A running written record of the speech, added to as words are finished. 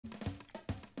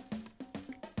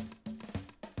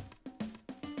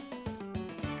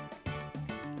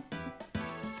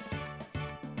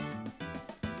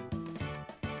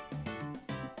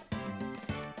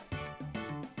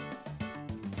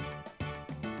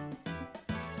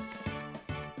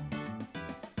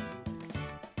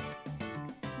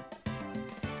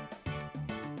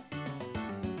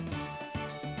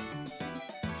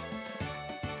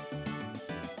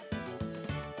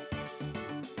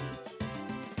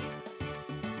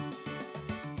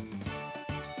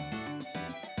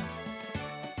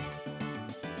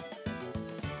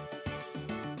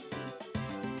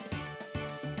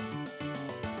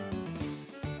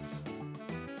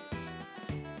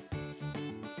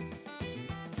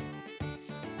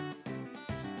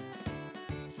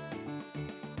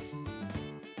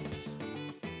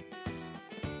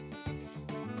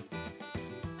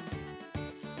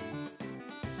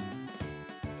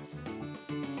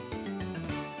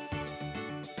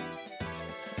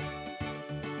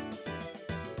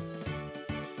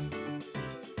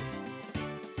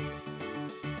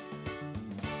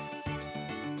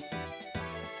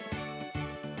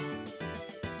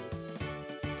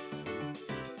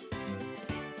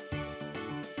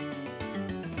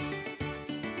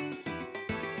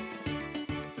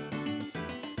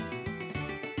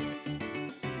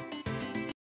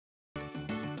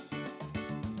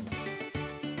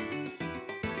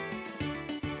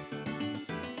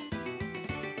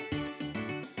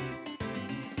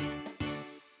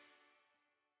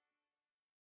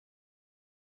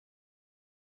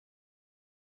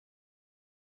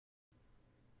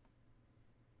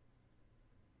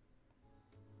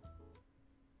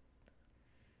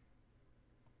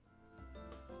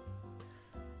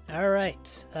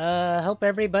Alright, hope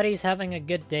everybody's having a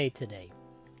good day today.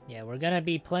 Yeah, we're gonna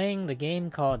be playing the game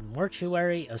called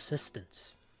Mortuary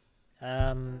Assistant.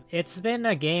 It's been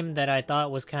a game that I thought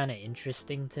was kind of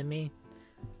interesting to me.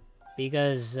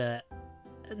 Because,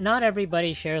 not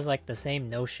everybody shares, like, the same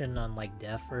notion on, like,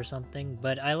 death or something.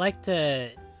 But I like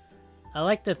to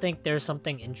think there's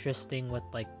something interesting with,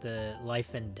 like, the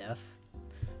life and death.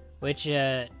 Which,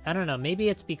 I don't know, maybe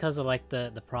it's because of, like,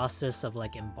 the process of,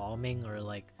 like, embalming or,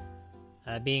 like,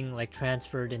 being, like,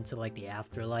 transferred into, like, the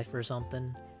afterlife or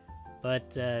something.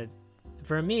 But,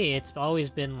 for me, it's always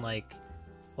been, like,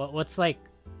 where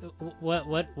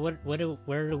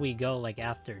do we go, like,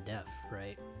 after death,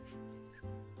 right?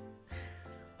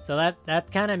 So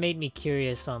that kind of made me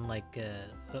curious on, like,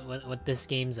 what this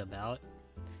game's about.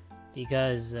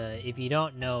 Because, if you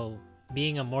don't know,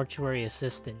 being a mortuary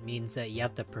assistant means that you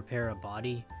have to prepare a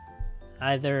body.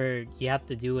 Either you have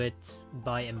to do it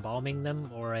by embalming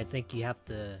them, or I think you have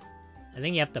to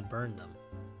burn them.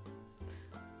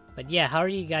 But yeah, how are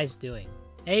you guys doing?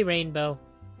 Hey, Rainbow.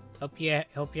 Hope you're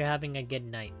having a good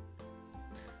night.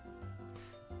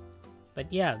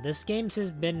 But yeah, this game's has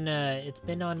been it's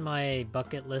been on my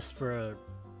bucket list for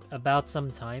about some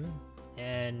time,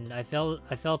 and I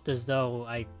felt as though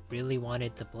I really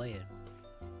wanted to play it.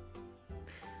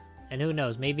 And who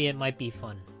knows, maybe it might be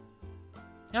fun.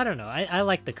 I don't know. I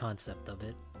like the concept of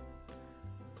it.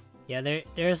 Yeah,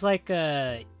 there's like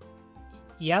a...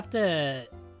 You have to...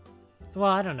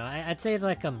 Well, I don't know. I'd say it's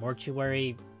like a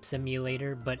mortuary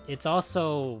simulator, but it's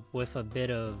also with a bit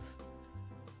of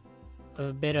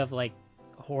like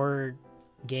horror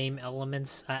game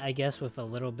elements, I guess, with a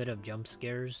little bit of jump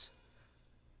scares.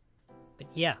 But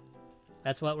yeah,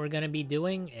 that's what we're gonna be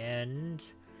doing. And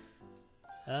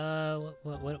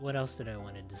what else did I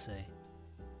wanted to say?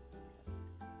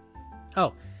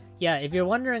 Oh, yeah, if you're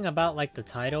wondering about, like, the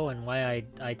title and why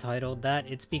I titled that,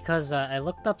 it's because I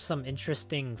looked up some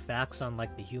interesting facts on,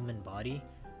 like, the human body.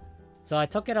 So I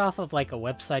took it off of, like, a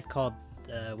website called,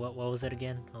 what was it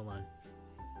again? Hold on.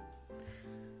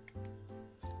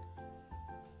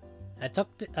 I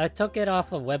took it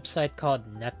off a website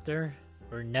called Nectar,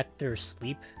 or Nectar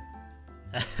Sleep.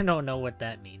 I don't know what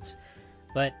that means.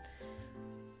 But,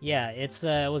 yeah, it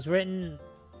was written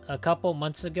a couple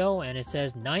months ago, and it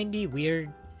says 90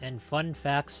 weird and fun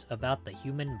facts about the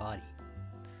human body.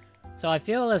 So I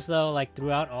feel as though, like,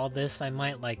 throughout all this, I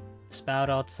might, like, spout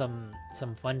out some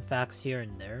fun facts here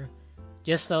and there,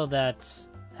 just so that,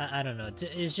 I don't know,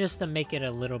 it's just to make it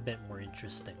a little bit more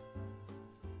interesting.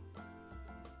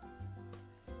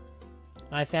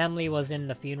 My family was in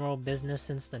the funeral business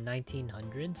since the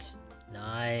 1900s.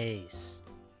 Nice.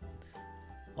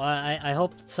 Well, I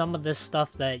hope some of this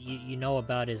stuff that you know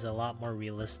about is a lot more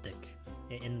realistic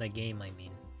in the game, I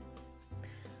mean.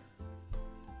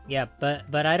 Yeah,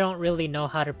 but I don't really know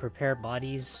how to prepare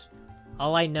bodies.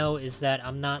 All I know is that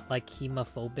I'm not, like,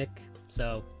 hemophobic,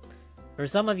 so for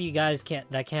some of you guys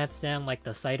that can't stand, like,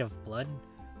 the sight of blood,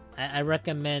 I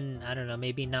recommend, I don't know,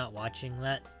 maybe not watching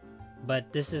that,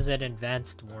 but this is an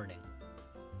advanced warning.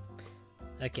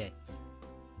 Okay,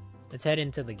 let's head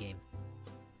into the game.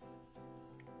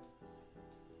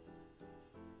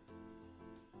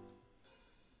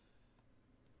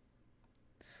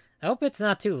 I hope it's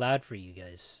not too loud for you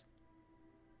guys.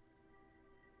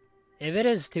 If it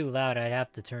is too loud, I'd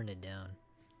have to turn it down.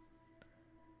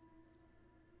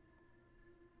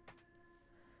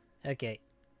 Okay.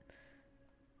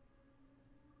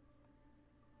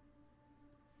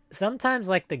 Sometimes,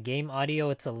 like, the game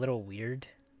audio, it's a little weird,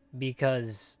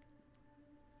 because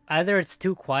either it's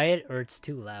too quiet or it's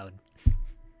too loud.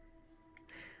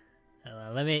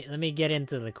 Let me get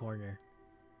into the corner.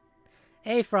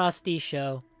 Hey, Frosty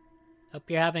Show. Hope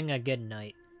you're having a good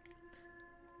night.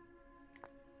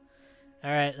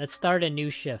 Alright, let's start a new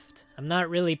shift. I'm not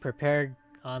really prepared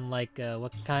on, like,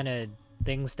 what kind of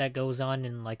things that goes on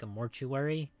in, like, a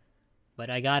mortuary, but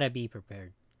I gotta be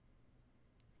prepared.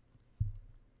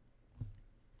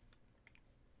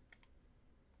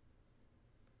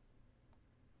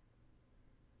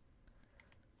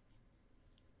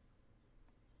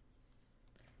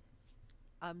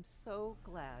 I'm so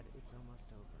glad it's almost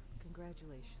over.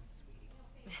 Congratulations, sweetie.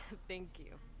 Thank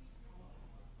you.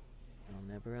 I'll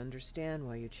never understand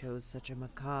why you chose such a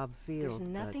macabre field. There's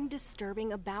nothing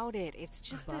disturbing about it. It's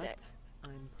just that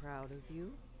I'm proud of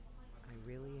you. I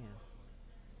really am.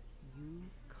 You've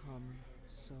come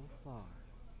so far.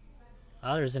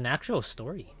 Oh, there's an actual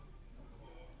story.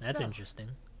 That's interesting.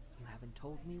 You haven't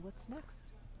told me what's next.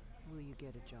 Will you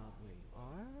get a job where you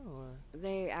are, or...?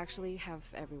 they actually have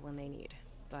everyone they need.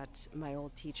 But my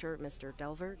old teacher, Mr.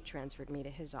 Delver, transferred me to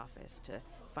his office to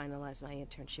finalize my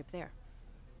internship there.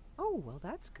 Oh, well,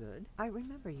 that's good. I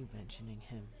remember you mentioning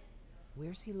him.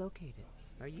 Where's he located?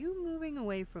 Are you moving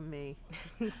away from me?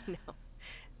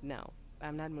 No,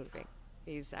 I'm not moving.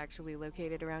 He's actually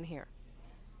located around here.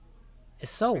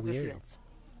 It's so River weird. Fields.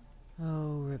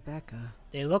 Oh, Rebecca.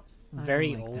 They look very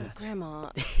I don't like old. that. Grandma,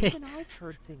 Even I've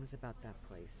heard things about that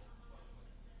place.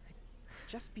 I'd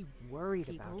just be worried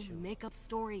people about you. make up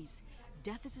stories.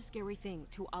 Death is a scary thing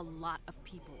to a lot of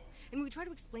people. And we try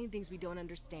to explain things we don't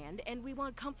understand, and we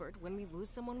want comfort when we lose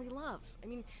someone we love. I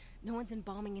mean, no one's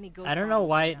embalming any ghost I don't know bodies or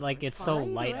why, whatever. like, it's so Right,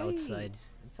 light right. outside.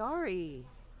 I'm sorry,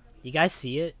 You guys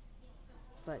see it?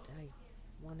 but I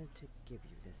wanted to give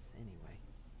you this anyway.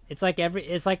 It's like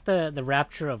it's like the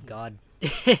rapture of God.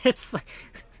 It's like,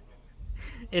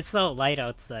 it's so light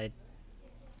outside.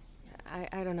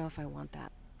 I don't know if I want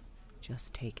that.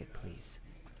 Just take it, please.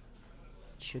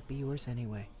 It should be yours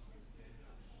anyway.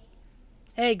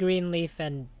 Hey, Greenleaf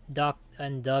and Doug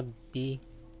D.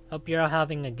 Hope you're all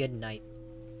having a good night.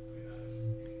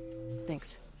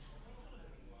 Thanks.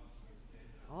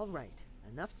 All right,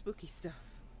 enough spooky stuff.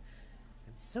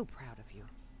 I'm so proud of you.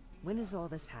 When is all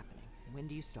this happening? When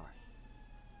do you start?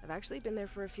 I've actually been there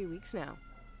for a few weeks now.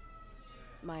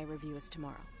 My review is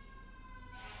tomorrow.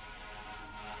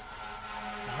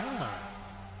 Ah.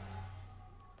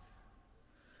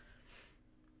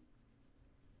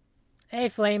 Hey,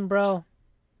 Flame Bro.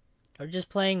 We're just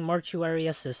playing Mortuary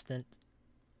Assistant.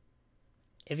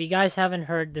 If you guys haven't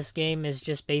heard, this game is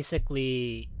just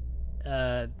basically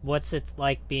what's it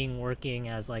like being working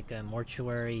as like a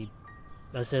mortuary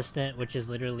assistant, which is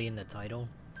literally in the title.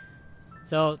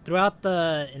 So throughout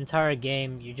the entire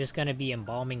game, you're just gonna be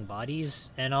embalming bodies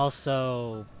and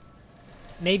also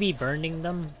maybe burning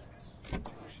them.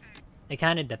 It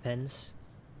kind of depends.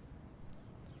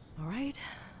 All right,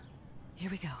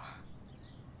 here we go.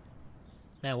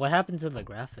 Man, what happened to the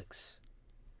graphics?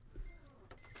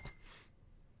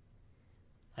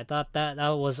 I thought that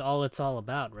was all it's all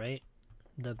about, right?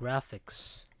 The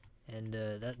graphics, and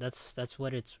that's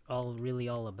what it's really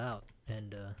all about.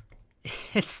 And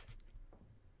it's.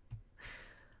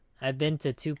 I've been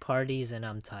to 2 parties and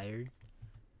I'm tired.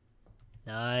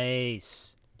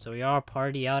 Nice. So we all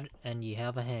party out and you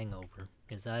have a hangover.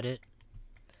 Is that it?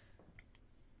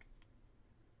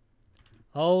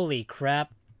 Holy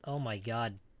crap. Oh my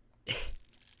god.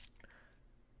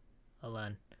 Hold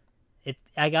on.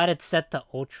 I got it set to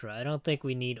ultra. I don't think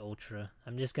we need ultra.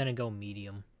 I'm just gonna go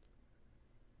medium.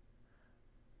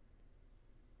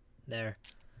 There.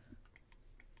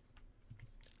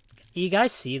 You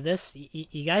guys see this?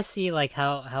 You guys see like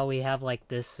how we have like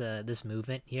this this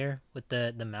movement here with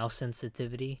the mouse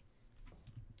sensitivity?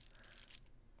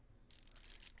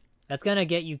 That's gonna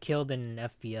get you killed in an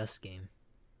FPS game.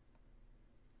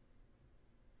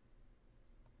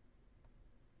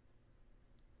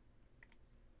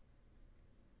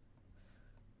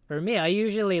 For me, I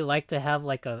usually like to have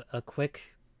like a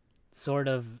quick sort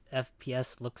of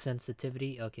FPS look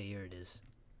sensitivity. Okay, here it is.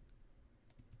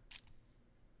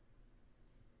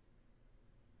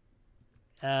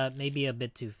 Maybe a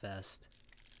bit too fast.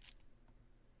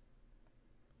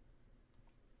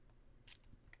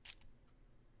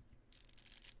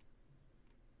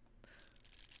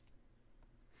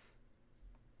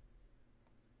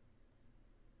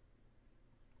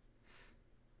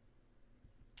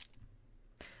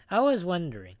 I was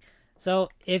wondering, so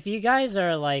if you guys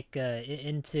are like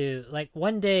into like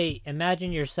one day,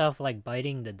 imagine yourself like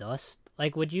biting the dust.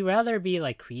 Like, would you rather be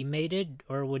like cremated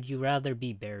or would you rather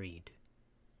be buried?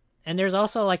 And there's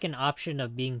also like an option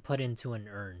of being put into an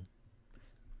urn.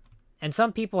 And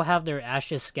some people have their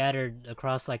ashes scattered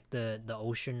across like the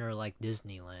ocean or like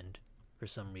Disneyland for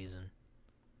some reason.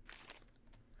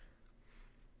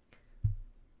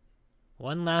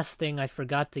 One last thing I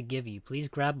forgot to give you. Please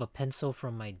grab a pencil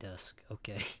from my desk.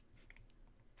 Okay.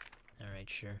 Alright,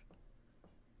 sure.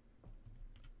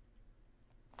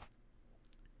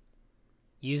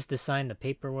 Use to sign the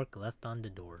paperwork left on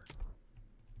the door.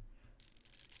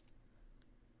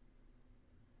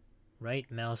 Right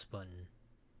mouse button.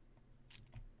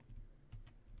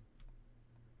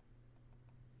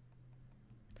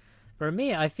 For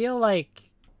me, I feel like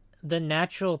the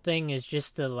natural thing is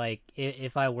just to like,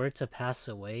 if I were to pass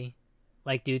away,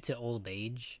 like due to old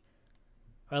age,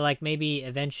 or like maybe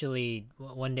eventually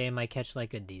one day I might catch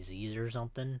like a disease or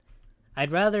something,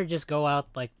 I'd rather just go out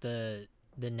like the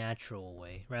natural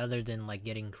way rather than like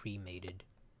getting cremated.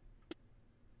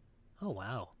 Oh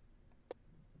wow.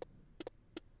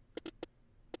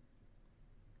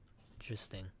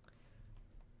 Interesting.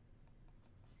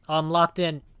 Oh, I'm locked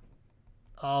in.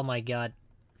 Oh my god.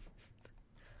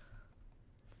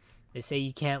 They say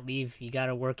you can't leave. You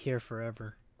gotta work here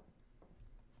forever.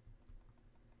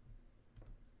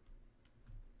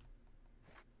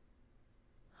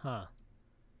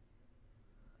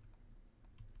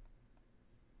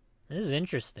 This is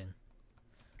interesting.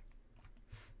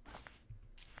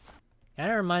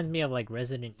 Kinda reminds me of like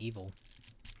Resident Evil.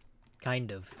 Kind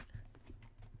of.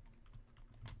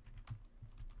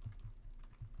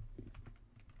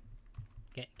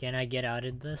 Can I get out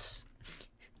of this?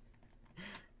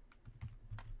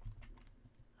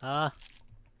 Ah.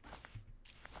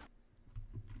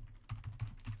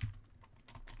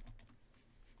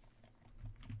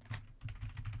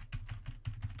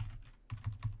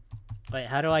 Wait,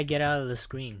 how do I get out of the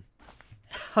screen?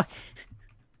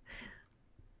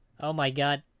 Oh my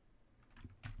god.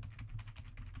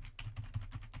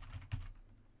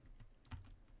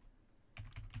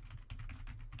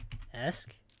 Esc?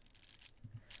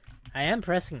 I am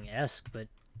pressing Esc, but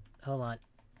hold on.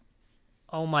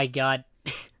 Oh my god.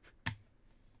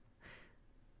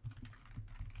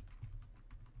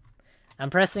 I'm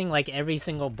pressing like every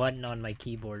single button on my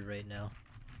keyboard right now.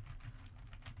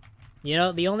 You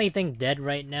know, the only thing dead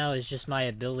right now is just my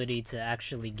ability to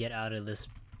actually get out of this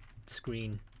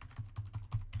screen.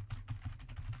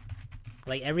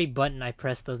 Like, every button I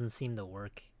press doesn't seem to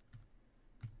work.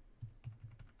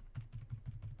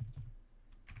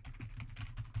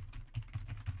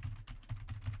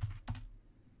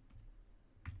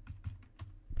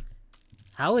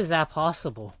 How is that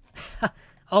possible?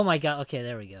 Oh my god, okay,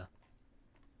 there we go.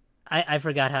 I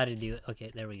forgot how to do it.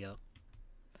 Okay, there we go.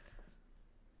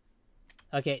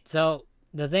 Okay, so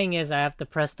the thing is I have to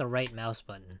press the right mouse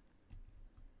button.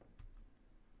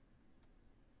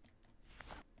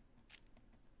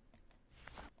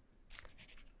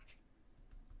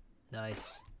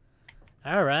 Nice.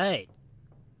 Alright.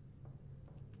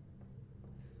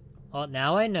 Well,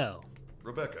 now I know.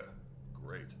 Rebecca,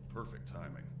 great. Perfect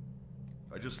timing.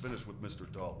 I just finished with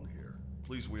Mr. Dalton here.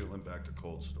 Please wheel him back to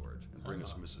cold storage and bring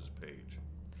us Mrs. Page.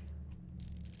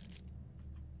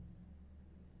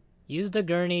 Use the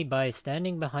gurney by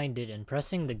standing behind it and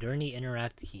pressing the gurney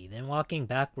interact key, then walking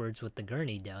backwards with the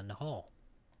gurney down the hall.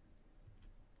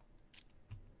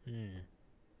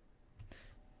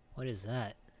 What is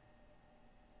that?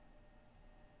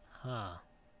 Huh.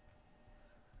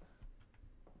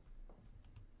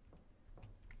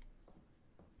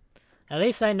 At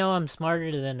least I know I'm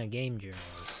smarter than a game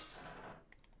journalist.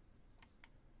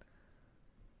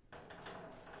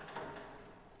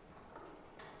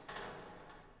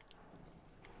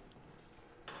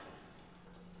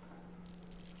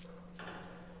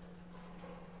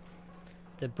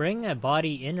 To bring a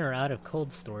body in or out of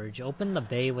cold storage, open the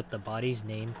bay with the body's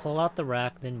name, pull out the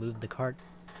rack, then move the cart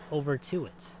over to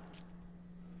it.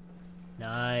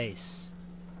 Nice.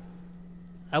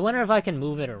 I wonder if I can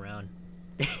move it around.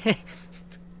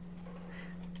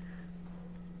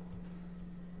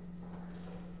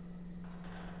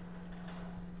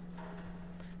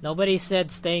 Nobody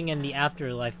said staying in the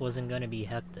afterlife wasn't gonna be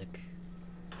hectic.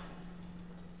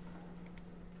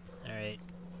 Alright.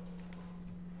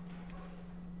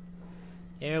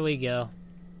 Here we go.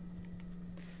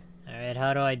 Alright,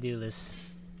 how do I do this?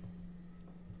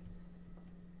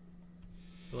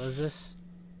 What is this?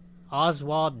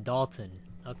 Oswald Dalton.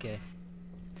 Okay.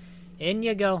 In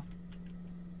you go.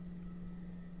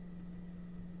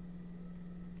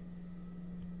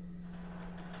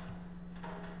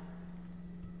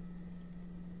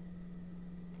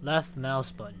 Left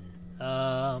mouse button.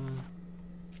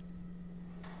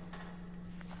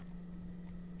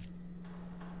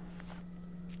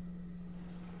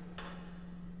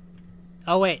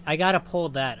 Oh wait, I gotta pull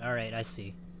that. Alright, I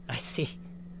see. I see.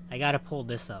 I gotta pull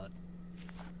this out.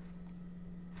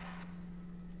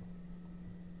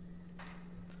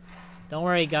 Don't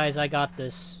worry guys, I got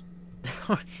this.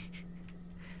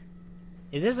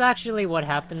 Is this actually what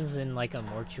happens in like a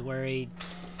mortuary?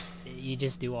 You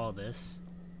just do all this?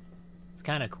 It's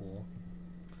kinda cool.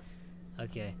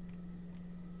 Okay.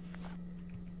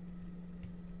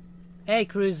 Hey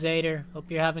Crusader,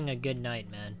 hope you're having a good night,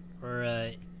 man.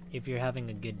 Or if you're having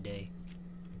a good day.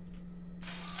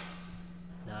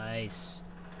 Nice.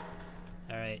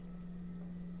 Alright.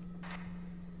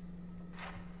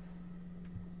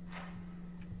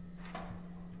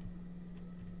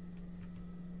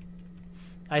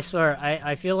 I swear,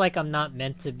 I feel like I'm not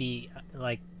meant to be,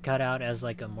 like, cut out as,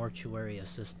 like, a mortuary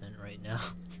assistant right now.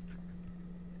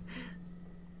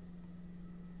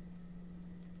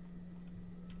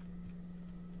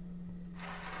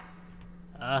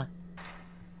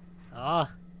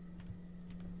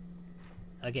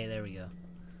 Okay, there we go.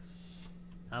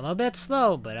 I'm a bit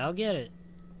slow, but I'll get it.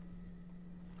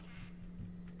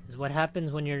 This is what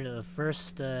happens when you're the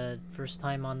first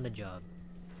time on the job.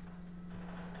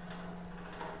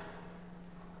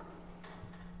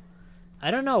 I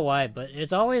don't know why, but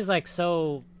it's always like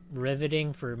so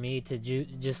riveting for me to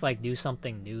just like do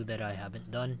something new that I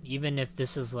haven't done, even if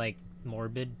this is like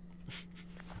morbid.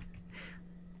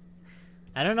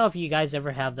 I don't know if you guys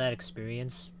ever have that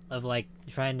experience of like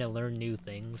trying to learn new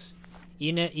things,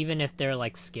 even if they're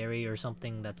like scary or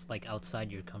something that's like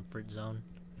outside your comfort zone.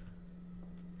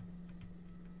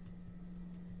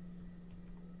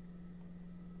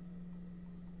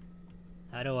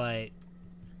 How do I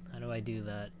do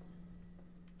that?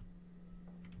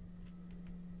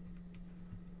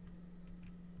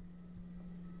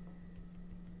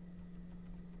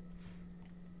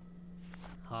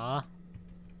 Huh?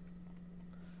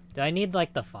 Do I need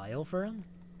like the file for him?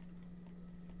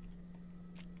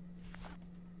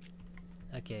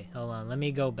 Okay, hold on, let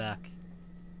me go back.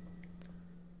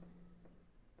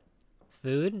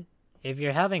 Food? If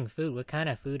you're having food, what kind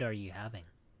of food are you having?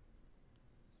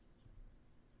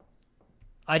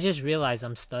 I just realized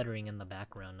I'm stuttering in the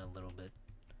background a little bit.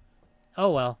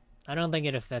 Oh well, I don't think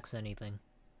it affects anything.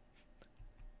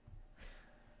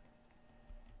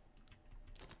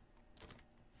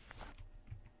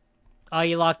 Oh,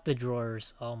 you locked the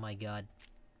drawers. Oh my god.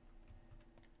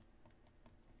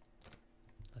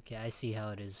 Okay, I see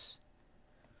how it is.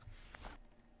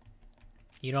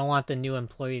 You don't want the new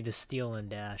employee to steal and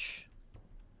dash.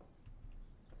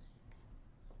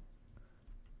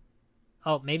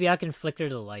 Oh, maybe I can flicker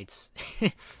the lights.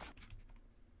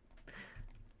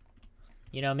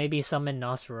 You know, maybe summon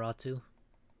Nosferatu.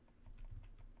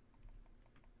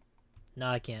 No,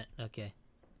 I can't. Okay.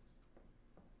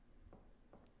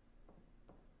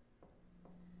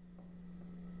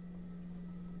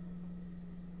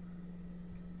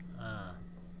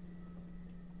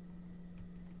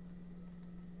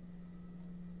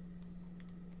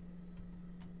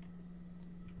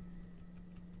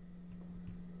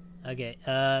 Okay,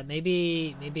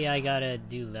 maybe I gotta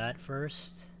do that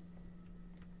first.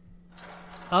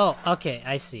 Oh, okay,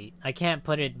 I see. I can't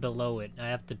put it below it. I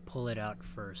have to pull it out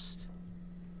first.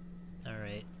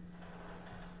 Alright.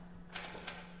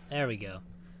 There we go.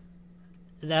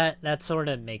 That sort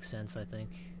of makes sense, I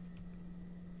think.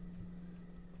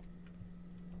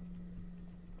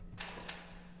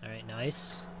 Alright,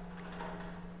 nice.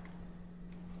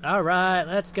 Alright,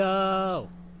 let's go!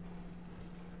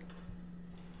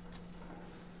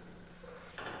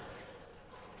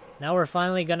 Now we're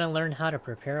finally gonna learn how to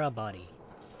prepare a body.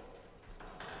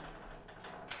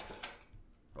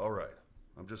 Alright,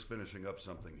 I'm just finishing up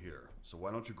something here, so why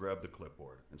don't you grab the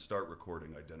clipboard and start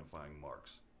recording identifying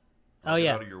marks. I'll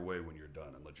get out of your way when you're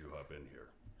done and let you hop in here.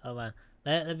 Hold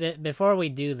on. Before we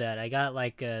do that, I got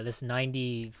like this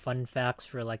 90 fun facts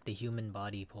for like the human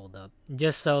body pulled up.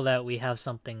 Just so that we have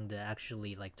something to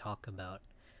actually like talk about.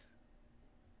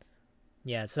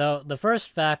 Yeah, so the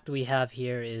first fact we have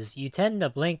here is you tend to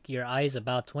blink your eyes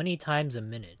about 20 times a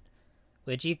minute,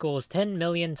 which equals 10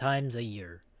 million times a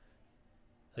year.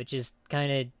 Which is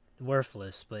kind of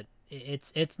worthless, but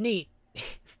it's neat.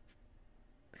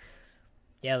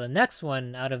 Yeah, the next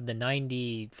one out of the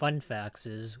 90 fun facts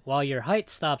is, while your height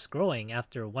stops growing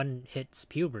after one hits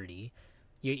puberty,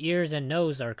 your ears and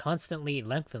nose are constantly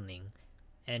lengthening,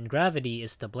 and gravity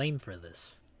is to blame for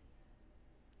this.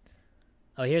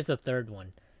 Oh, here's the third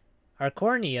one. Our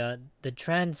cornea, the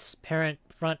transparent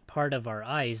front part of our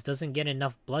eyes, doesn't get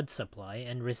enough blood supply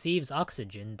and receives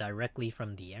oxygen directly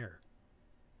from the air.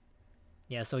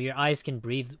 Yeah, so your eyes can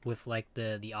breathe with like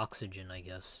the oxygen, I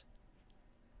guess.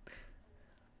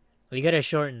 We gotta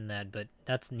shorten that, but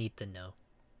that's neat to know.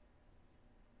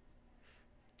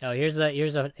 Oh, here's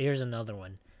another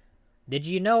one. Did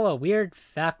you know a weird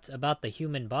fact about the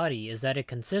human body is that it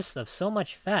consists of so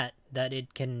much fat that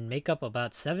it can make up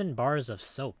about 7 bars of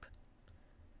soap?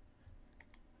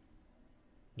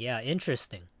 Yeah,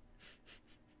 interesting.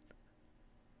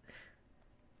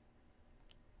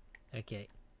 Okay.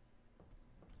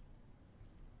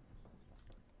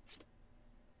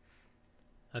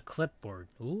 A clipboard.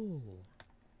 Ooh.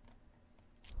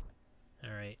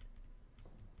 Alright.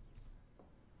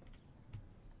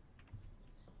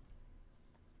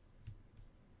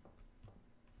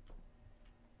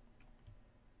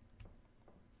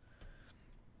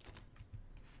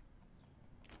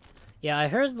 Yeah, I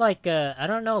heard like, I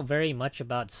don't know very much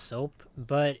about soap,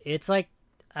 but it's like,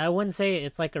 I wouldn't say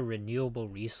it's like a renewable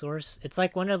resource. It's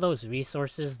like one of those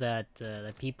resources that,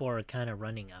 that people are kind of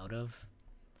running out of.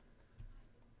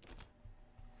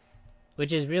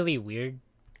 Which is really weird.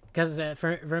 Because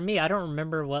for me, I don't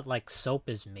remember what like soap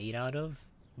is made out of.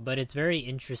 But it's very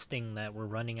interesting that we're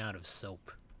running out of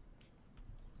soap.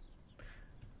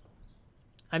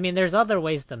 I mean, there's other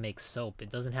ways to make soap.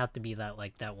 It doesn't have to be that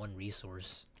like that one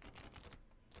resource.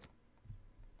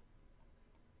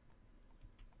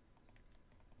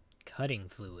 Cutting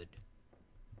fluid.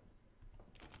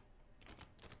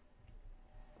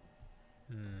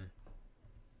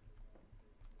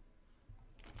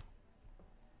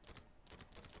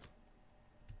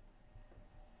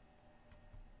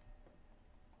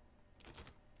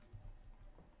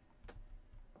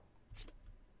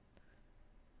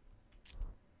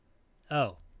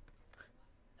 Oh.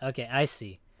 Okay, I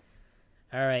see.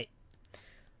 Alright.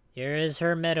 Here is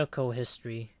her medical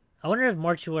history. I wonder if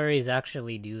mortuaries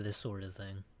actually do this sort of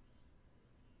thing.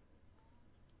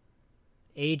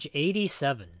 Age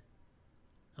 87.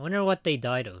 I wonder what they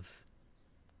died of.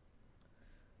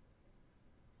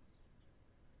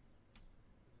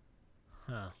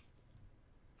 Huh.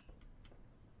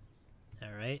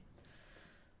 Alright.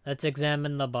 Let's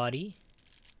examine the body.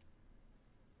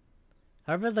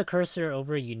 Hover the cursor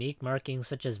over unique markings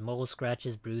such as moles,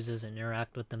 scratches, bruises, and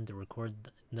interact with them to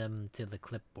record them to the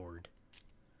clipboard.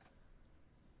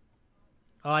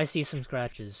 Oh, I see some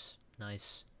scratches.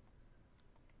 Nice.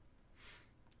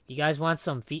 You guys want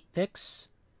some feet pics?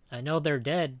 I know they're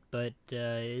dead, but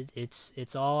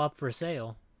it's all up for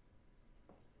sale.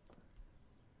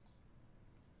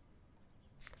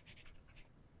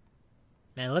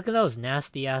 Man, look at those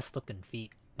nasty ass looking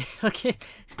feet. Okay.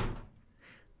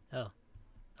 Oh.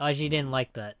 Oh, she didn't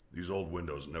like that. These old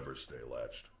windows never stay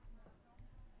latched.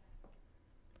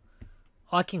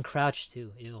 Oh, I can crouch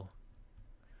too. Ew.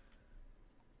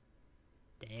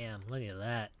 Damn, look at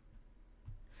that.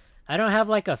 I don't have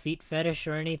like a feet fetish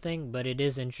or anything, but it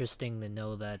is interesting to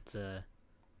know that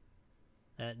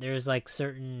that there's like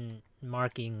certain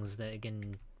markings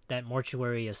that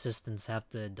mortuary assistants have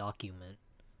to document.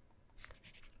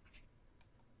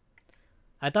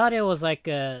 I thought it was like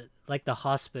the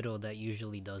hospital that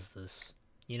usually does this.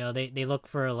 You know, they look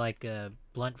for like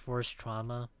blunt force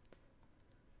trauma.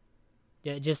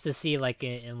 Yeah, just to see like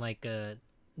in like to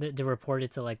report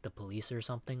it to like the police or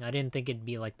something. I didn't think it'd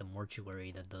be like the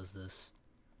mortuary that does this.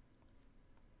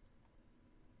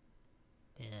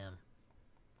 Damn.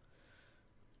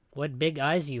 What big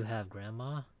eyes you have,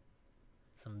 Grandma.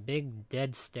 Some big,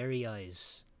 dead, starry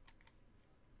eyes.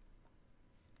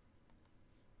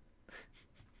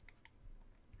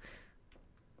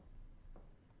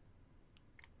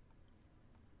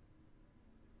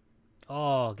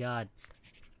 Oh, God.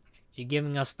 You're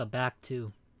giving us the back,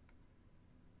 too.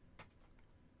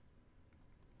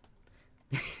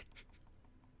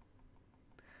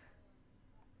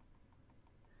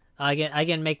 I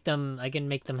can make them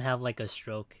have like a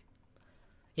stroke.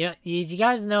 You know, you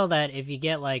guys know that if you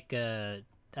get like I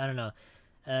don't know,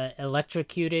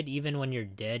 electrocuted even when you're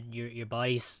dead, your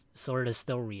body sort of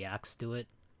still reacts to it.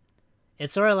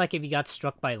 It's sort of like if you got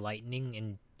struck by lightning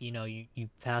and you know you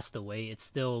passed away. It's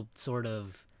still sort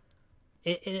of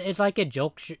it's like it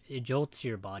jolts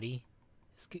your body.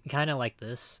 It's kind of like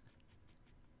this.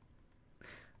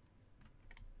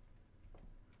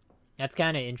 That's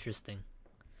kind of interesting.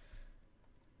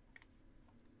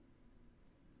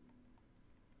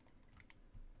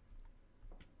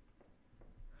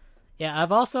 Yeah,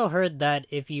 I've also heard that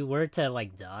if you were to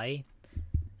like die,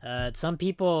 some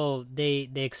people they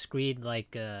excrete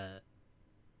like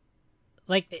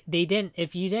they didn't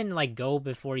if you didn't like go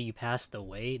before you passed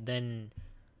away, then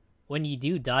when you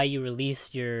do die you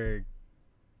release your,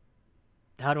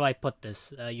 how do I put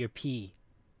this, your pee,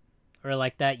 or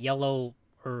like that yellow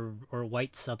or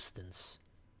white substance.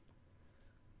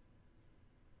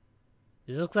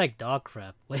 This looks like dog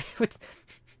crap. What's...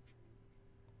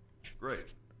 Great.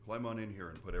 Climb on in here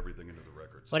and put everything into the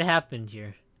records. What happened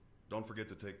here? Don't forget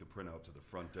to take the printout to the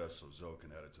front desk so Zoe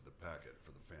can add it to the packet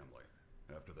for the family.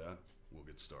 After that, we'll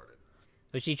get started.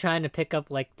 Was she trying to pick up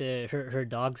like her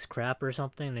dog's crap or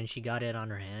something, and then she got it on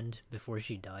her hand before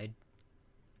she died?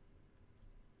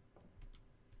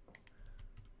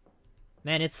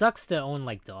 Man, it sucks to own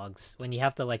like dogs when you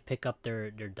have to like pick up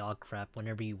their dog crap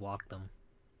whenever you walk them.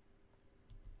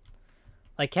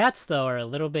 Like cats though are a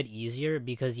little bit easier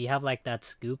because you have like that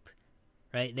scoop,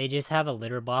 right? They just have a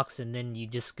litter box and then you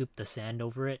just scoop the sand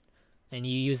over it and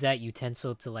you use that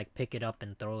utensil to like pick it up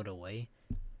and throw it away.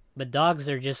 But dogs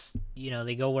are just, you know,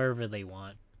 they go wherever they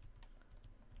want.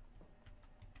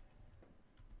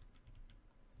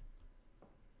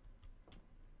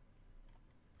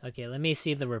 Okay, let me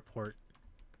see the report.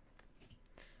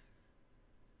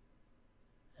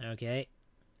 Okay.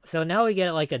 So now we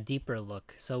get like a deeper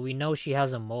look. So we know she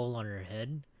has a mole on her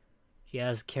head. She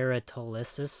has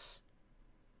keratolysis,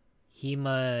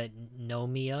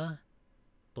 hemanomia,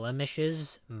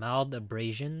 blemishes, mild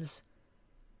abrasions,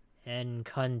 and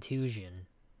contusion.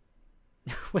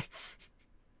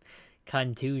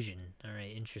 Contusion.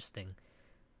 Alright, interesting.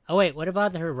 Oh wait, what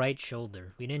about her right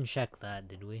shoulder? We didn't check that,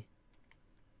 did we?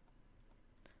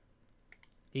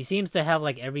 He seems to have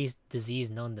like every disease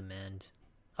known to man.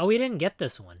 Oh, we didn't get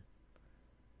this one.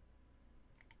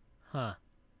 Huh.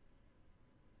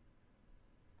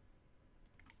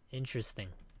 Interesting.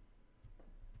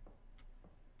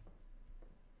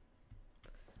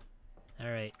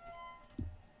 Alright.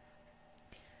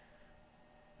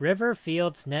 River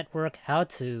Fields Network, how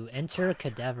to enter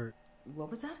cadaver.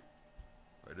 What was that?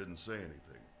 I didn't say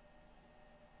anything.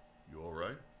 You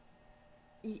alright?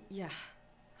 Yeah,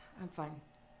 I'm fine.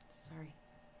 Sorry.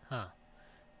 Huh.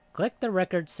 Click the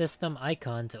record system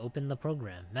icon to open the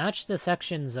program. Match the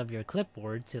sections of your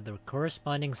clipboard to the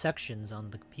corresponding sections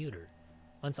on the computer.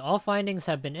 Once all findings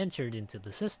have been entered into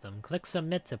the system, click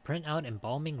Submit to print out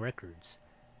embalming records.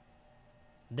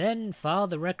 Then file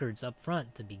the records up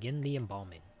front to begin the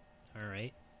embalming.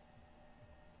 Alright.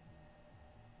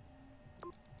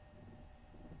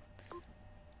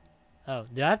 Oh,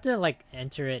 do I have to, like,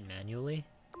 enter it manually?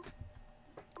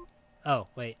 Oh,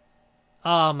 wait.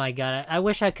 Oh my god, I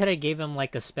wish I could have gave him,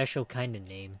 like, a special kind of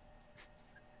name.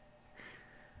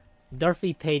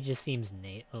 Dorothy Page just seems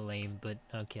lame, but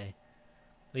okay.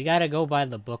 We gotta go by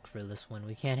the book for this one.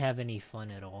 We can't have any fun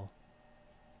at all.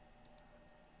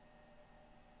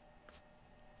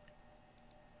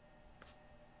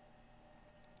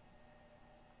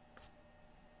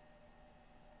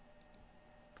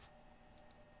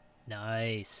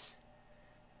 Nice.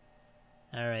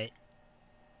 Alright.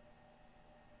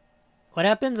 What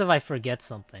happens if I forget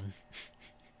something?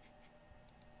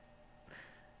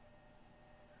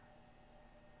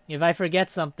 If I forget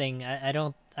something, I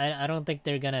don't think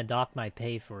they're gonna dock my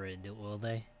pay for it, will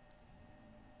they?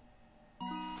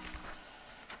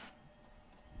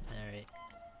 Alright.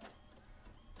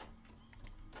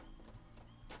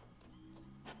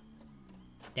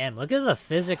 Damn, look at the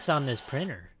physics on this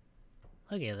printer.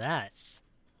 Look at that.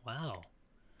 Wow.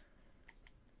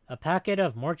 A packet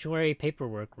of mortuary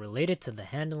paperwork related to the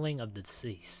handling of the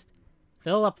deceased.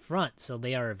 Fill up front so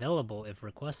they are available if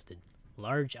requested.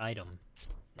 Large item.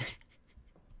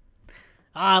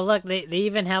 Ah, look, they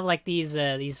even have like these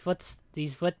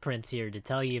footprints here to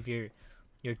tell you if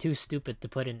you're too stupid to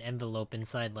put an envelope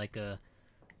inside like a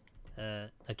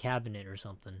cabinet or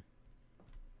something.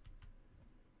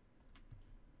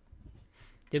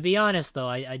 To be honest though,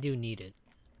 I do need it.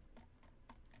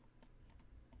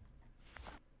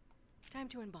 Time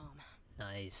to embalm.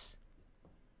 Nice.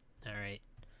 Alright.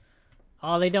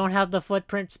 Oh, they don't have the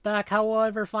footprints back. How will I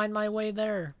ever find my way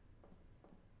there?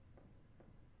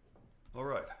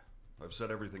 Alright. I've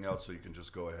set everything out so you can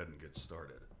just go ahead and get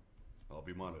started. I'll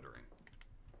be monitoring.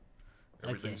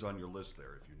 Everything's on your list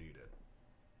there if you need it.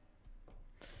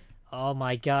 Oh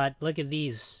my god, look at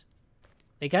these.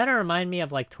 They kind of remind me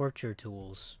of like torture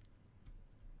tools.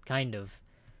 Kind of.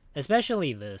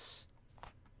 Especially this.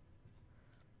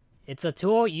 It's a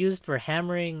tool used for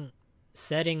hammering,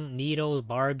 setting needles,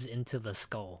 barbs into the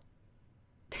skull.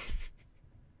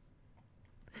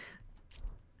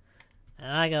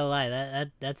 I'm not gonna lie,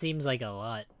 that seems like a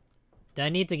lot. Do I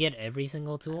need to get every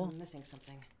single tool? I'm missing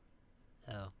something.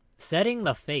 Oh. Setting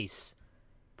the face.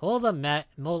 Pull the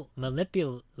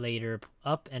manipulator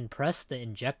up and press the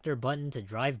injector button to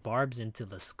drive barbs into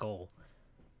the skull.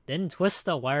 Then twist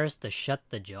the wires to shut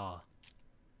the jaw.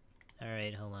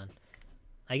 Alright, hold on.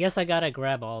 I guess I gotta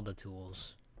grab all the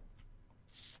tools.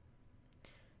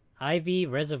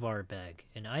 IV reservoir bag.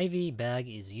 An IV bag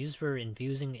is used for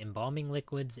infusing embalming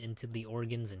liquids into the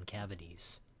organs and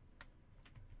cavities.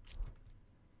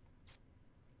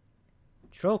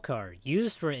 Trocar,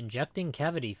 used for injecting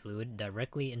cavity fluid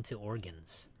directly into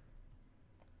organs.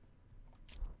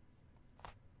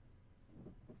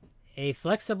 A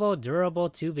flexible, durable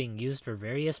tubing used for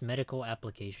various medical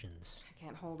applications. I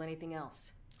can't hold anything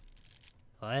else.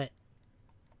 What?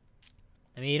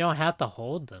 I mean, you don't have to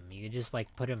hold them. You can just,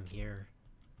 like, put them here.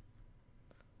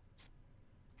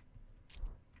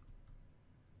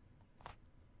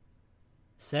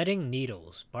 Setting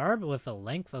needles. Barb with a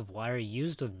length of wire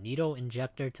used with needle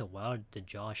injector to weld the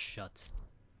jaw shut.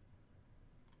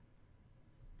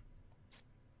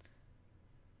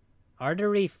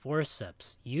 Artery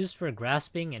forceps. Used for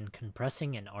grasping and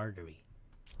compressing an artery.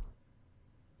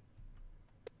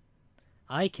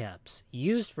 Eye caps.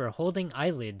 Used for holding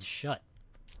eyelids shut.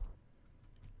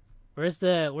 Where's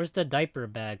the diaper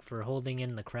bag for holding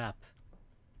in the crap?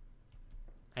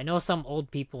 I know some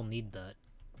old people need that.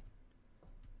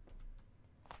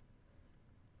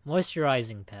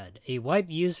 Moisturizing pad. A wipe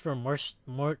used for moisturize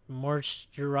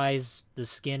the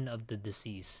skin of the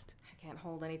deceased. I can't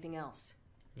hold anything else.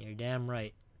 You're damn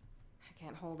right. I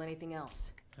can't hold anything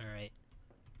else. Alright.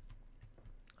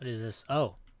 What is this?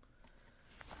 Oh.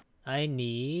 I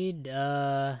need,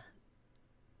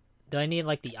 Do I need,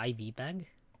 like, the IV bag?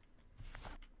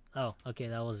 Oh, okay,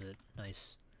 that was it.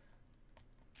 Nice.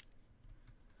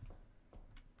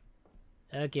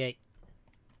 Okay.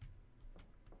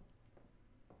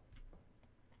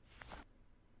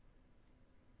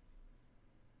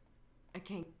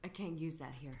 I can't use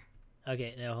that here.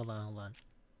 Okay, no, hold on, hold on.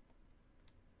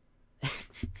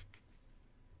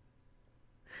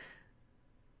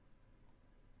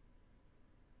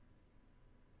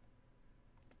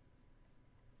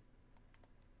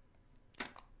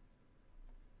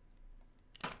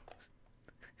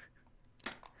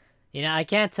 You know, I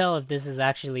can't tell if this is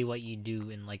actually what you do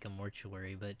in, like, a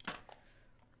mortuary, but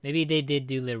maybe they did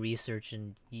do the research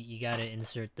and you gotta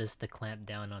insert this to clamp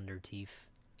down on their teeth.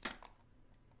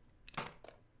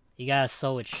 You gotta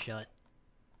sew it shut.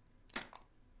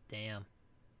 Damn.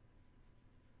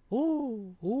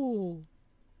 Ooh, ooh.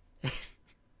 There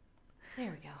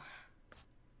we go.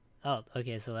 Oh,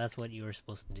 okay, so that's what you were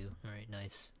supposed to do. Alright,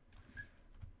 nice.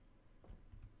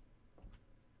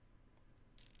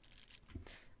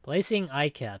 Placing eye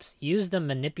caps. Use the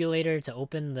manipulator to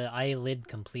open the eyelid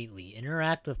completely.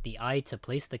 Interact with the eye to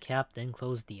place the cap, then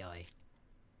close the eye.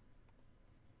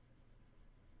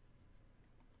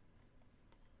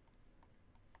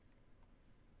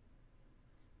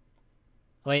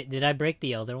 Wait, did I break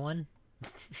the other one?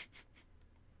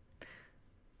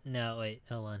 No, wait,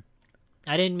 hold on.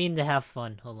 I didn't mean to have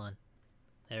fun. Hold on.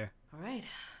 There. All right.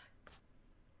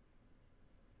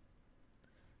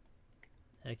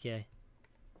 Okay.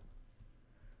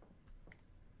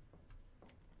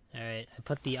 Alright, I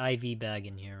put the IV bag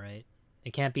in here, right?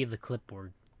 It can't be the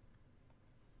clipboard.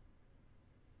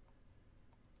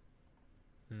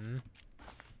 Hmm?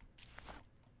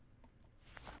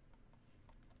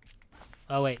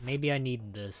 Oh wait, maybe I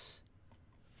need this.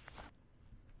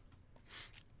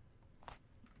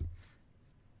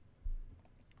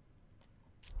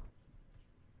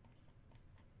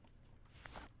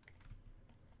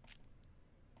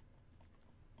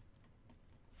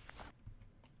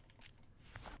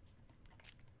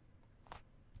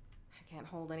 I can't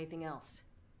hold anything else.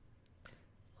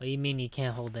 What do you mean you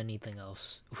can't hold anything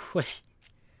else? Wait.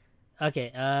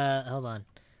 Okay, hold on.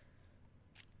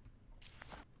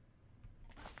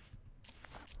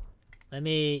 Let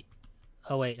me...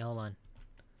 Oh wait, hold on.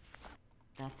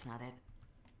 That's not it.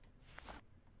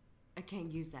 I can't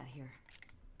use that here.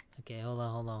 Okay, hold on,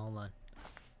 hold on, hold on.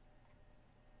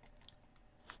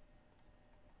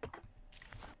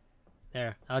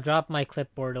 There. I'll drop my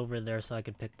clipboard over there so I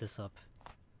can pick this up.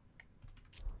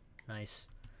 Nice.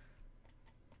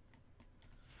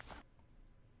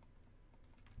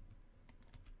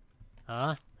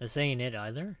 Huh? This ain't it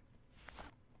either?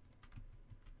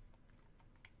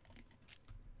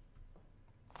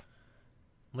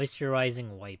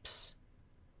 Moisturizing wipes.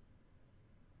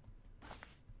 I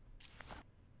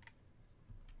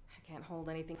can't hold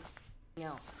anything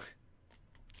else.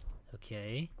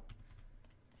 Okay.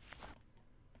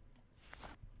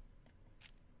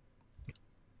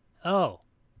 Oh.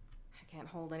 I can't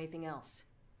hold anything else.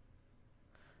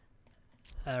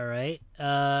 Alright.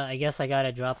 I guess I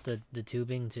gotta drop the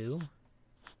tubing too.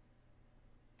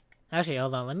 Actually,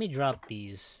 hold on. Let me drop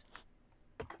these.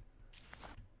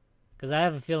 Because I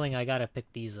have a feeling I gotta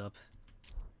pick these up.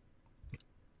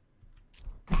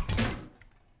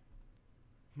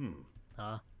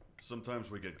 Huh?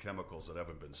 Sometimes we get chemicals that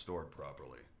haven't been stored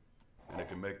properly, and it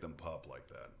can make them pop like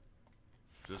that.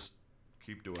 Just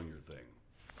keep doing your thing.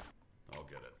 I'll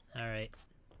get it. Alright.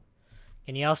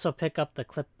 Can you also pick up the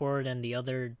clipboard and the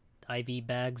other IV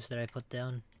bags that I put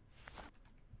down?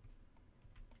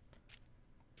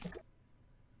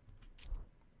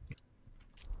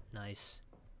 Nice.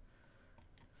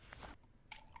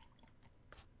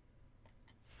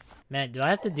 Man, do I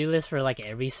have to do this for like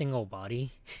every single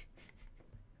body?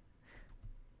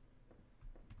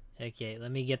 Okay,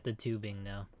 let me get the tubing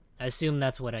now. I assume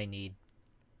that's what I need.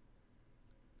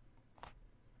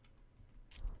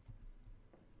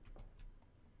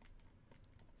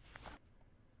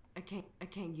 I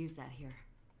can't use that here.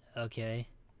 Okay.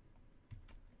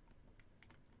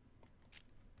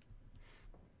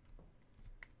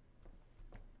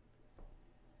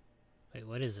 Wait,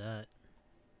 what is that?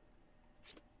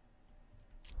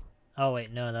 Oh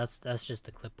wait, no, that's just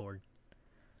the clipboard.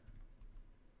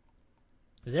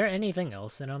 Is there anything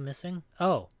else that I'm missing?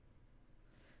 Oh.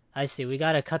 I see, we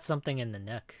gotta cut something in the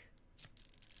neck.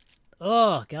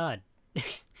 Oh, God.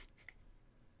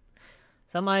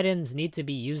 Some items need to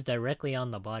be used directly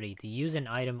on the body. To use an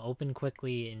item, open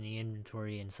quickly in the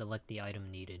inventory and select the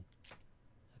item needed.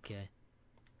 Okay.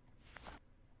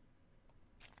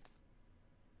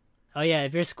 Oh yeah,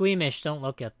 if you're squeamish, don't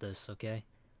look at this, okay?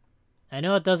 I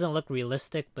know it doesn't look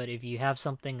realistic, but if you have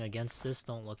something against this,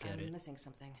 don't look at it. I'm missing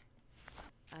something.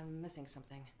 I'm missing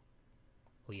something.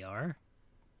 We are?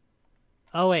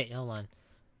 Oh wait, hold on.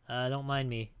 Don't mind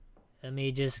me. Let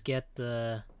me just get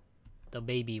the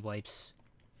baby wipes.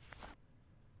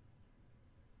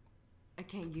 I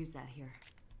can't use that here.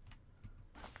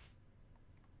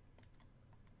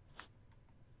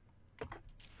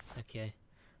 Okay.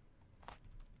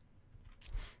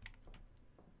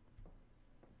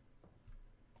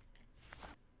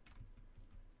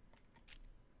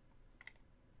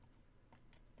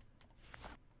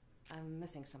 I'm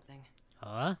missing something.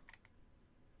 Huh?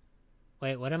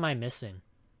 Wait, what am I missing?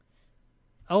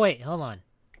 Oh wait, hold on.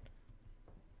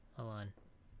 Hold on.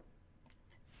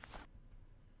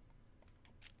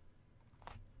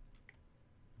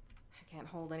 I can't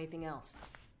hold anything else.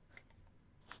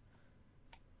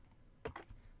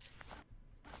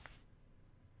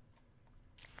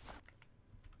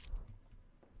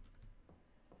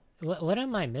 What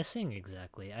am I missing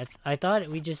exactly? I thought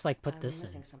we just like put this I'm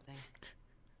missing in. something.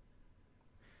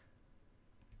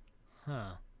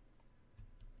 Huh.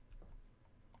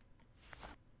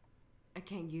 I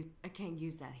can't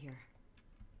use that here.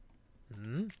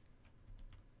 Hmm?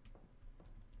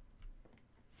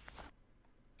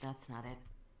 That's not it.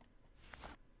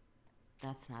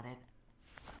 That's not it.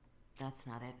 That's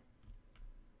not it.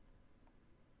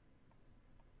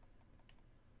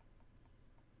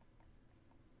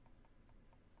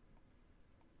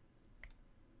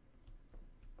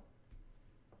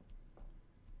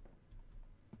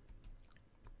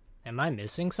 Am I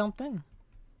missing something?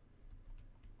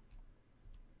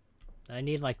 I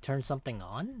need like turn something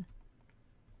on?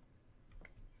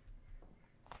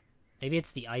 Maybe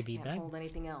it's the IV Can't bag? hold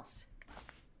anything else.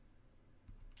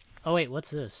 Oh wait,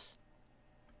 what's this?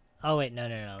 Oh wait,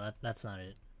 no, that's not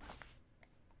it.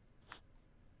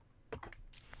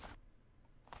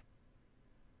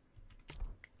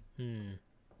 Hmm.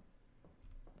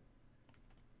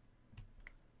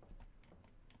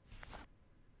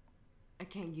 I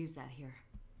can't use that here.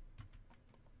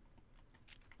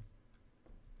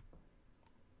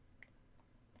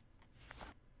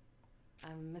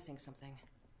 I'm missing something.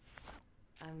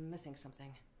 I'm missing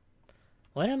something.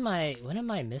 What am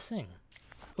I missing?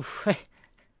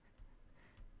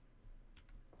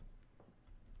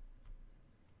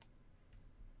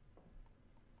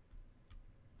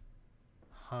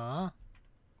 Huh? I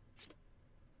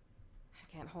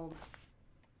can't hold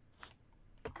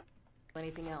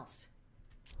anything else.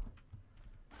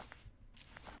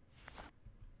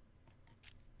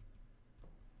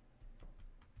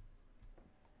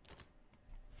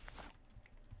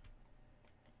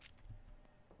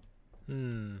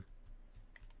 Hmm.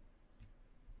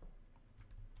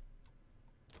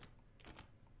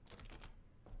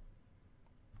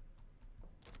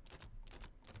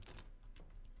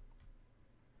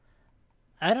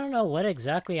 I don't know what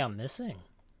exactly I'm missing.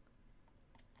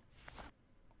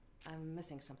 I'm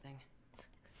missing something.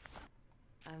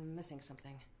 I'm missing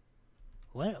something.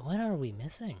 What are we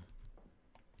missing?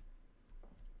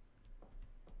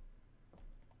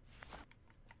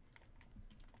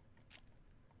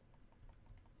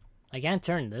 I can't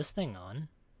turn this thing on.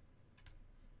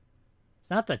 It's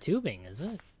not the tubing, is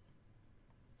it?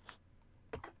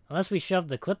 Unless we shove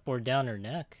the clipboard down her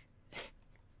neck.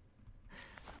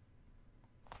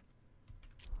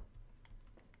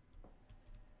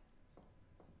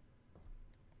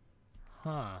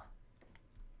 Huh.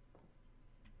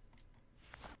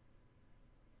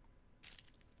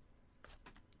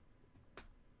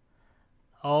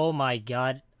 Oh my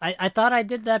god. I thought I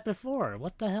did that before.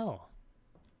 What the hell?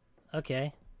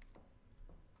 Okay.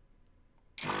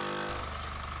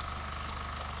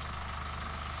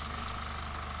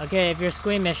 Okay, if you're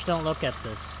squeamish, don't look at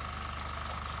this.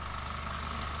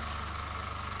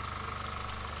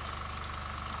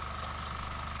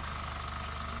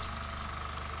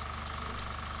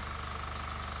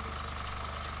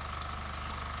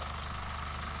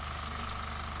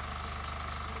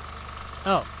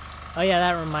 Oh. Oh yeah,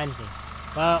 that reminds me.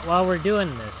 While we're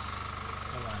doing this,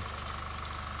 hold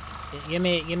on. Give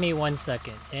me 1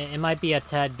 second. It might be a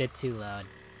tad bit too loud.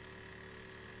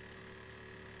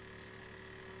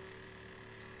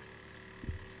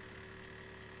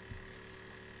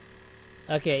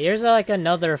 Okay, here's like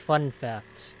another fun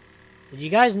fact. Did you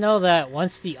guys know that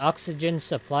once the oxygen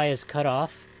supply is cut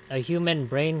off, a human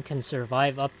brain can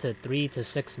survive up to 3 to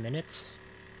 6 minutes?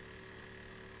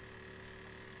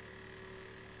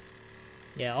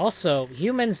 Yeah, also,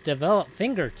 humans develop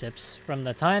fingertips from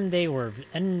the time they were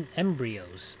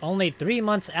embryos, only 3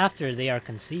 months after they are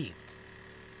conceived.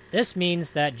 This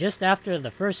means that just after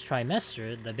the first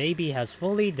trimester, the baby has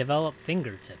fully developed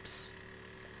fingertips.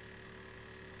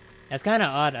 That's kind of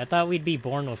odd. I thought we'd be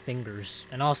born with fingers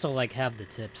and also like have the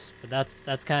tips, but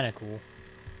that's kind of cool.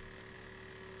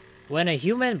 When a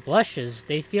human blushes,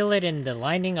 they feel it in the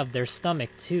lining of their stomach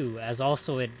too, as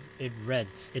also it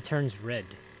turns red.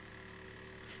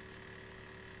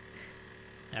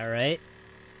 Alright.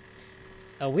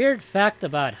 A weird fact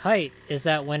about height is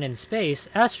that when in space,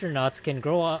 astronauts can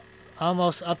grow up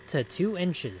almost up to 2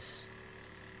 inches.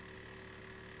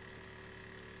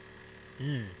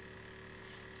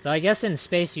 So I guess in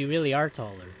space you really are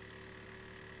taller.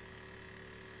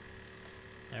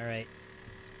 Alright.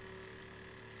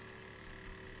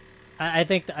 I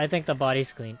think the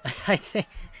body's clean. I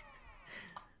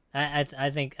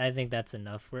think that's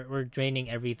enough. We're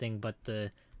draining everything but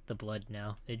the blood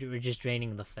now. We're just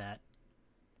draining the fat.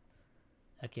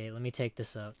 Okay, let me take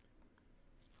this out.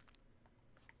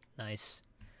 Nice.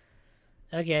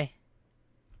 Okay.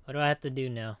 What do I have to do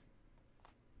now?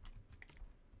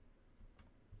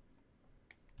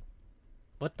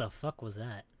 What the fuck was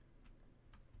that?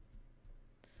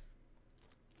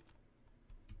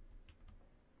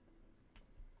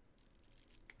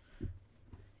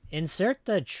 Insert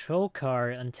the trocar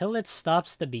until it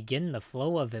stops to begin the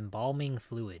flow of embalming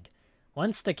fluid.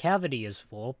 Once the cavity is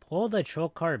full, pull the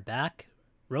trocar back,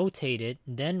 rotate it,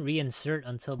 then reinsert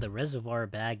until the reservoir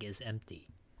bag is empty.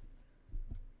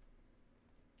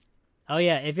 Oh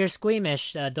yeah, if you're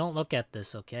squeamish, don't look at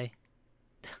this, okay?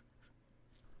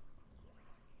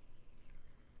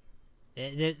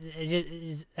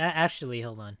 Actually,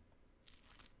 hold on.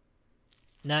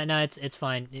 No, it's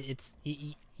fine.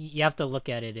 You have to look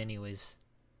at it anyways.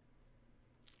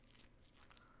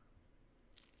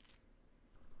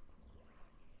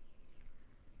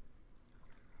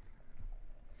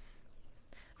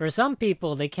 For some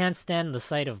people, they can't stand the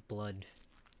sight of blood.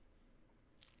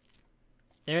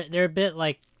 They're a bit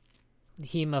like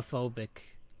hemophobic.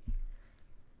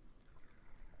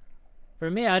 For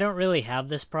me, I don't really have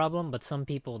this problem, but some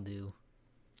people do.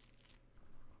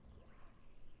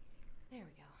 There we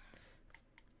go.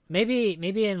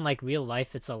 Maybe in like real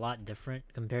life it's a lot different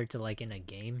compared to like in a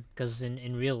game, because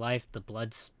in real life the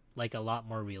blood's like a lot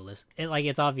more realistic.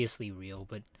 It's obviously real,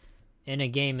 but in a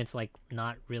game it's like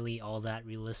not really all that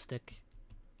realistic.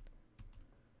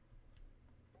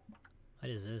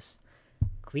 What is this?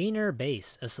 Cleaner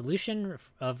base, a solution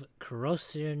of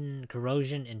corrosion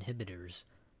inhibitors.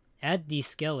 Add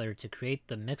descaler to create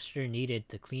the mixture needed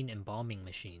to clean embalming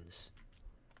machines.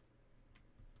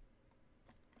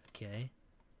 Okay.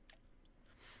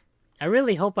 I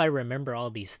really hope I remember all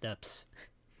these steps.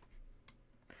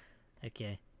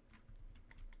 Okay.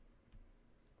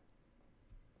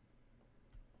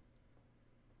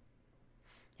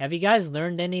 Have you guys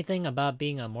learned anything about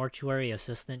being a mortuary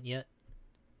assistant yet?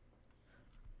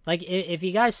 Like, if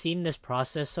you guys seen this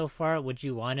process so far, would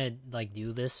you want to, like,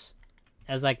 do this?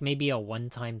 As, like, maybe a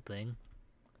one-time thing?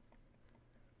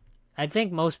 I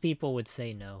think most people would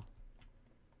say no.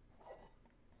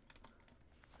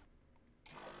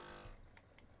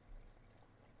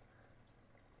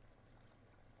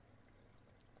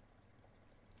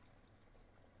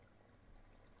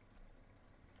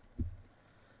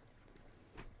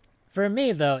 For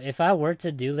me, though, if I were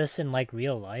to do this in, like,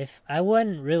 real life, I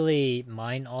wouldn't really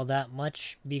mind all that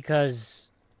much because,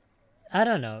 I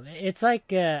don't know, it's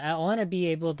like, I want to be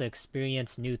able to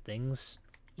experience new things,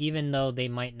 even though they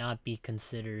might not be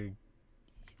considered,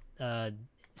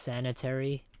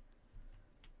 sanitary.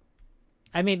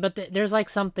 I mean, but there's, like,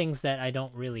 some things that I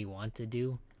don't really want to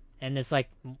do, and it's, like,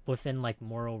 within, like,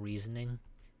 moral reasoning.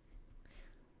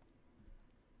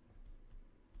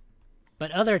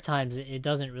 But other times, it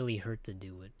doesn't really hurt to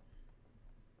do it.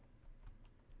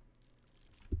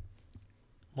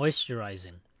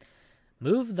 Moisturizing.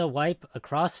 Move the wipe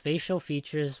across facial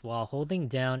features while holding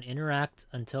down interact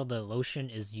until the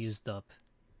lotion is used up.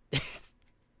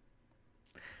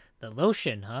 The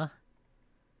lotion, huh?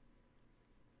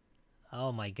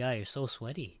 Oh my god, you're so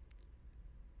sweaty.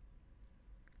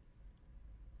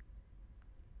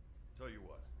 Tell you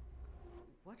what.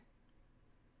 What?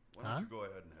 Why don't you go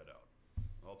ahead and head out?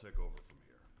 I'll take over from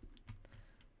here.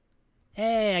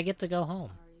 Hey, I get to go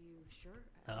home. Are you sure?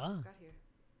 I just got here.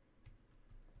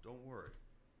 Don't worry.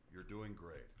 You're doing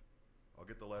great. I'll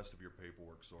get the last of your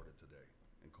paperwork sorted today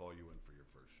and call you in for your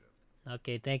first shift.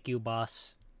 Okay, thank you,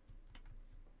 boss.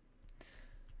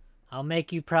 I'll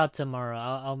make you proud tomorrow.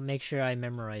 I'll make sure I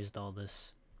memorized all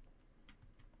this.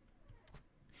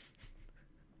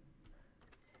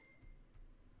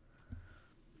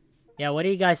 Yeah, what do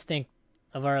you guys think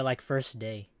of our, like, first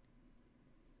day?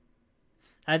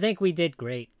 I think we did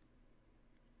great.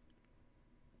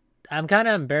 I'm kind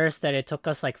of embarrassed that it took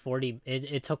us like 40...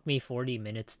 It took me 40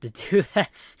 minutes to do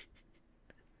that.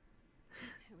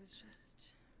 It was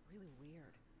just really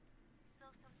weird. So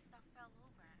some stuff fell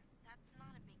over. That's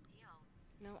not a big deal.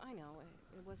 No, I know.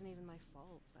 It wasn't even my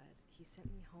fault, but he sent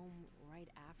me home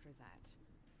right after that.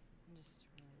 I'm just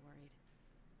really worried.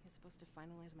 He was supposed to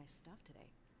finalize my stuff today.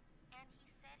 And he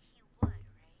said he would, right?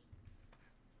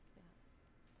 Yeah.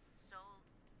 So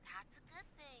that's a good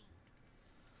thing.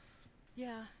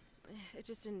 Yeah, it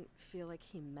just didn't feel like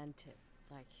he meant it.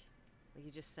 Like he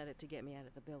just said it to get me out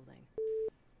of the building.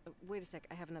 Wait a sec,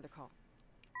 I have another call.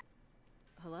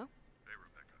 Hello? Hey,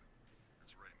 Rebecca.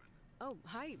 It's Raymond. Oh,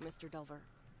 hi, Mr. Delver.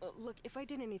 Look, if I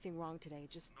did anything wrong today,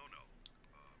 just... No.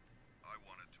 I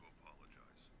wanted to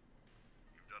apologize.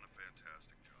 You've done a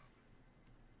fantastic job.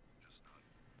 Just not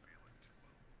feeling too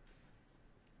well.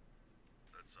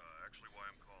 That's actually why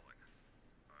I'm calling.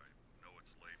 I know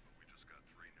it's late, but we just got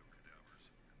 3 new cadavers,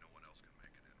 and no one else can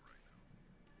make it in right now.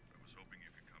 I was hoping you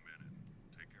could come in and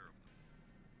take care of them.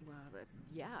 Well,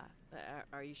 yeah.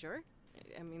 Are you sure?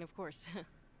 I mean, of course.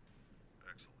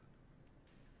 Excellent.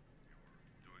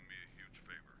 You're doing me a huge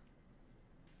favor.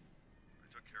 I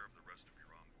took care of the rest of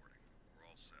your onboarding. We're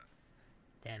all set.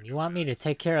 Damn, you want me to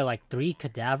take care of like 3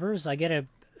 cadavers?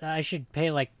 I should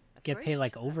pay like... get paid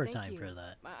like overtime for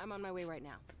that. I'm on my way right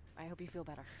now. I hope you feel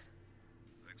better.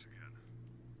 Thanks again.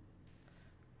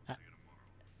 See you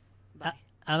tomorrow. Bye.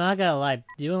 I'm not gonna lie,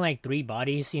 doing like 3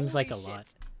 bodies seems like a Holy lot.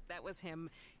 shit. That was him.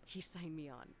 He signed me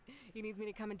on. He needs me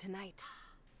to come in tonight.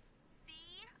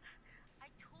 See? I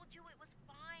told you it was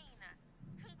fine.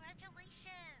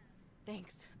 Congratulations.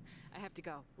 Thanks. I have to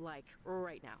go, like,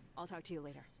 right now. I'll talk to you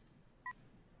later.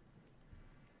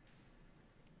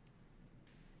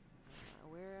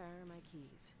 Where are my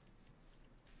keys?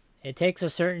 It takes a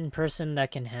certain person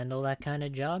that can handle that kind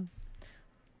of job.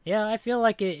 Yeah, I feel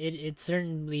like it'd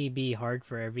certainly be hard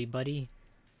for everybody.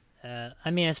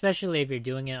 I mean, especially if you're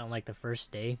doing it on like the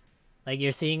first day. Like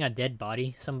you're seeing a dead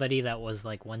body, somebody that was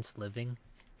like once living.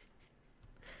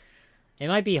 It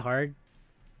might be hard.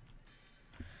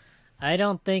 I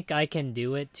don't think I can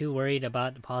do it, too worried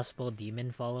about the possible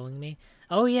demon following me.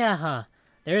 Oh yeah, huh.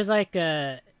 There's like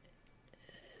a...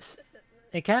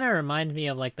 It kind of reminds me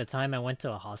of like the time I went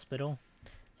to a hospital.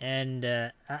 And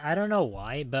I don't know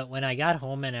why, but when I got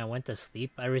home and I went to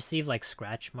sleep, I received like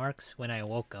scratch marks when I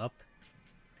woke up.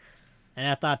 And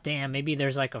I thought, damn, maybe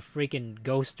there's like a freaking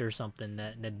ghost or something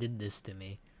that did this to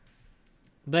me.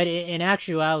 But in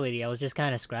actuality, I was just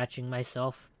kind of scratching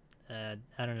myself. I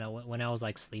don't know, when I was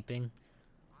like sleeping.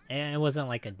 And it wasn't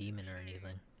like a demon or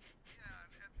anything.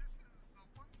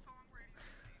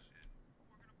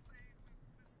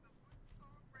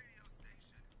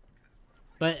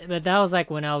 But that was like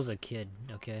when I was a kid,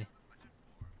 okay?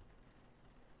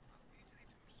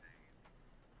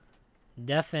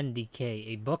 Death and Decay,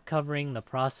 a book covering the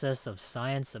process of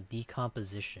science of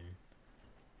decomposition.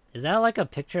 Is that like a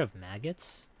picture of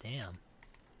maggots? Damn.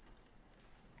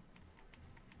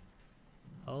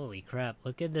 Holy crap,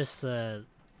 look at this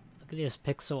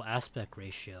pixel aspect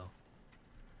ratio.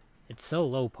 It's so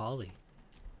low poly.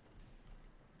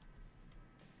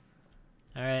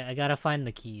 Alright, I gotta find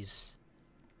the keys.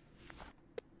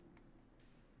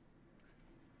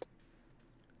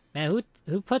 Man,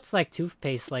 who puts like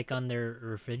toothpaste like on their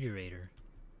refrigerator?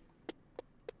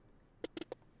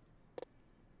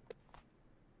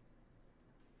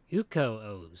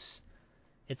 Uko-O's.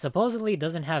 It supposedly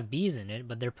doesn't have bees in it,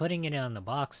 but they're putting it on the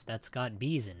box that's got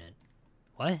bees in it.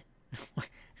 What? What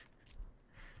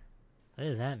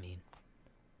does that mean?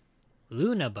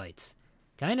 Luna Bites.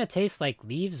 Kinda tastes like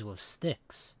leaves with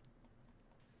sticks.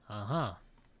 Uh-huh.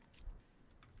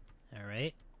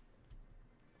 Alright.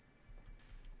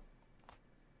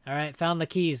 Alright, found the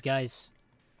keys, guys.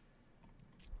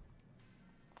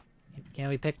 Can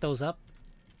we pick those up?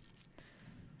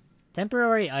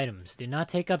 Temporary items. Do not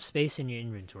take up space in your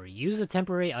inventory. Use a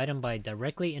temporary item by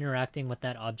directly interacting with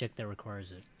that object that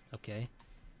requires it. Okay.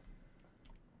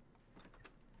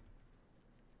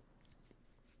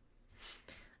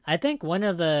 I think one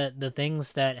of the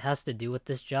things that has to do with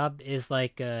this job is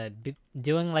like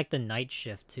doing like the night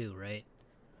shift too, right?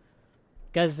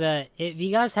 Because if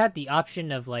you guys had the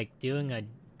option of like doing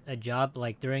a job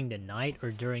like during the night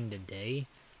or during the day,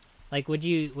 like would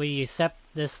you accept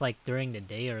this like during the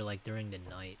day or like during the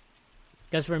night?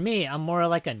 Because for me, I'm more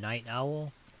like a night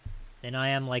owl than I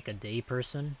am like a day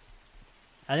person.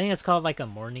 I think it's called like a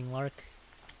morning lark.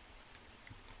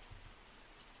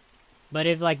 But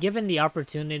if like given the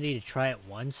opportunity to try it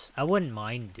once, I wouldn't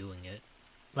mind doing it.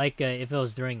 Like if it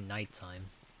was during nighttime.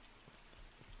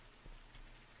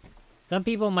 Some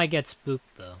people might get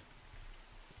spooked though.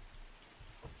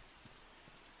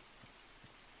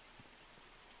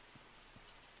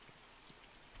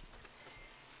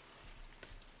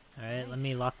 Alright, let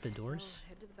me lock the doors. So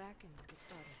head to the back and get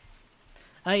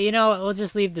started. You know, we'll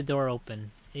just leave the door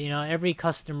open. You know, every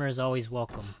customer is always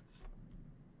welcome.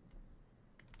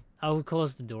 I'll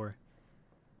close the door.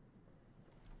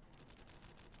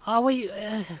 Oh, wait,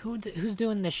 who's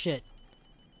doing this shit?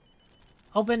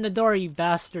 Open the door, you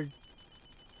bastard.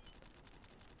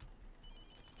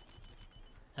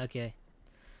 Okay.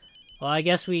 Well, I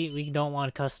guess we don't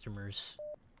want customers.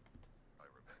 Hi,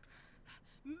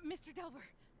 Rebecca. Mr. Delver,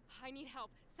 I need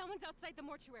help. Someone's outside the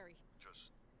mortuary.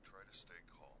 Just try to stay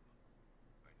calm.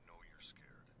 I know you're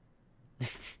scared.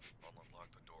 I'll unlock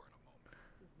the door in a moment.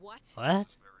 What? What?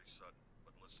 This is very sudden,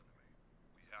 but listen to me.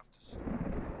 We have to start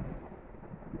right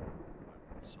away.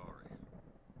 I'm sorry.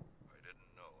 I didn't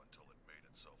know until it made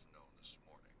itself known this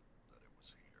morning that it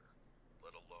was here,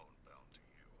 let alone bound to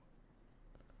you.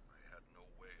 I had no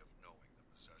way of knowing the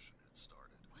possession had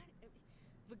started. What?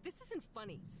 Look, this isn't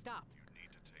funny. Stop. You need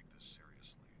to take this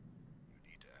seriously.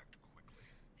 You need to act quickly.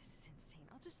 This is insane.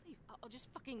 I'll just leave. I'll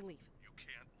just fucking leave. You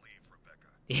can't leave,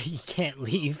 Rebecca. You can't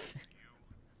leave. To you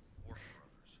or for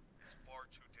others. It's far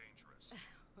too dangerous.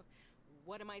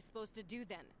 What am I supposed to do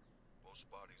then?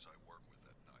 Most bodies I work with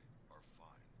at night are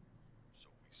fine, so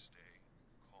we stay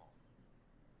calm.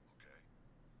 Okay?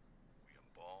 We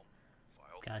embalm,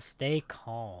 file the Gotta stay paperwork,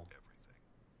 calm. everything.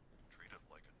 Treat it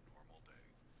like a normal day.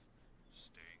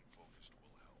 Staying focused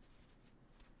will help.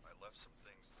 I left some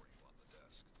things for you on the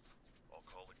desk. I'll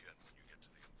call again when you get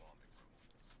to the embalming room.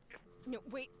 No,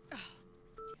 wait. Damn it.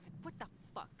 What the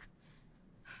fuck?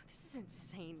 This is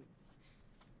insane.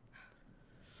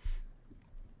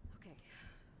 Okay.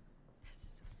 This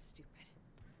is so stupid.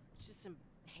 It's just some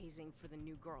hazing for the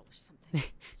new girl or something.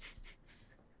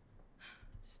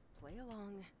 just play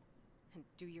along and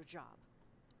do your job.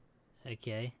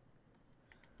 Okay.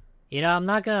 You know, I'm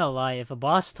not gonna lie, if a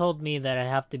boss told me that I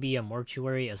have to be a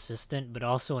mortuary assistant, but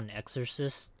also an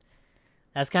exorcist,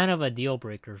 that's kind of a deal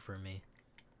breaker for me.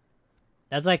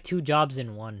 That's like 2 jobs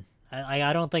in one.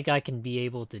 I don't think I can be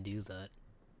able to do that.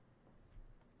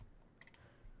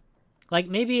 Like,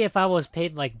 maybe if I was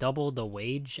paid like double the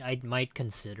wage, I might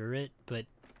consider it, but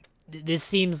this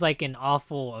seems like an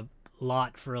awful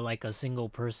lot for like a single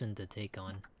person to take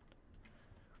on.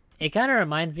 It kind of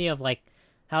reminds me of like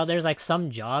how there's like some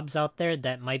jobs out there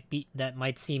that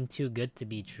might seem too good to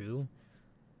be true,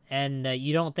 and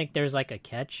you don't think there's like a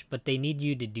catch, but they need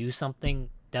you to do something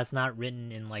that's not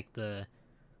written in like the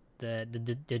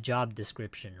job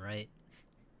description, right?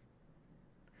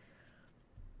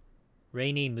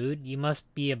 Rainy mood. You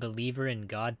must be a believer in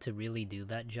God to really do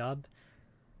that job.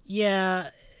 Yeah,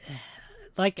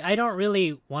 like I don't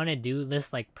really want to do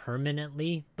this like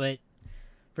permanently, but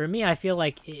for me, I feel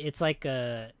like it's like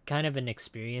a kind of an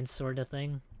experience sort of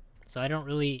thing. So I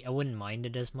wouldn't mind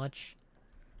it as much.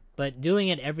 But doing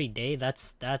it every day,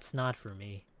 that's not for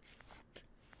me.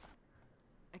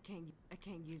 I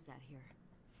can't use that here.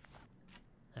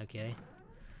 Okay.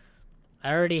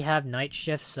 I already have night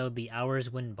shifts, so the hours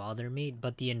wouldn't bother me,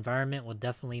 but the environment will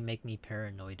definitely make me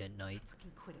paranoid at night.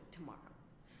 Fucking quit it tomorrow.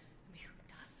 I mean,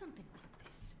 who does something like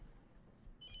this?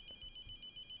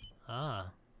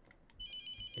 Ah.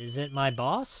 Is it my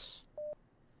boss?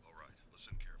 All right,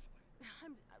 listen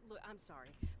carefully. Look, I'm sorry,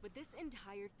 but this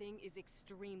entire thing is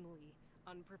extremely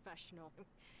unprofessional.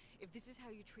 If this is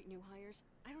how you treat new hires,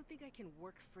 I don't think I can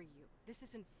work for you. This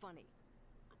isn't funny.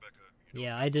 Rebecca,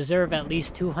 Yeah, I deserve at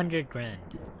least 200 grand.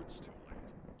 it's too late.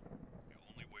 The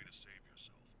only way to save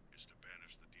yourself is to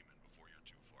banish the demon before you're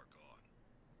too far gone.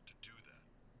 To do that,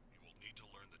 you will need to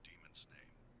learn the demon's name,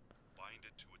 bind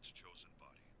it to its chosen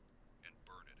body, and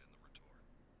burn it in the retort.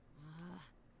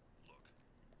 Look,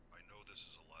 I know this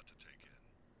is a lot to take in.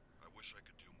 I wish I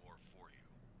could do more for you.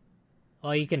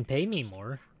 Well, you can pay me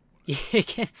more. You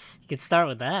can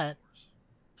start with that.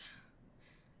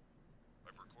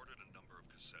 I've recorded a number of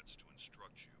cassettes to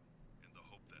instruct you in the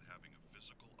hope that having a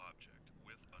physical object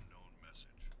with a known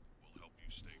message will help you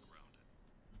stay grounded.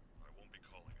 I won't be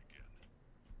calling again.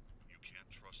 You can't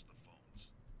trust the phones.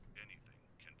 Anything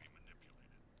can be manipulated.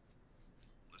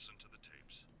 Listen to the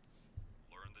tapes.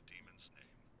 Learn the demon's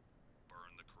name.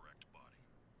 Burn the correct body.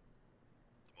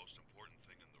 The most important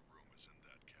thing in the room is in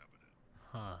that cabinet.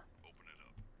 Huh. Open it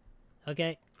up.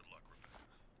 Okay. Good luck, Rebecca.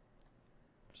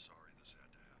 I'm sorry this had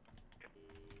to happen.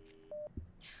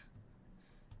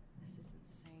 This is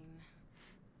insane.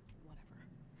 Whatever.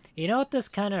 You know what this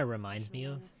kind of reminds me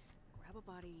of? Grab a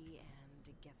body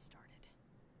and get started.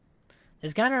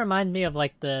 This kind of reminds me of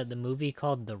like the movie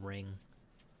called The Ring,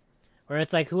 where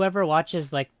it's like whoever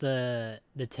watches like the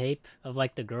tape of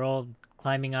like the girl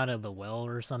climbing out of the well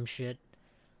or some shit,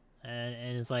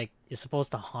 and it's like it's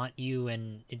supposed to haunt you,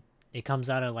 and it comes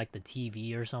out of like the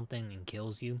TV or something and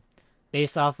kills you,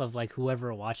 based off of like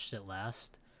whoever watched it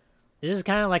last. This is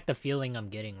kind of like the feeling I'm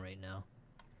getting right now.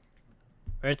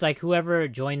 Or it's like whoever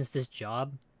joins this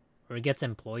job or gets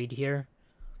employed here,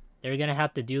 they're gonna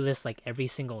have to do this like every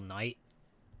single night.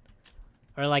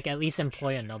 Or like at least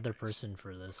employ another person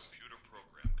for this. Computer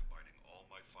program combining all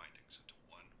my findings into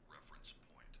one reference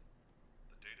point.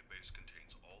 The database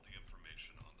contains all the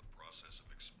information on the process of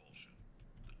expulsion,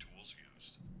 the tools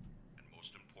used, and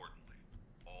most importantly,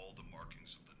 all the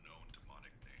markings of the known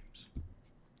demonic names.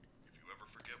 If you ever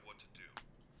forget what to do,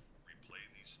 replay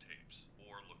these tapes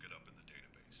or look it up in the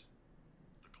database.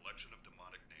 The collection of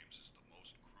demonic names is the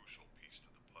most crucial piece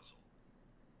to the puzzle.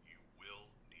 You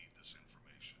will need this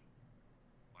information.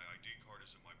 My ID card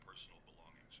is in my personal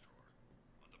belongings drawer.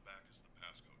 On the back is the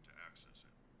passcode to access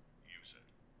it. Use it.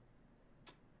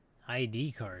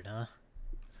 ID card, huh?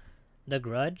 The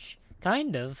Grudge?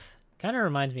 Kind of. Kind of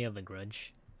reminds me of The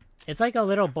Grudge. It's like a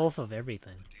little both of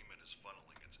everything. The demon is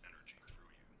funneling its energy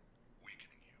through you,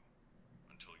 weakening you,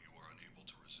 until you are unable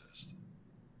to resist.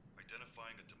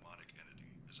 Identifying a demonic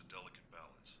entity is a delicate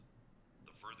balance.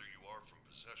 The further you are from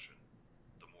possession,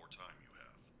 the more time you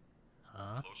have.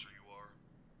 The closer you are,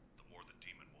 the more the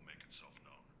demon will make itself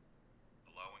known,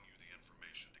 allowing you the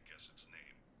information to guess its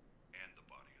name and the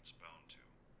body it's bound to.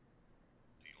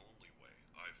 The only way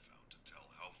I've found to tell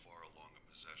how far along a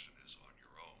possession is on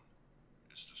your own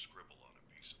is to scribble on a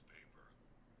piece of paper.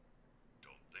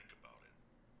 Don't think about it,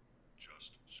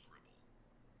 just scribble.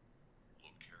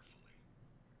 Look carefully.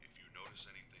 If you notice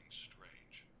anything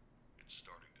strange, it's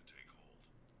starting to take hold.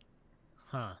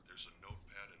 Huh. There's a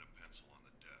notepad and a pencil on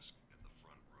the desk in the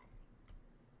front room.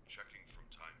 Checking from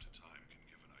time to time can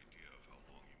give an idea of how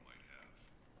long you might have.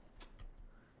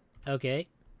 Okay.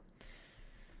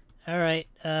 Alright,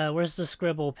 where's the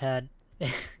scribble pad?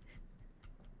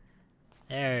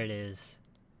 There it is.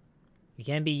 It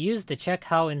can be used to check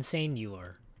how insane you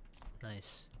are.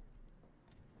 Nice.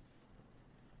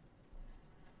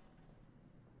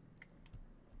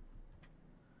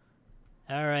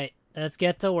 Alright, let's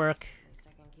get to work. At least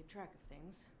I can keep track of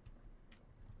things.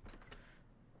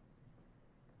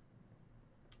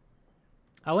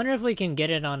 I wonder if we can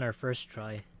get it on our first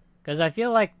try. Because I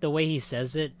feel like the way he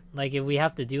says it, like if we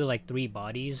have to do like 3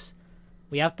 bodies,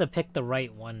 we have to pick the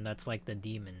right one that's like the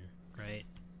demon, right?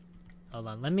 Hold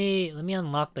on, let me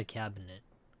unlock the cabinet.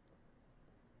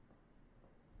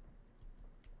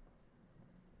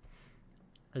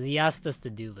 Because he asked us to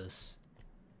do this.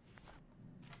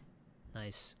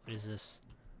 Nice. What is this?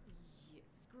 Yeah,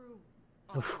 screw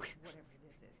whatever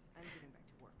this is. I'm getting back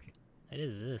to work. What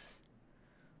is this?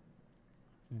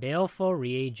 Baleful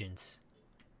reagents.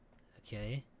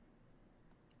 Okay.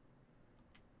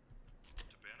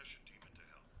 To banish a demon to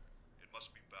hell, it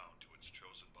must be bound to its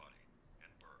chosen body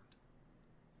and burned.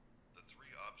 The 3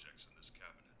 objects in this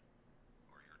cabinet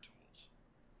are your tools.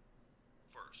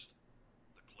 First,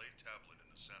 the clay tablet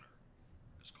in the center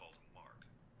is called a mark.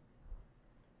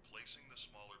 Placing the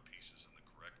smaller pieces in the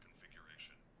correct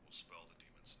configuration will spell the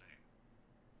demon's name.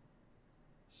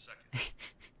 Second,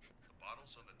 the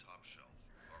bottles on the top shelf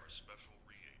are a special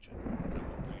reagent that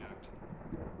will react to the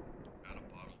mark. Add a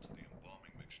bottle to the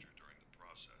embalming mixture during the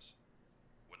process.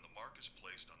 When the mark is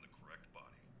placed on the correct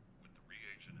body with the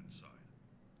reagent inside,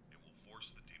 it will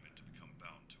force the demon to become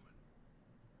bound to it.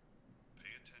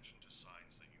 Pay attention to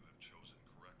signs that you have chosen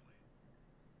correctly.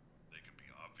 They can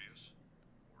be obvious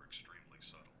or extremely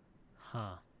subtle.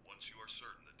 Huh. Once you are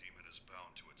certain the demon is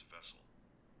bound to its vessel,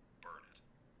 burn it.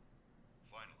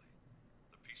 Finally,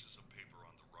 the pieces of paper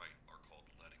on the right are called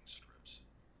letting strips.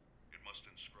 It must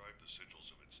inscribe the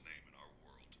sigils of its name in our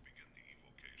world to begin the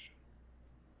evocation.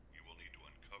 You will need to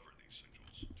uncover these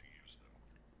sigils to use them.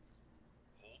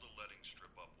 Hold a letting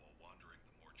strip up while wandering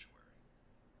the mortuary.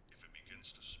 If it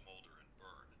begins to smolder and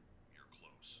burn, you're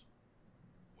close.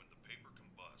 When the paper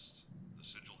combusts, the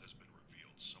sigil has been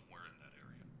revealed somewhere in that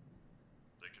area.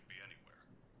 They can be anywhere,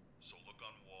 so look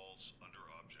on walls, under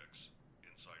objects,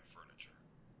 inside furniture,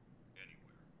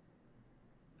 anywhere.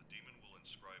 The demon will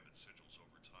inscribe its sigils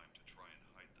over time to try and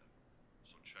hide them,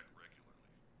 so check regularly.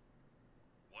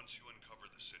 Once you uncover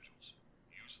the sigils,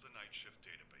 use the night shift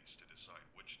database to decide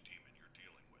which demon you're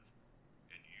dealing with,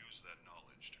 and use that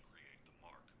knowledge to create the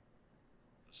mark.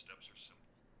 The steps are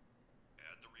simple.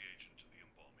 Add the reagent to the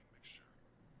embalming mixture.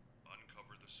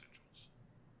 Uncover the sigils.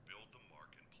 Build the mark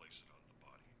and place it on the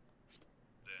body.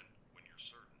 Then, when you're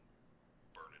certain,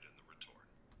 burn it in the retort.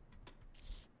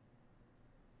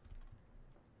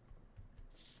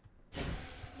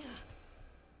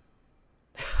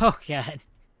 Oh god.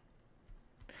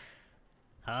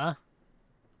 Huh?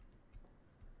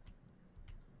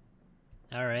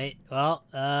 Alright, well,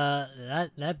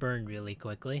 that burned really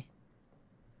quickly.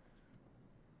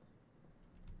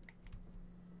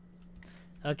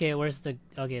 Okay, where's the...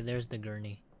 Okay, there's the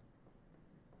gurney.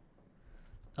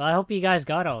 Well, I hope you guys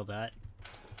got all that.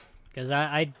 Because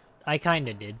I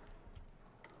kinda did.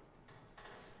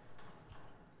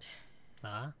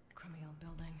 Huh? Crummy old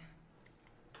building.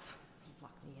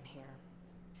 Lock me in here.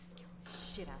 Scare the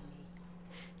shit out of me.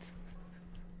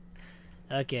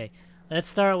 Okay, let's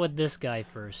start with this guy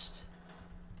first.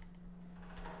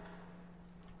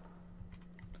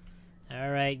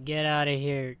 Alright, get out of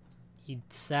here, you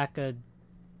sack of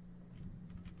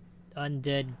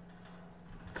undead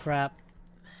crap.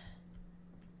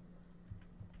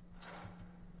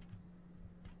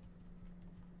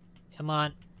 Come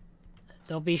on.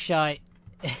 Don't be shy.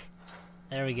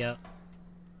 There we go.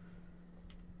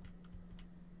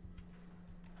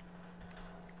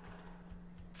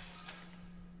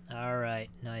 Alright,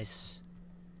 nice.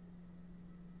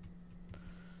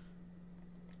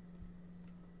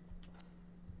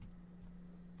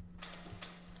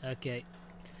 Okay.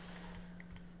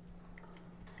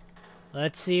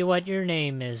 Let's see what your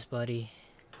name is, buddy.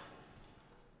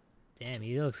 Damn,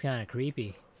 he looks kind of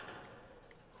creepy.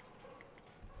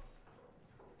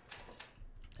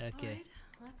 Okay. Alright,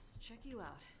 let's check you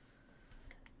out.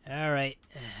 Alright.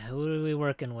 Who are we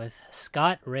working with?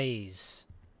 Scott Rays.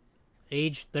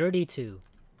 Age 32.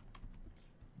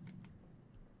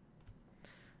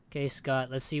 Okay,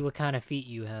 Scott, let's see what kind of feet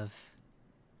you have.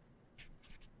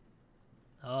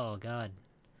 Oh, God.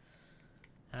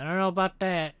 I don't know about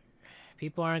that.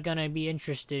 People aren't gonna be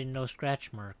interested in those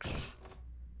scratch marks.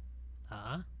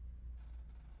 Huh?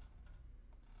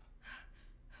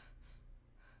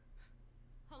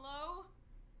 Hello?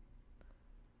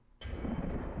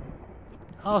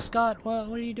 Oh, Scott, what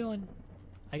are you doing?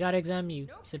 I gotta examine you.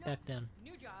 Nope, Sit nope. back down.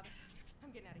 New job.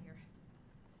 I'm getting out of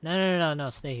here. No,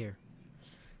 stay here.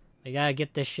 We gotta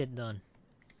get this shit done.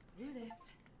 Screw this.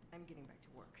 I'm getting back to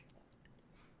work.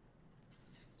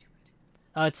 So stupid.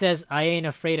 Oh, it says, I ain't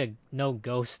afraid of no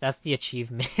ghosts. That's the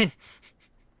achievement.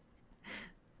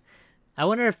 I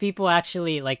wonder if people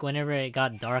actually, like, whenever it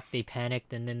got dark, they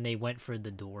panicked and then they went for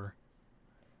the door.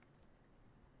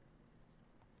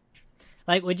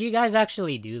 Like, would you guys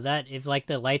actually do that? If, like,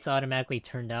 the lights automatically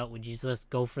turned out, would you just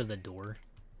go for the door?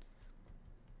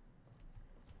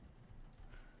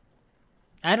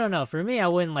 I don't know. For me, I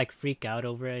wouldn't, like, freak out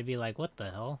over it. I'd be like, what the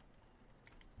hell?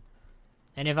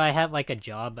 And if I had, like, a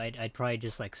job, I'd probably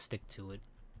just, like, stick to it.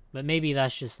 But maybe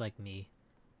that's just, like, me.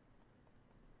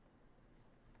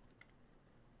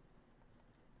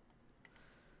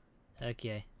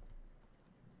 Okay.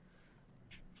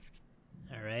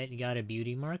 Alright, you got a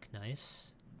beauty mark. Nice.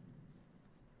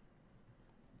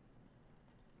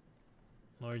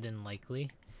 More than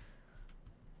likely.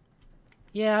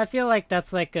 Yeah, I feel like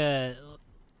that's like a...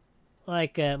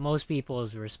 Like most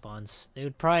people's response. They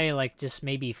would probably like just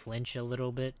maybe flinch a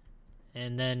little bit.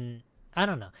 And then... I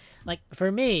don't know. Like,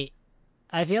 for me,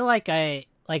 I feel like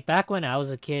like back when I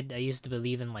was a kid, I used to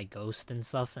believe in like ghosts and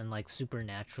stuff and like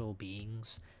supernatural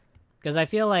beings. Because I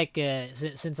feel like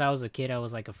since I was a kid, I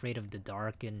was like afraid of the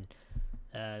dark and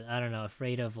I don't know,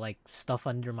 afraid of like stuff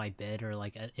under my bed or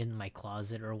like in my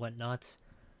closet or whatnot.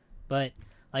 But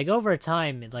like over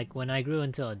time, like when I grew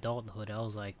into adulthood, I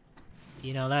was like,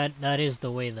 you know, that is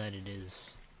the way that it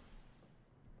is.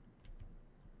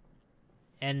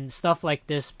 And stuff like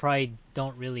this probably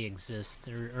don't really exist,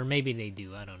 or maybe they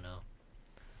do. I don't know.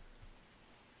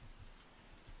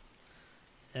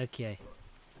 Okay.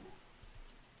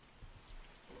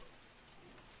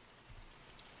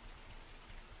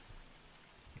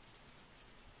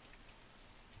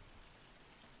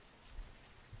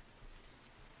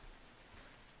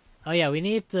 Oh yeah, we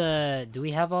need the... Do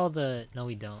we have all the... No,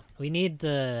 we don't. We need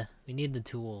the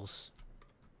tools.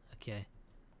 Okay.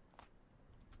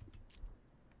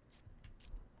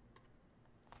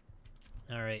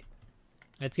 Alright.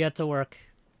 Let's get to work.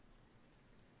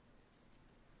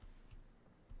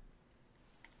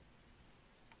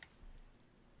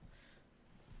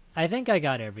 I think I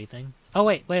got everything. Oh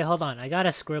wait, hold on. I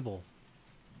gotta scribble.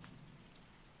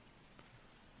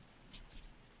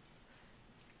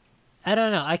 I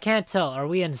don't know. I can't tell. Are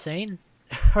we insane?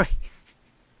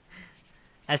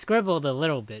 I scribbled a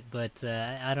little bit, but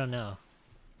I don't know.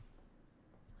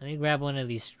 Let me grab one of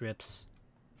these strips.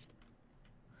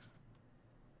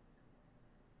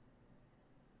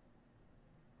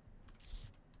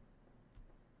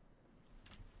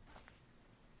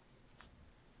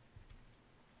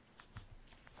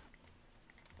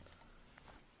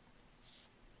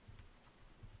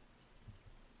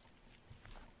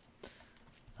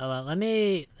 Hold on, let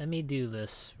me do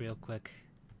this real quick.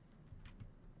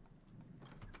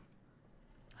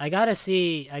 I gotta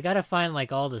find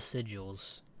like all the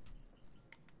sigils.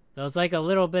 So it's like a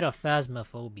little bit of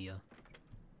phasmophobia.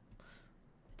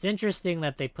 It's interesting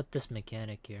that they put this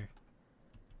mechanic here.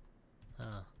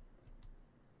 Huh.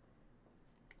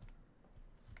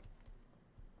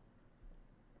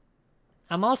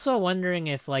 I'm also wondering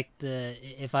if like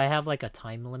if I have like a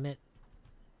time limit.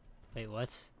 Wait,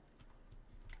 what?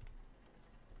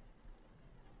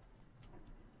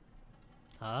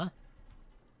 Huh?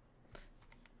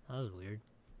 That was weird.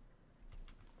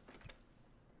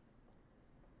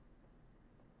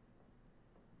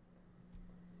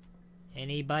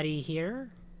 Anybody here?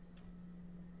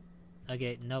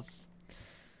 Okay, nope.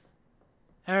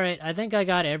 Alright, I think I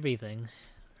got everything.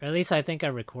 Or at least I think I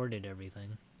recorded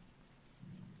everything.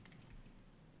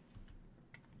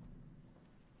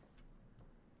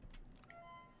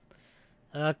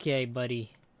 Okay,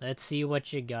 buddy. Let's see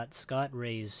what you got. Scott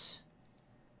Rays.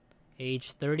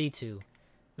 Age 32.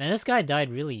 Man, this guy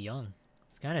died really young.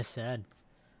 It's kind of sad.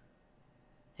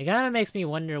 It kind of makes me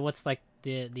wonder what's like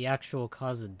the actual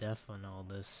cause of death on all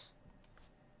this.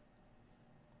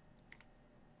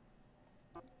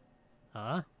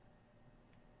 Huh?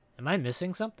 Am I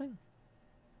missing something?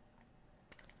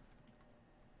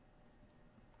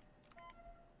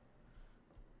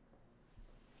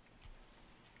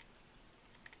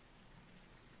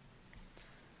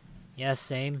 Yeah,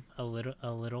 same. A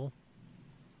little.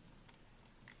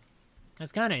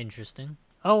 That's kind of interesting.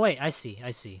 Oh, wait, I see.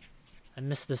 I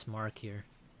missed this mark here.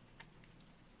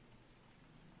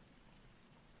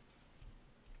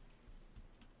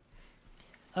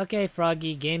 Okay,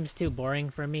 Froggy, game's too boring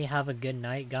for me. Have a good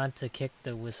night. Gone to kick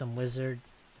some wizard,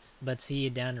 but see you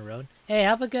down the road. Hey,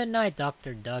 have a good night,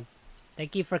 Dr. Doug.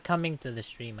 Thank you for coming to the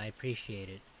stream. I appreciate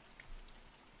it.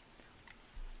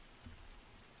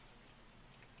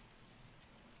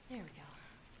 There we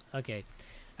go. Okay.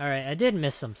 Alright, I did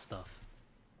miss some stuff.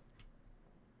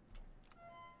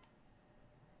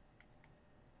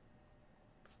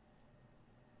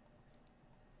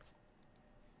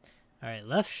 Alright,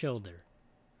 left shoulder.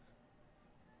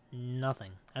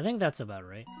 Nothing. I think that's about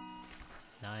right.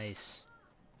 Nice.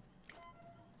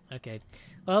 Okay.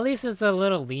 Well, at least it's a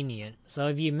little lenient. So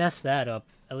if you mess that up,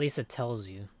 at least it tells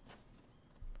you.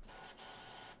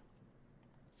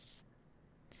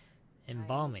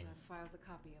 Embalming. I filed the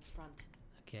copy up front.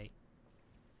 Okay.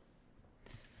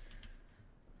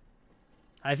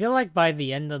 I feel like by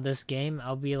the end of this game,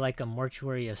 I'll be like a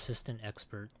mortuary assistant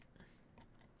expert.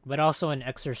 But also an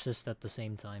exorcist at the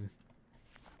same time.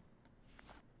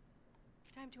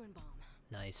 Time to embalm.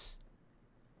 Nice.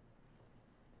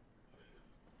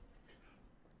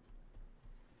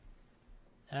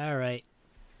 Alright.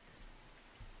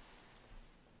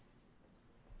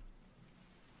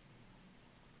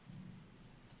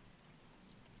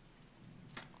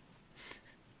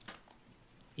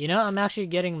 You know, I'm actually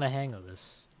getting the hang of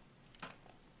this.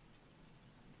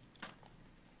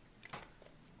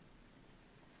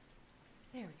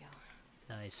 There we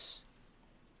go. Nice.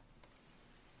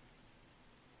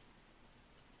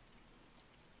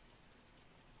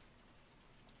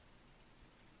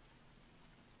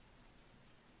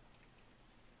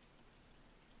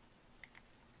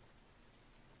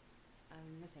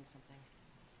 I'm missing something.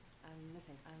 I'm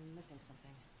missing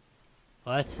something.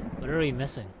 What? What are we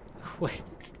missing? Wait.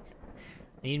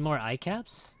 Need more eye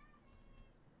caps?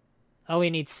 Oh, we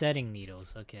need setting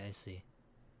needles. Okay, I see.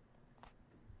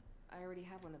 I already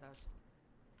have one of those.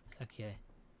 Okay.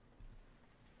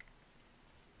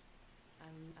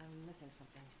 I'm missing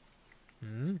something.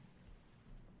 Hmm?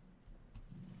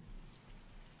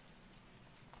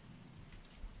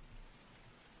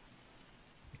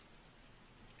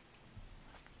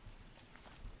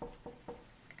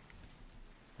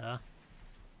 Huh?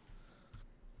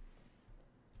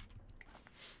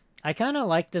 I kind of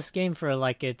like this game for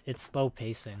like its slow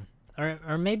pacing,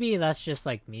 or maybe that's just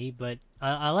like me. But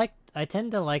I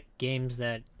tend to like games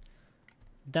that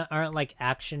aren't like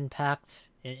action packed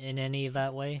in any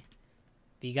that way.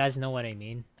 Do you guys know what I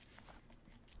mean?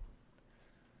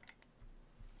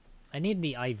 I need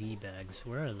the IV bags.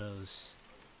 Where are those?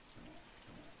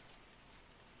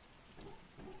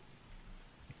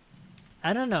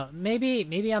 I don't know.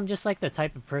 Maybe I'm just like the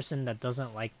type of person that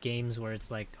doesn't like games where it's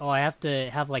like, oh, I have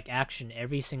to have like action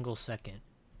every single second.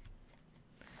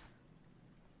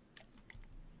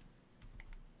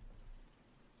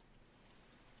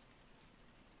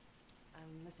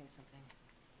 I'm missing something.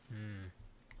 Hmm.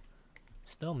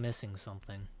 Still missing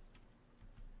something.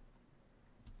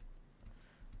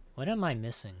 What am I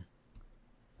missing?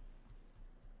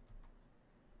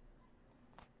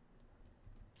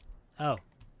 Oh.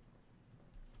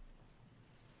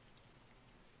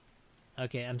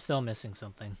 Okay, I'm still missing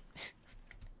something.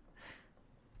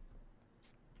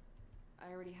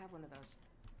 I already have one of those.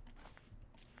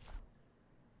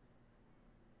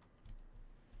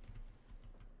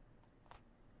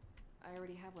 I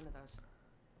already have one of those.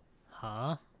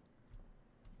 Huh?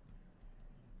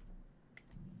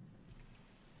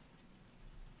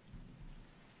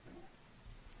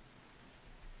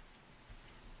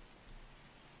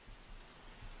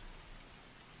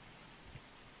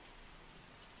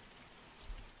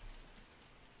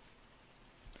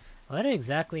 What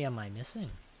exactly am I missing?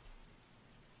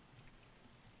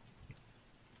 I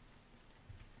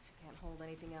can't hold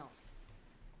anything else.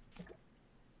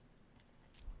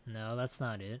 No, that's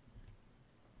not it.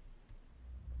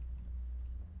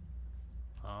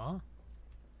 Huh?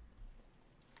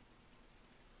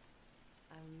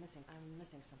 I'm missing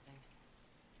something.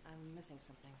 I'm missing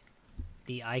something.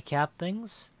 The eye cap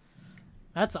things?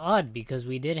 That's odd because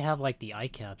we did have like the eye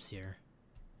caps here.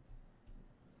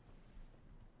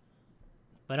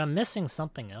 But I'm missing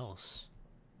something else.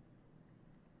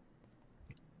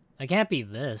 It can't be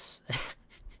this.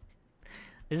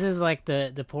 This is like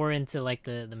the pour into like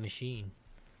the machine.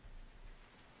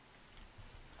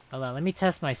 Hold on, let me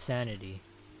test my sanity.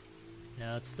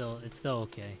 No, it's still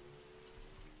okay.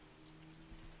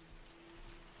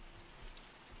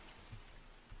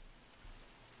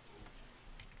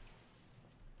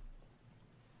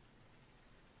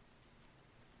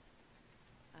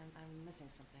 I'm missing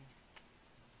something.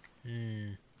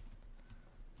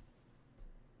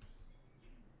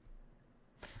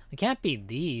 It can't be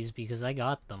these because I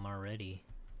got them already.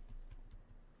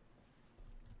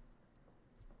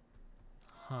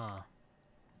 Huh.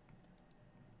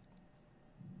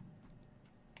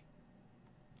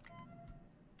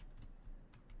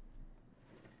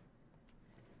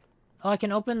 Oh, I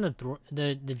can open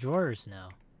the drawers now.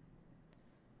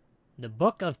 The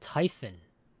Book of Typhon.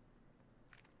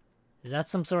 Is that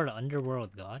some sort of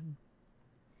underworld god?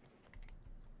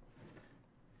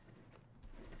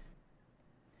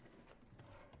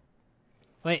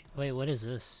 Wait, what is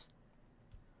this?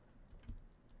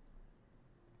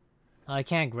 Oh, I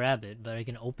can't grab it, but I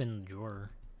can open the drawer.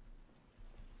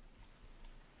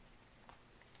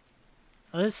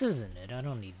 Oh, this isn't it. I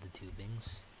don't need the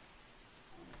tubings.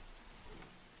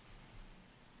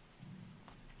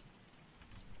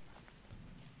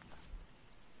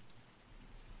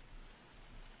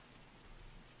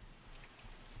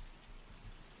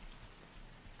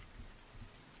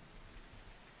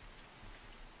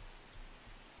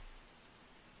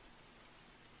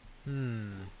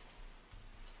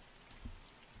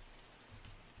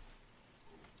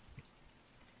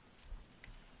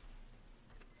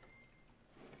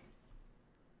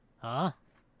 Huh?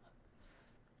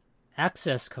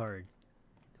 Access card.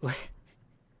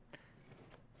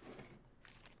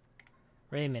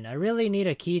 Raymond, I really need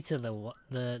a key to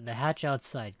the hatch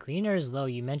outside. Cleaner is low.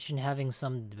 You mentioned having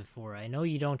some before. I know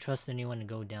you don't trust anyone to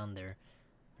go down there,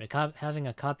 but having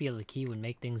a copy of the key would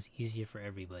make things easier for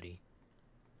everybody.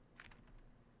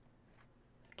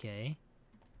 Okay.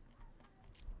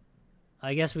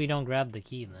 I guess we don't grab the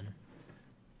key then.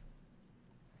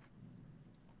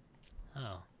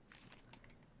 Oh.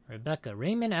 Rebecca,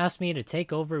 Raymond asked me to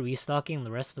take over restocking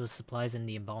the rest of the supplies in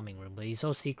the embalming room, but he's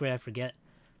so secret I forget.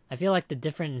 I feel like the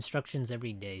different instructions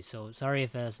every day, so sorry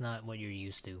if that's not what you're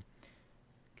used to.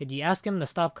 Could you ask him to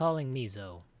stop calling me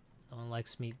Zoe?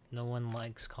 No one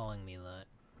likes calling me that.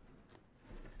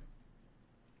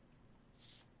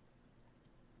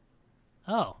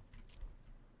 Oh.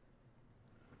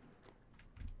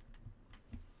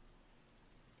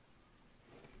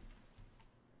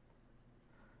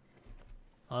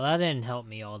 Well, that didn't help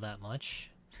me all that much.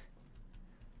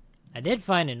 I did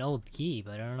find an old key,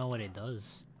 but I don't know what it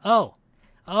does. Oh!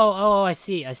 Oh, I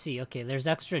see. Okay, there's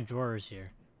extra drawers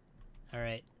here.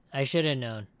 Alright. I should have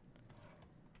known.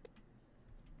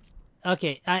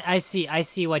 Okay, I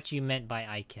see what you meant by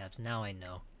eye caps. Now I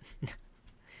know.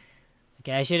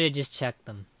 Okay, I should have just checked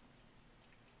them.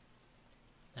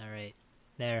 Alright.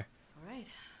 There. Alright.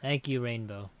 Thank you,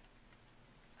 Rainbow.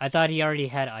 I thought he already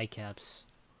had eye caps.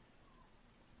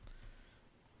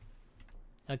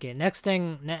 Okay, next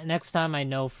time I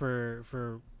know for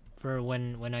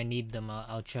when I need them,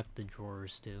 I'll check the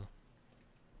drawers too.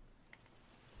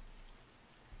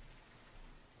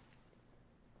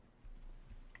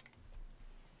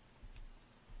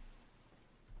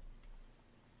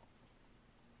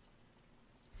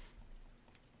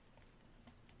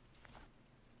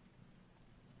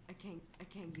 I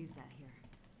can't use that here.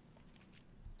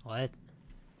 What?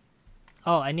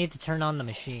 Oh, I need to turn on the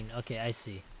machine. Okay, I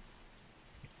see.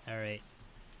 Alright.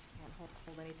 Can't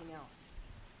hold anything else.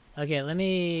 Okay, let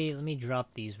me drop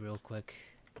these real quick.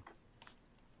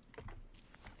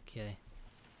 Okay.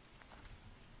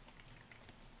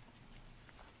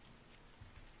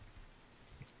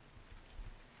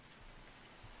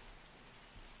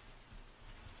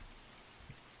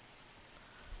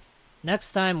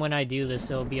 Next time when I do this,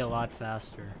 it'll be a lot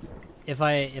faster. If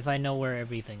I know where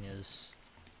everything is.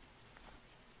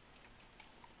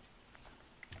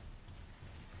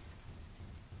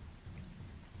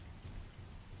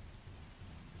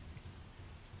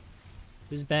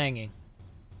 Who's banging?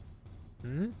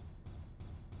 Hmm?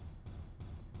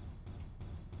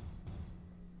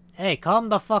 Hey, calm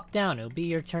the fuck down. It'll be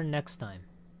your turn next time.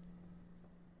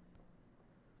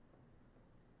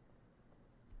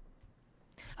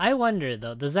 I wonder,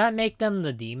 though, does that make them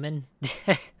the demon?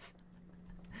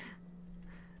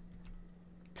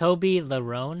 Toby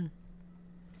Larone?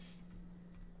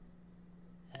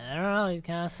 I don't know, he's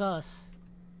kinda sus.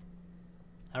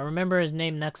 I'll remember his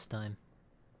name next time.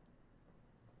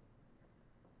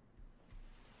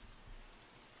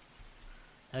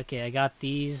 Okay, I got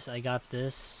these, I got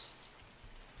this.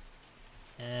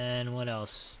 And what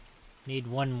else? Need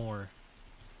one more.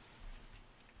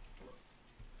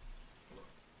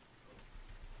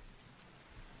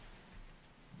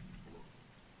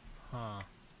 Huh.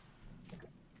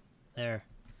 There.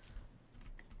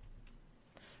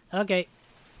 Okay.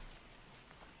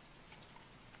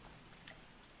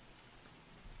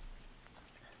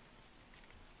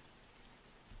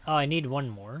 Oh, I need one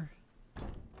more.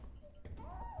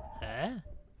 Huh?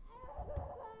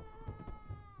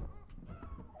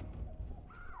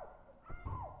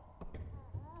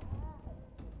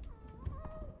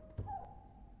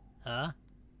 Huh?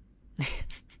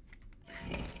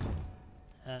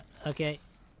 Okay.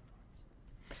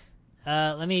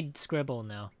 Let me scribble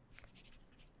now.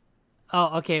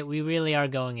 Oh, okay, we really are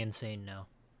going insane now.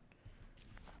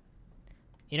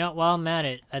 You know, while I'm at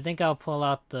it, I think I'll pull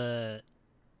out the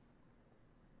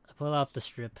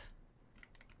strip.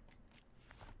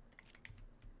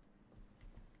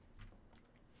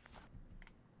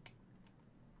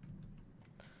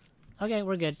 Okay,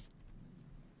 we're good.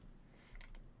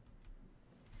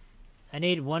 I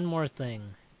need one more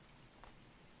thing.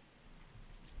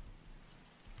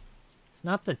 It's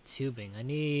not the tubing. I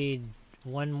need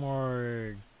one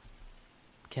more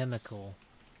chemical.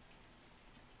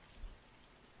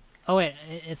 Oh wait,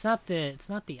 it's not the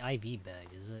IV bag,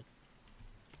 is it?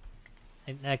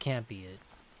 That can't be it.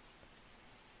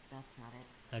 That's not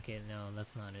it. Okay, no,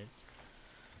 that's not it.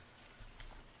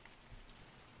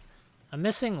 I'm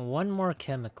missing one more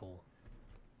chemical.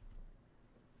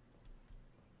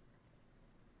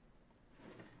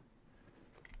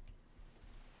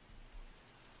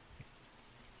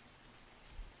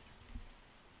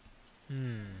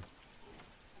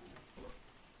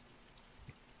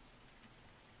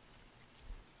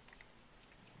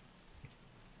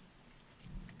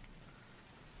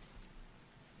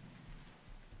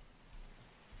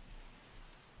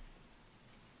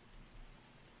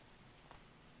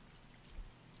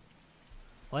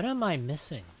 What am I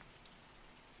missing?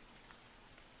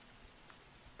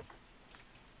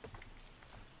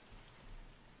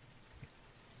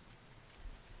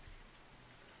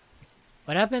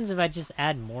 What happens if I just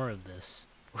add more of this?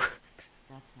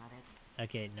 That's not it.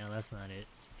 Okay, no, that's not it.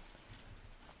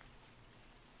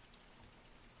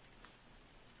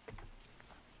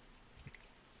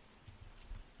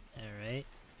 Alright.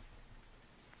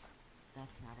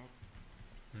 That's not it.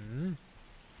 Hmm?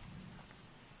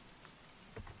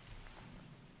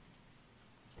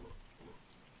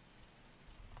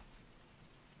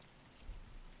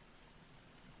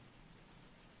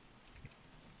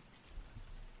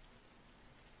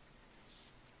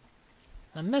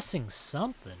 I'm missing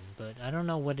something, but I don't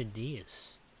know what it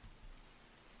is.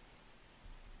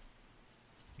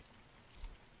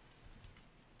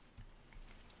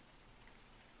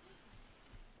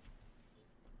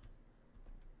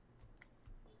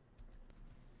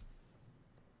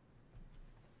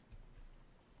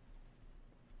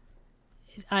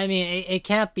 I mean, it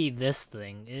can't be this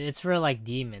thing. It's for, like,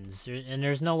 demons. And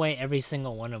there's no way every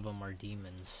single one of them are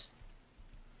demons.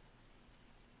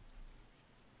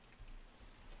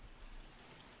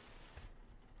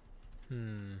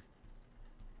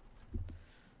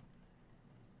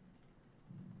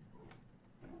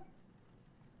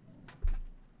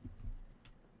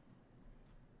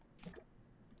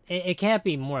 It can't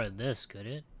be more of this, could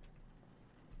it?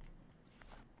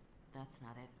 That's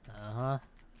not it. Uh-huh.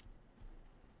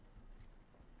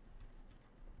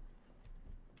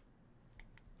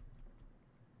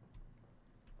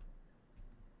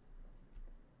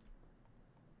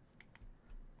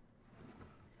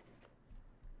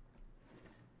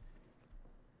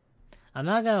 I'm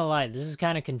not gonna lie, this is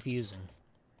kind of confusing.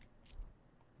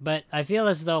 But I feel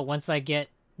as though once I get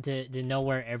to know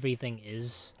where everything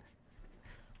is,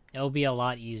 it'll be a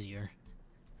lot easier.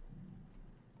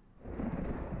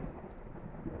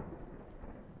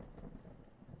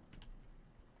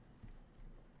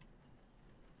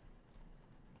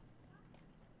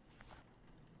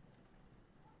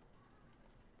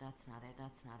 That's not it,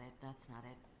 that's not it, that's not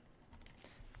it.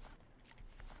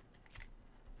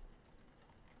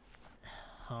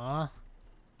 Huh?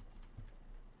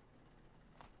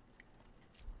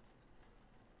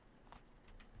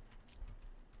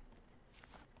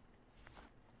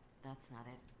 That's not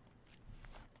it.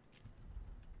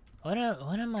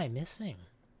 What am I missing?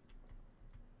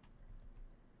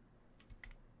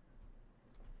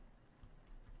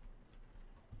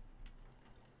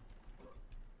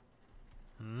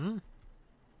 Hmm?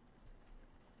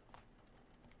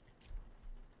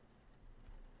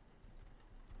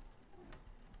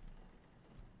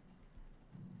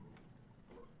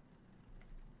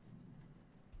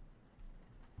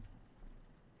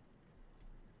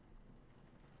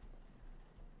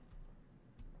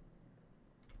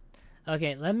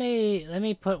 Okay, let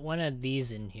me put one of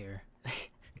these in here. I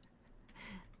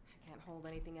can't hold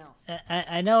anything else.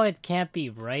 I know it can't be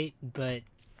right, but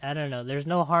I don't know. There's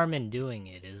no harm in doing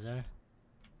it, is there?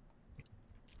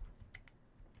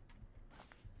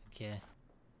 Okay.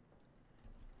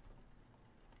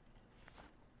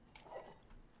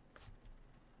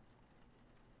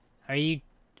 Are you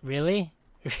really?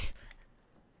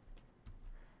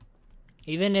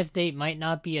 Even if they might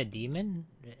not be a demon?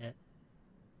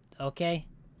 Okay.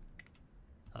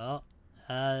 Well,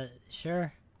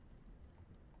 sure.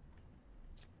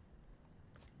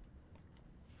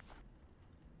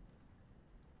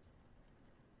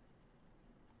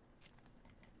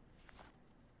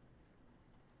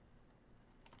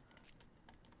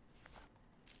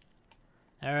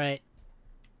 All right.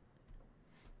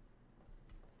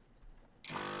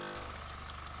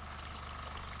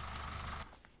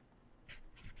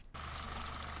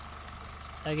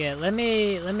 Okay, let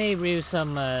me read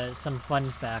some fun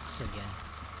facts again.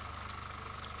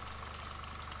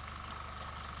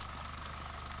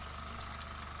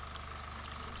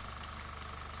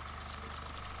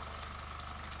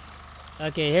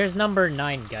 Okay, here's number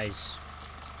 9, guys.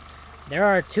 There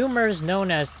are tumors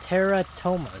known as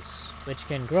teratomas, which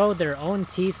can grow their own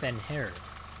teeth and hair.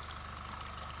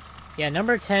 Yeah,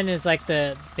 number 10 is like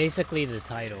basically the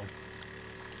title.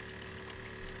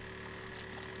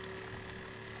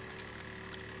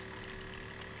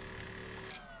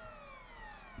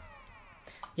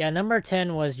 Yeah, number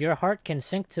 10 was your heart can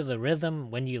sync to the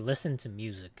rhythm when you listen to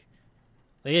music.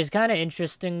 Which is kind of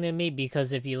interesting to me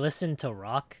because if you listen to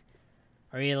rock,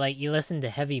 or you listen to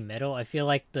heavy metal, I feel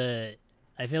like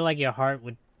your heart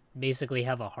would basically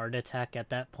have a heart attack at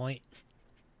that point.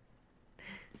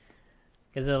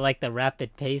 Because of like the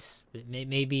rapid pace.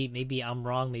 Maybe I'm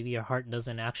wrong, maybe your heart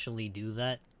doesn't actually do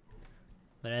that.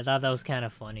 But I thought that was kind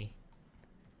of funny.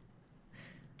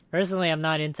 Personally, I'm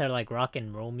not into like rock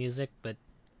and roll music, but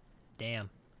damn.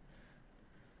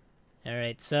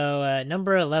 Alright, so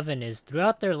number 11 is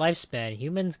throughout their lifespan,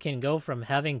 humans can go from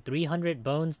having 300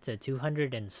 bones to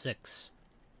 206.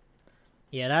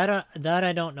 Yeah, that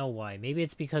I don't know why. Maybe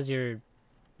it's because your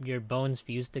bones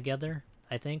fuse together,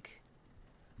 I think.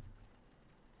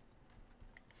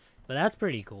 But that's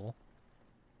pretty cool.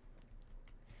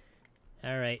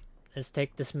 Alright, let's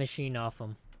take this machine off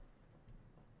him.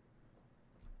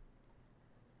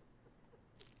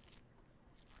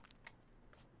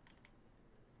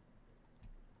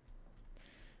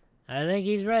 I think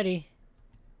he's ready.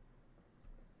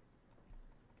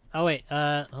 Oh wait,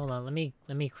 hold on. Let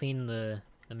me clean the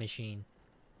machine.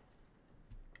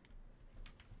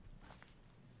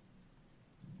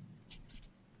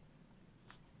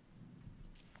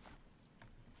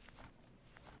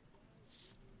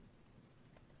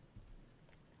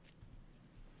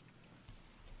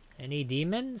 Any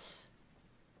demons?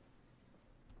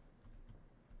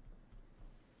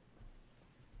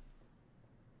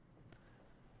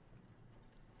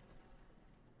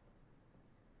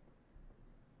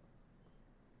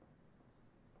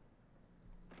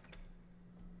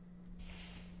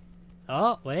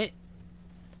 Oh, wait.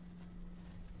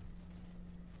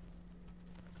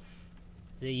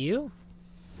 Is it you?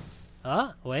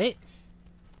 Oh, wait.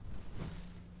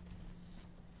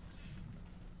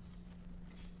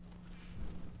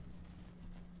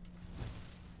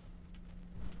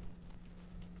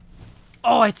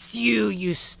 Oh, it's you,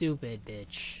 you stupid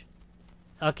bitch.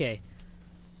 Okay.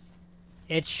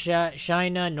 It's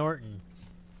Shina Norton.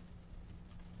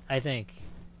 I think.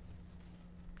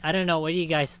 I don't know, what do you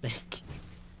guys think?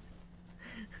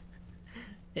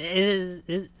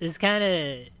 It's kind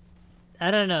of,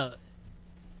 I don't know.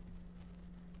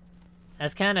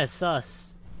 That's kind of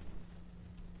sus.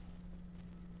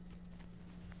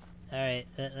 All right,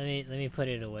 let me put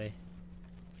it away.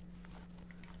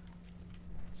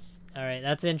 All right,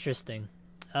 that's interesting.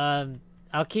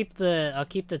 I'll keep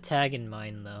the tag in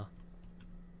mind though.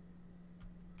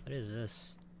 What is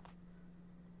this?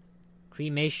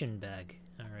 Cremation bag.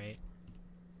 All right.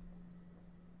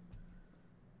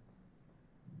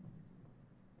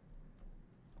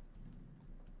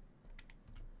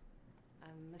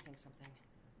 I'm missing something.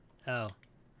 Oh.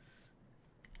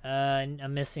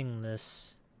 I'm missing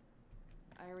this.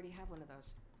 I already have one of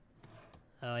those.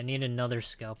 Oh, I need another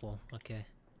scalpel. Okay.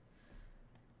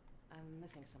 I'm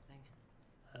missing something.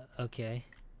 Okay.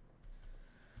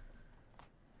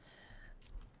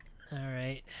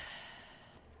 Alright.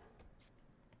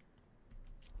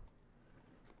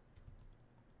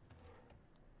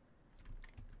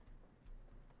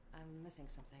 I'm missing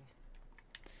something.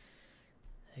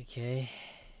 Okay.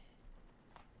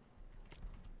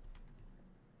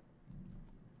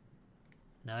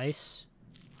 Nice.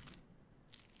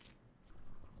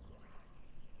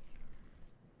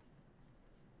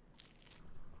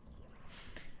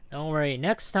 Don't worry,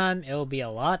 next time it'll be a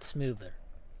lot smoother.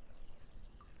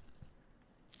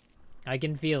 I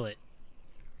can feel it.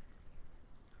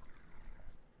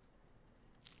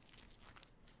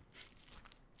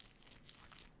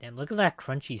 Damn, look at that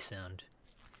crunchy sound.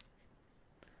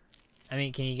 I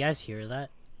mean, can you guys hear that?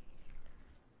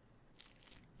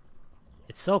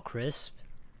 It's so crisp.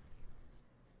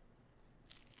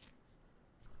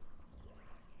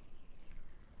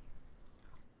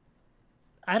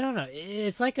 I don't know.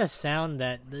 It's like a sound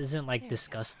that isn't like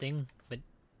disgusting,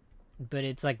 but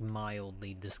it's like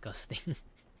mildly disgusting.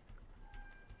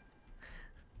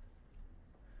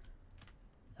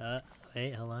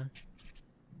 Wait, hold on.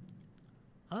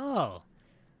 Oh.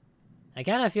 I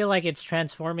kind of feel like it's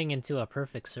transforming into a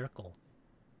perfect circle.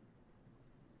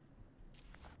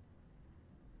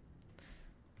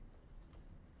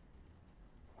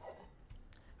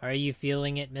 Are you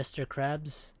feeling it, Mr.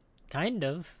 Krabs? Kind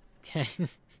of.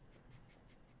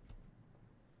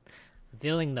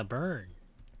 Feeling the burn.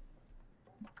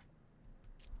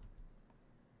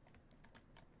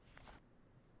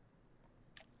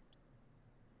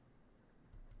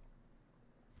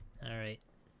 Alright.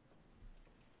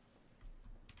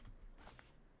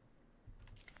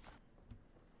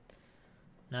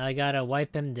 Now I gotta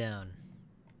wipe him down.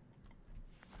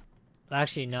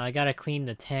 Actually, no, I gotta clean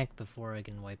the tank before I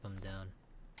can wipe him down.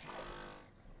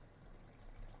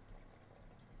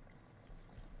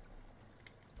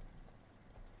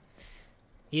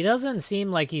 He doesn't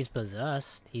seem like he's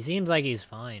possessed. He seems like he's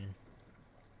fine.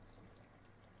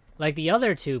 Like the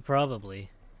other two, probably.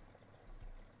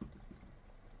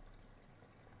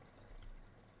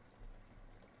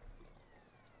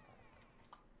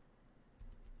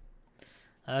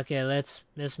 Okay, let's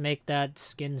make that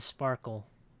skin sparkle.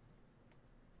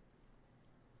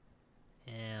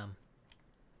 Damn.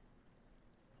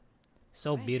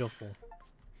 So beautiful.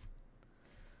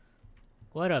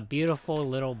 What a beautiful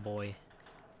little boy.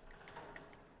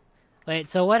 Wait,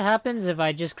 so what happens if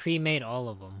I just cremate all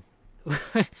of them?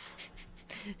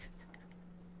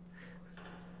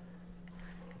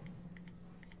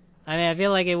 I mean, I feel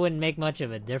like it wouldn't make much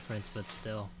of a difference, but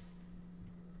still.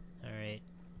 Alright.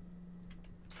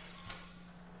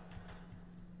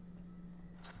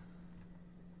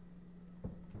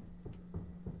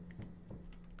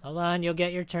 Hold on, you'll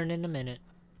get your turn in a minute.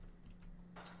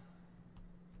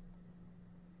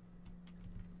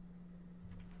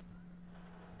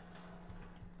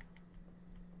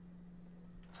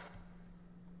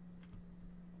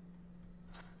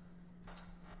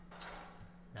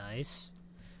 Nice.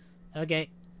 Okay.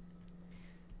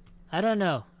 I don't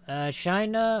know.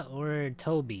 Shina or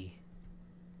Toby?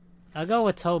 I'll go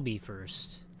with Toby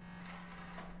first.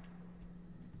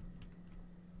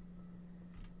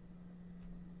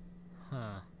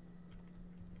 Huh.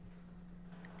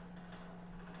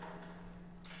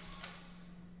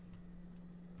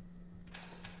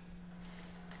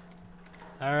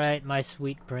 Alright, my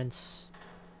sweet prince.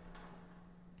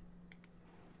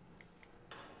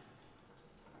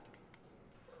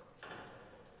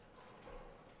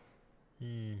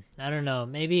 I don't know.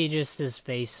 Maybe just his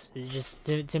face. It just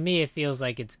to me, it feels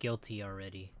like it's guilty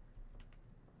already.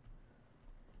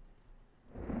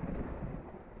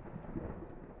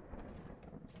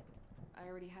 I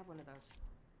already have one of those.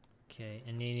 Okay,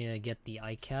 and you need to get the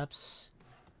eye caps.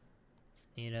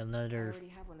 Need I another already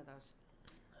have one of those.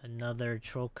 another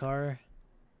trocar.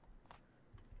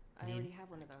 I already have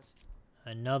one of those.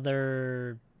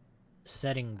 Another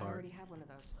setting I bar. already have one of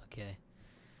those. Okay.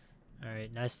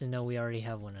 Alright, nice to know we already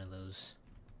have one of those.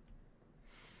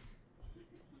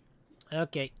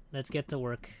 Okay, let's get to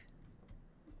work.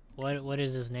 What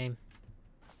is his name?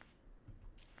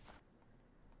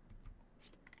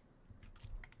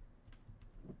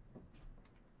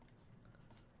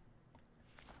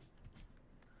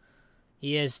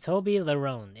 He is Toby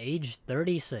Lerone, age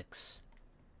 36.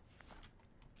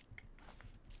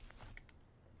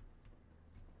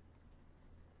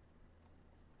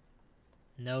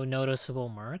 No noticeable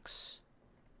marks.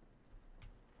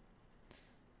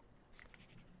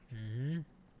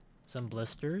 Some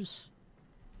blisters.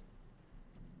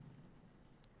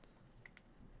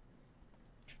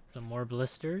 Some more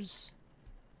blisters.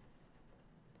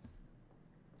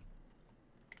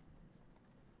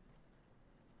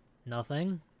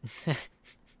 Nothing. There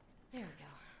we go.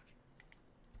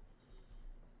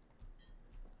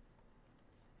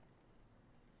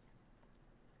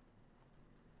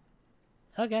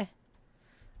 Okay.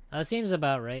 That seems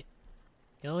about right.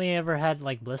 You only ever had,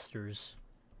 like, blisters.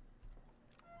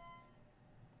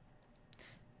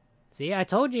 See, I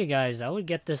told you guys I would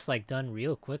get this, like, done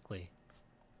real quickly.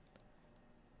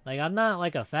 Like, I'm not,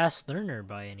 like, a fast learner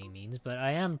by any means, but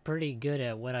I am pretty good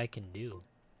at what I can do.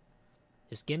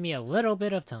 Just give me a little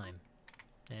bit of time,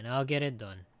 and I'll get it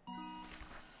done.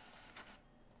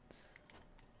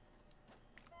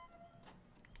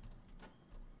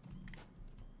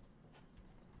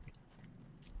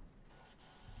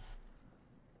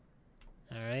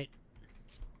 Alright.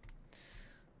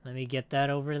 Let me get that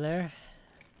over there.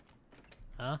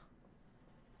 Huh?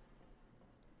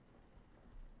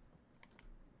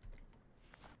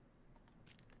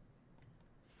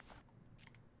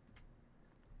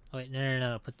 Wait,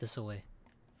 no, put this away.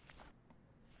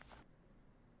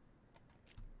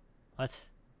 What?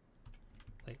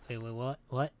 Wait, what?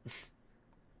 What?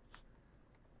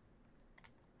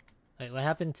 Wait, what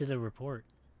happened to the report?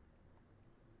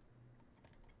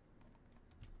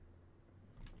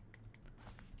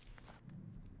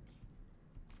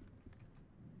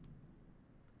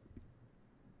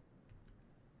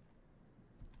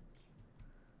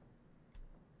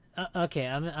 Okay,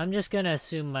 I'm just gonna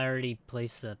assume I already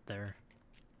placed that there.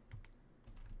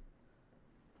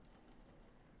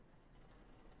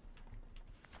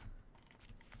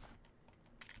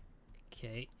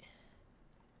 Okay.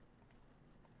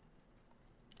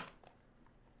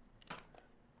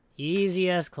 Easy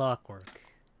as clockwork.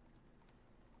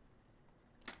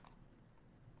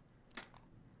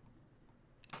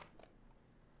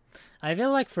 I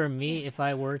feel like for me, if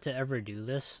I were to ever do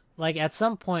this, like at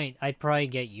some point I'd probably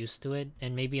get used to it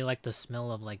and maybe like the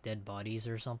smell of like dead bodies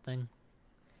or something.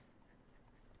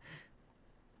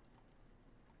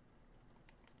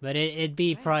 But it'd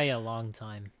be probably a long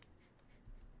time.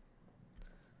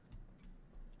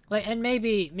 Like, and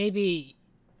maybe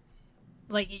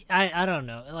like I don't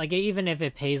know, like even if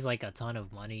it pays like a ton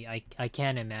of money, I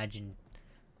can't imagine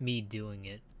me doing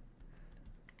it.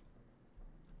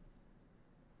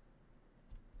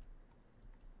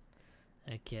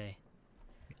 Okay,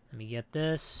 let me get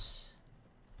this.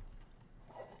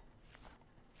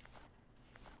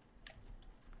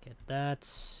 Get that.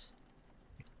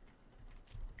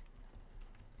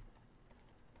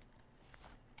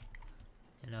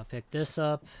 And I'll pick this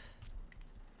up.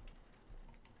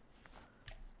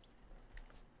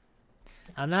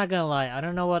 I'm not gonna lie, I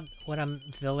don't know what I'm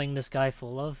filling this guy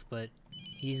full of, but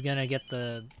he's gonna get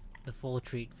the full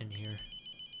treatment here.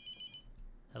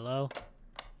 Hello?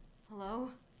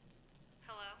 Hello?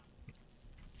 Hello?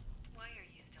 Why are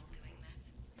you still doing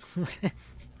this?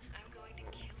 I'm going to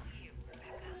kill you,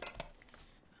 Rebecca.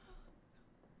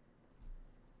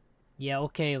 Yeah,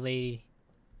 okay, lady.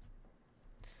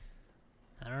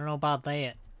 I don't know about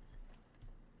that.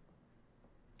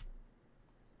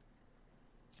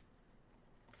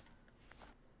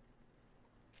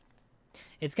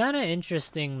 It's kind of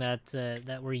interesting that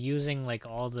that we're using like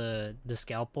all the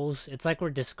scalpels. It's like we're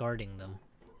discarding them.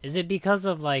 Is it because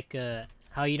of like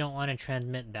how you don't want to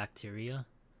transmit bacteria?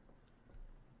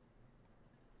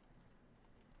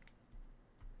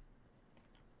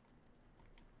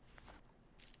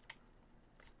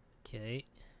 Okay.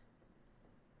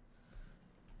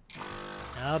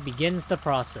 Now begins the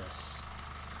process.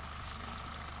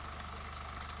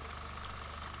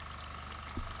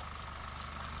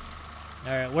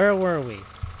 Alright, where were we?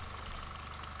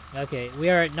 Okay,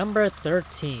 we are at number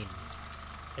 13.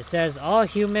 It says, all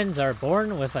humans are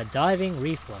born with a diving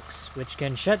reflex, which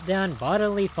can shut down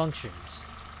bodily functions.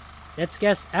 It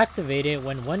gets activated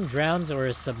when one drowns or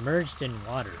is submerged in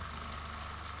water.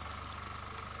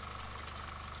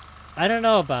 I don't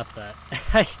know about that.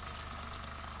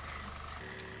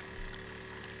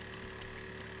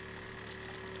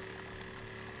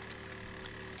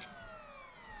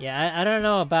 Yeah, I don't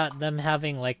know about them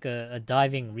having like a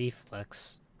diving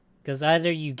reflex. Because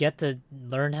either you get to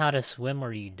learn how to swim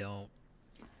or you don't.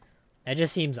 That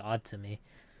just seems odd to me.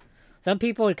 Some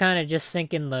people would kind of just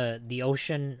sink in the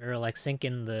ocean or like sink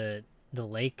in the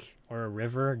lake or a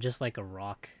river just like a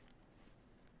rock.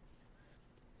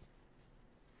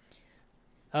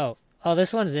 Oh,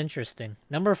 this one's interesting.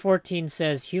 Number 14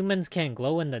 says humans can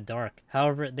glow in the dark.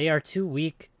 However, they are too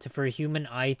weak for human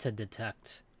eye to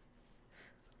detect.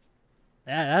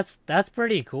 Yeah, that's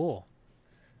pretty cool.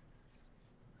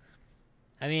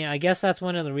 I mean, I guess that's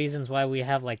one of the reasons why we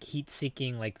have like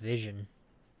heat-seeking like vision,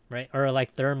 right? Or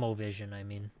like thermal vision, I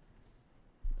mean.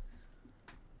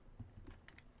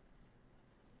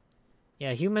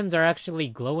 Yeah, humans are actually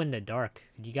glow in the dark.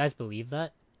 Could you guys believe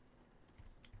that?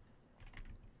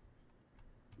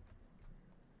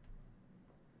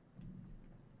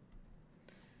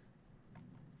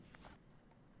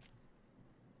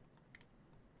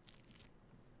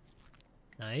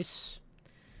 Nice.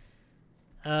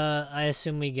 I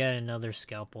assume we get another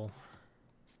scalpel.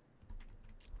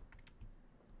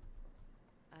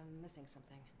 I'm missing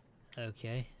something.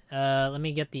 Okay. Let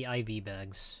me get the IV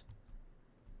bags.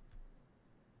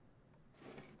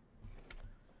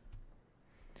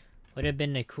 Would have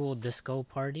been a cool disco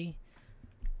party.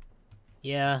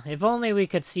 Yeah, if only we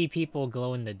could see people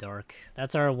glow in the dark.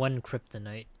 That's our one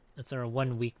kryptonite. That's our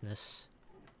one weakness.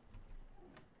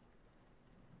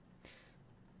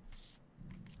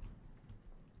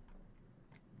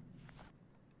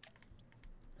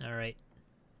 Alright.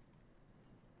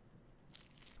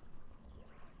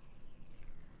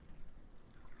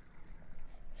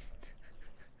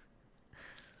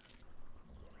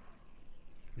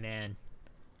 Man.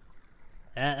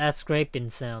 That scraping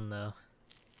sound, though.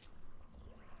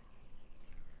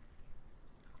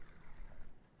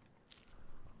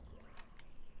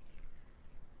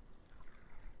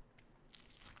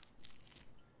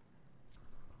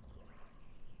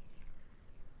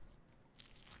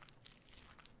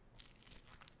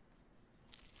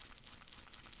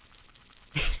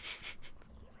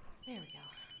 There we go.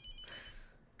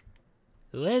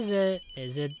 Who is it?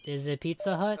 Is it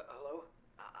Pizza Hut? Hello?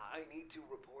 I need to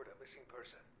report a missing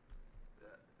person.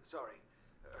 Sorry.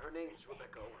 Her name's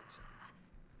Rebecca Owens.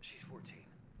 She's 14.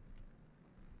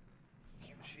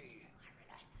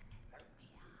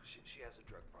 She has a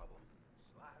drug problem.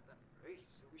 I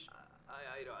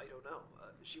don't know.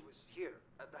 She was here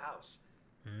at the house.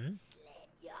 Hmm?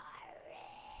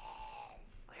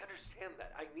 I understand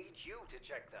that. I need you to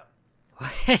check them.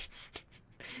 What?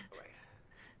 All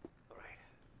right.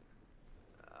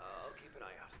 I'll keep an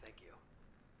eye out. Thank you.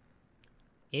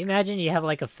 Can you imagine you have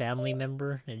like a family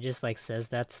member and just like says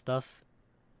that stuff?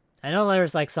 I know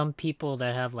there's like some people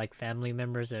that have like family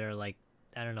members that are like,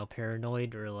 I don't know,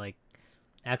 paranoid or like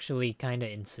actually kind of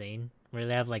insane, where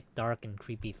they have like dark and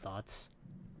creepy thoughts.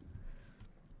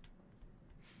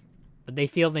 But they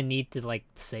feel the need to like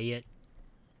say it.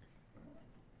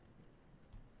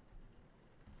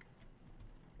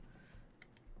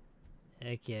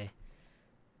 Okay.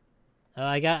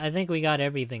 I think we got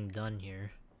everything done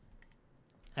here.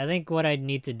 I think what I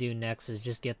need to do next is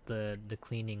just get the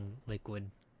cleaning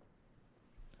liquid.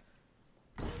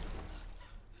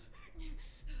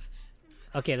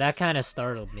 Okay, that kind of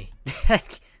startled me. Hello?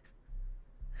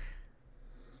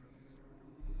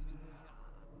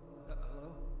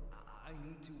 I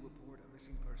need to report a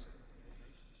missing person.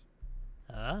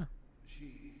 Huh?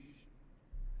 She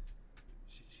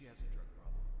has a drug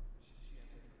problem.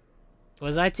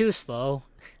 Was I too slow?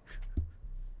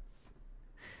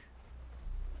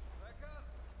 Rebecca?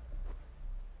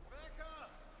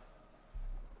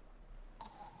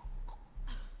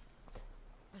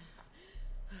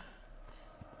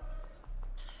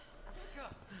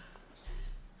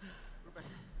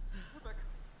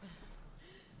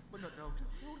 Rebecca. Oh, no,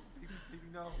 baby,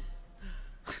 no. Oh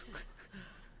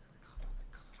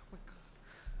my God.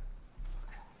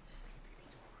 Fuck. Baby,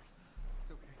 don't worry.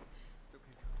 It's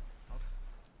okay, I'll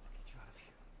get you out of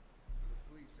here. The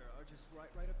police are just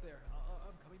right up there.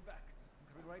 I'm coming back. I'm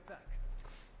coming right back.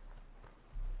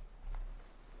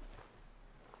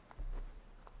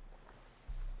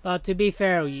 But to be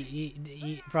fair,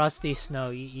 Frosty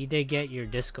Snow, you did get your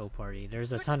disco party.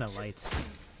 There's a ton of lights.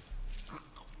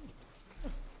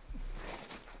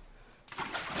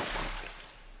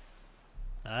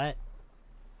 What?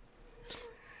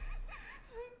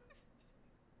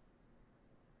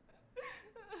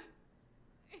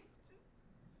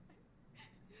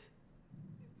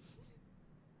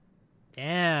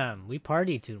 Damn, we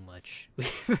party too much.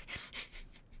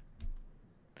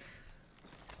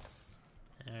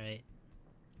 Alright.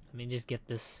 Let me just get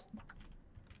this.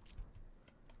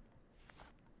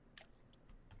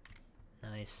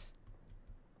 Nice.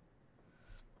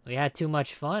 We had too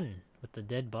much fun with the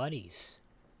dead bodies.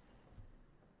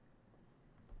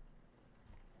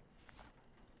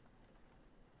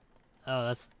 Oh,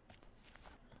 that's...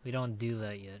 We don't do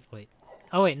that yet. Wait.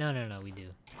 Oh, wait. No, we do.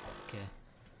 Okay.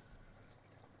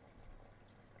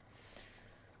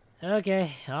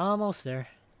 Okay, almost there.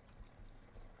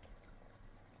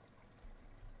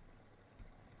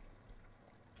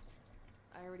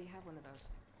 I already have one of those.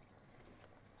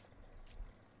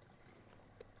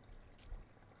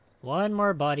 One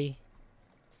more body.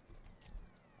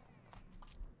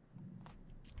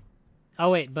 Oh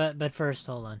wait, but first,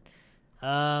 hold on.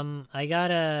 I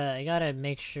gotta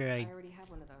make sure I already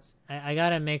have one of those. I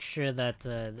gotta make sure that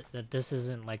that this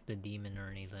isn't like the demon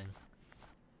or anything.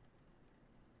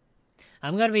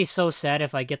 I'm gonna be so sad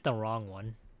if I get the wrong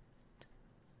one.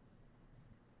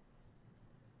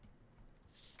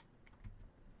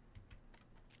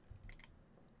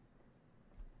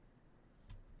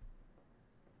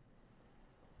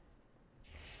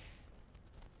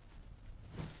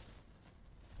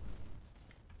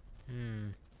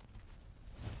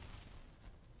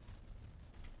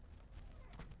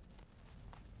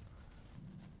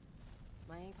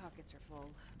 My ink pockets are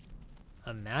full.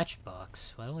 A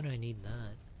matchbox? Why would I need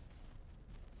that?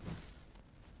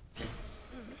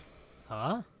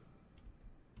 Huh?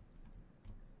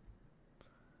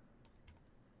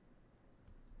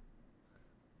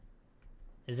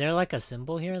 Is there like a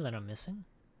symbol here that I'm missing?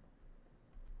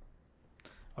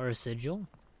 Or a sigil?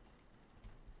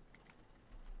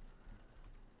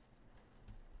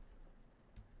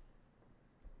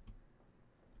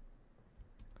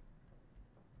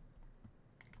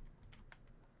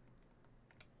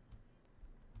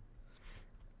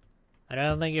 I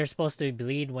don't think you're supposed to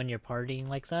bleed when you're partying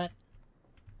like that.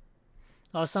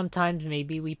 Well, sometimes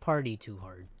maybe we party too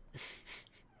hard.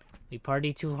 We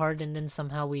party too hard and then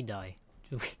somehow we die.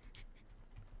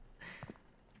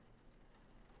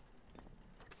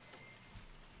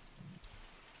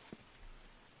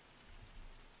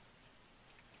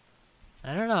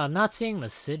 I don't know, I'm not seeing the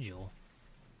sigil.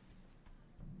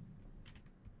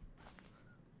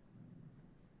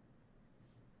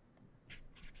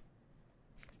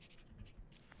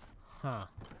 Huh.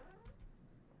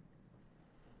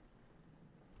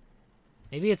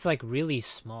 Maybe it's like really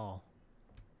small.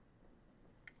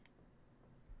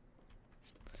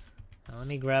 Now, let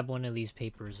me grab one of these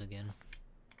papers again.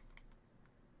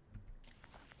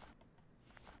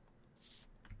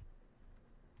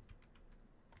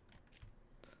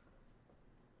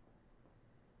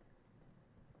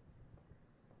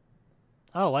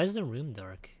 Oh, why is the room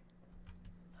dark?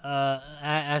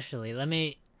 Actually, let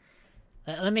me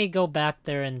go back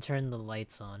there and turn the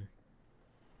lights on.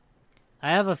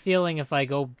 I have a feeling if I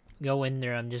go in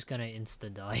there, I'm just gonna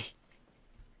insta-die.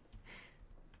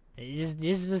 It's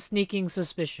just a sneaking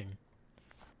suspicion.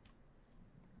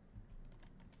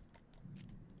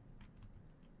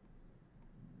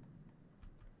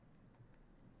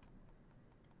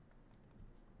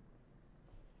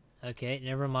 Okay,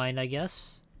 never mind, I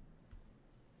guess.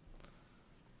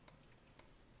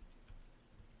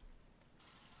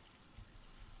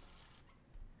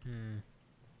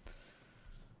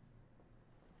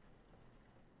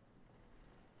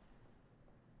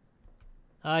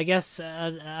 I guess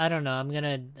I don't know. I'm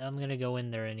gonna go in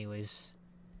there anyways.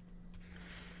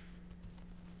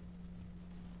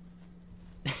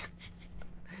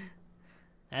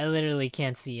 I literally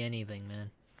can't see anything,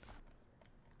 man.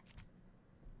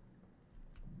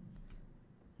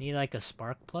 Need like a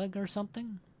spark plug or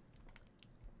something?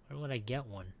 Where would I get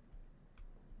one?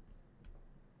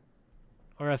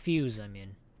 Or a fuse, I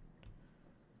mean.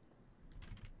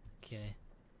 Okay.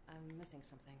 I'm missing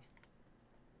something.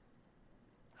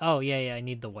 Oh, yeah, I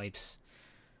need the wipes.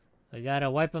 I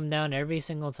gotta wipe them down every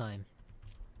single time.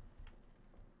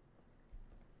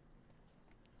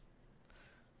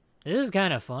 This is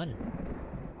kind of fun.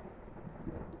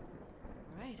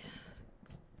 Right.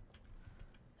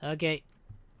 Okay.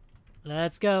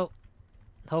 Let's go.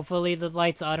 Hopefully the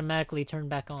lights automatically turn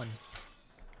back on.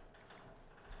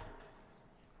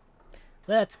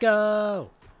 Let's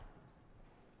go!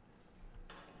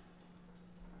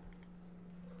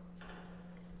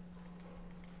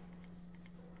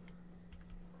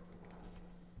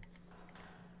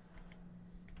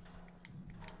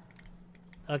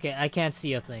 Okay, I can't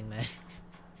see a thing, man.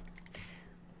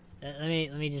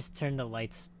 Let me just turn the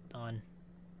lights on.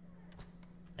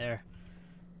 There.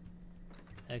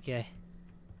 Okay.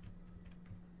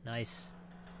 Nice.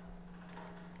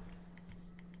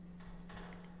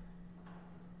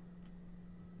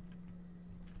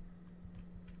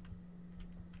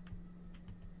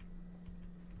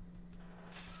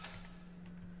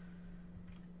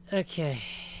 Okay.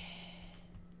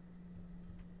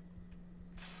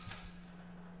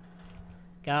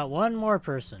 Got one more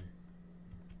person.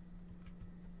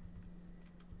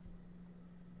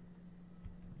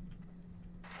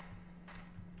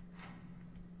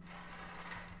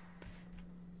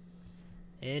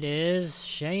 It is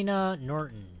Shayna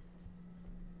Norton.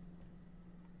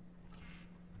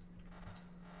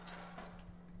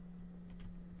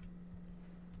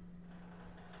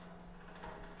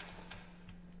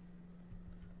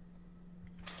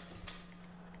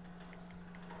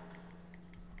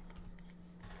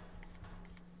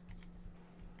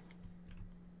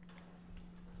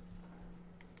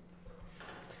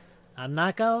 I'm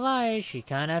not gonna lie, she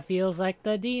kinda feels like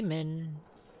the demon.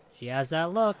 She has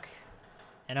that look.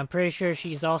 And I'm pretty sure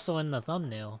she's also in the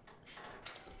thumbnail.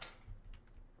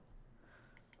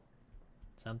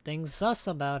 Something sus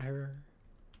about her.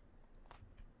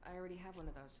 I already have one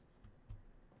of those.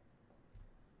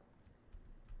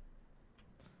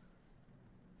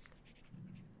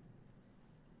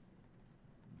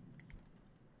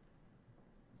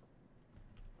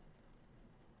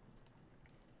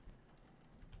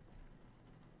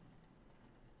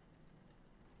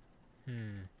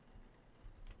 Hmm.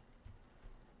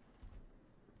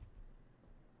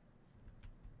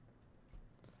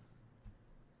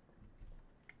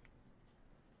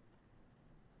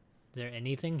 Is there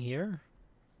anything here?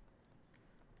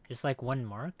 Just like one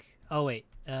mark? Oh wait,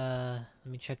 let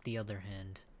me check the other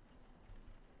hand.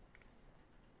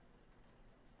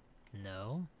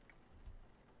 No.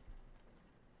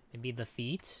 Maybe the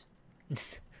feet?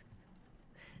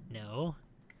 No.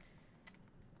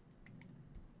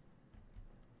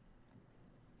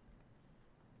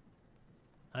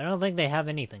 I don't think they have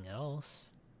anything else.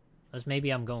 Unless maybe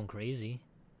I'm going crazy.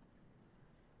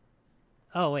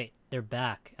 Oh wait, they're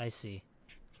back. I see.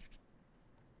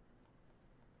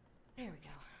 There we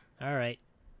go. Alright.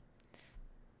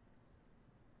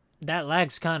 That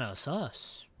lag's kinda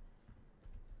sus.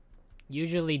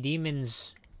 Usually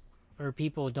demons or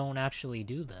people don't actually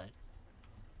do that.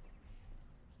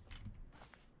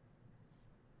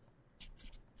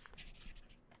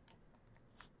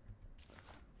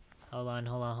 Hold on,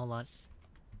 hold on, hold on.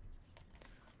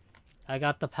 I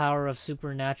got the power of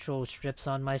supernatural strips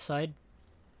on my side.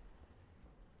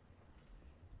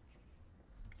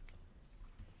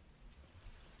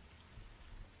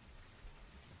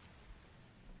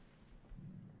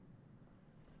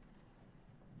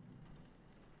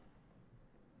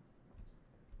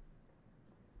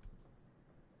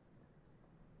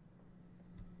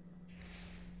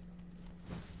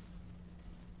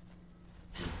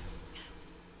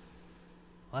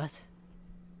 What?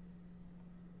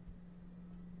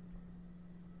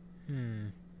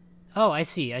 Oh, I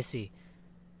see, I see.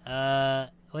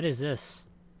 What is this?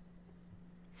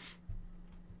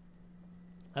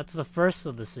 That's the first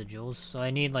of the sigils, so I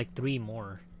need like 3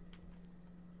 more.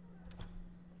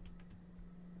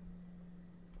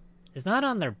 It's not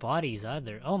on their bodies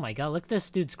either. Oh my god, look at this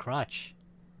dude's crotch.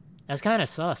 That's kind of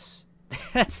sus.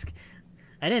 That's...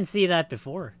 I didn't see that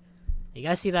before. You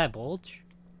guys see that bulge?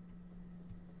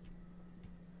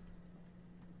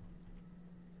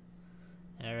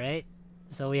 Alright.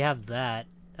 So we have that.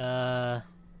 Let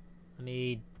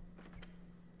me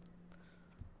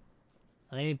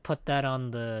put that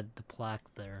on the plaque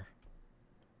there.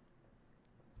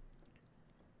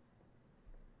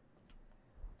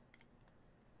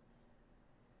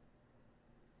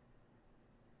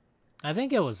 I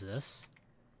think it was this.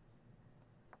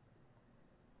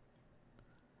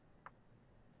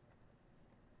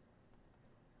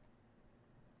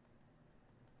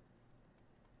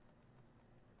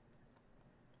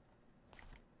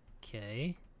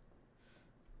 Okay.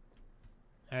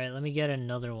 Alright, let me get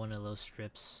another one of those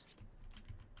strips.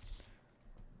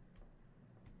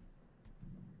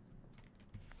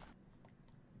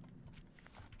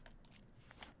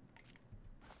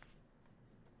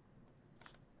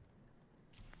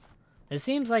 It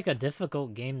seems like a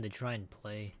difficult game to try and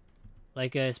play.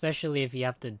 Like, especially if you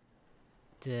have to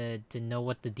know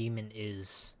what the demon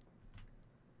is.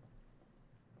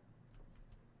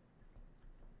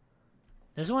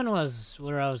 This one was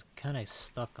where I was kind of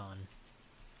stuck on.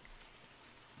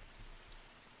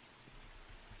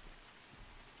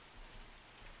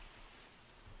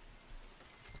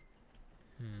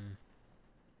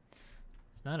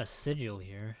 There's not a sigil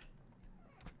here.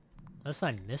 Unless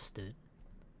I missed it.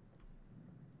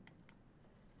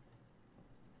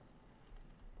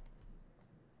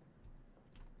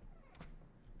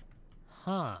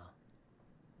 Huh.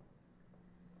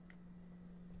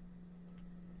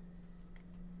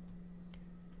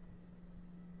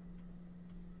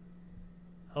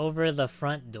 Over the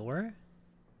front door?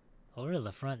 Over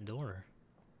the front door.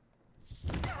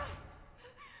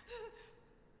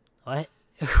 What?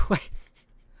 Wait.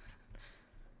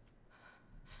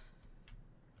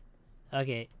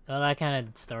 Okay, well that kind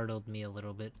of startled me a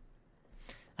little bit.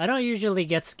 I don't usually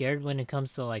get scared when it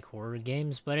comes to like horror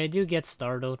games, but I do get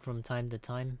startled from time to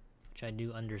time, which I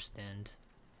do understand.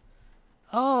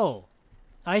 Oh!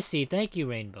 I see, thank you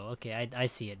Rainbow. Okay, I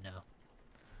see it now.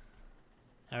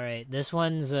 Alright, this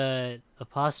one's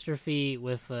apostrophe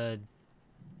with a...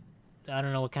 I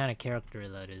don't know what kind of character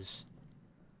that is.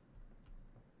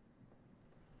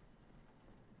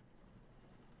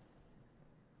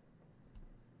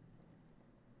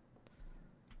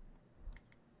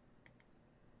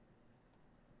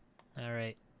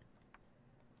 Alright.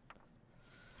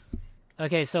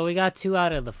 Okay, so we got 2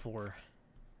 out of the 4.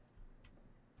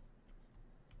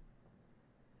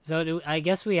 So I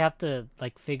guess we have to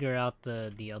like figure out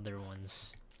the other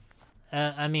ones.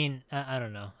 I mean, I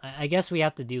don't know. I guess we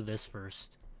have to do this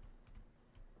first.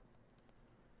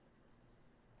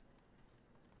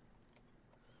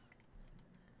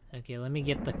 Okay, let me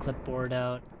get the clipboard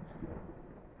out.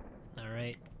 All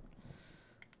right.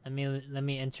 Let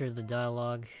me enter the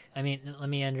dialogue. I mean, let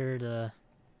me enter the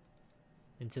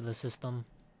into the system.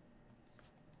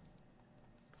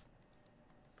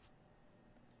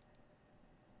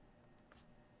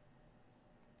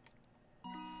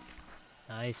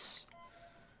 Nice.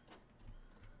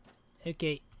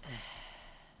 Okay.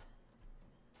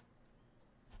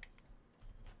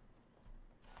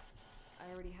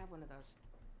 I already have one of those.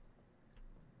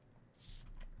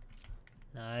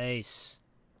 Nice.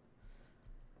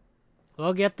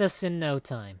 We'll get this in no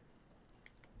time.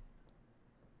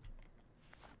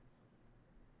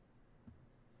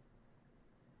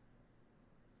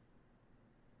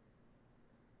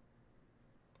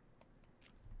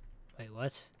 Wait,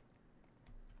 what?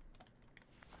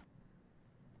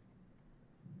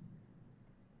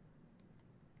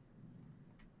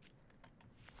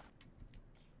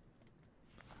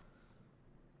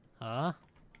 Huh?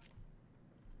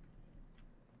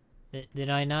 Did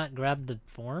I not grab the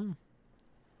form?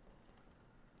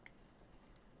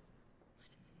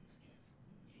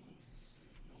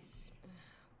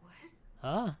 What?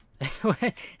 Huh?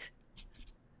 What?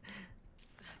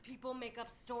 People make up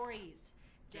stories.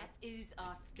 Death is a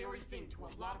scary thing to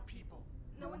a lot of people.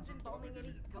 No one's embalming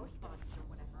any ghost bodies or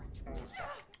whatever.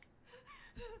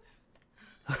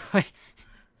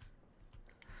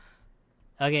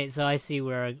 Okay, so I see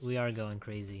where we are going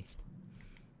crazy.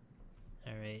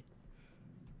 Alright.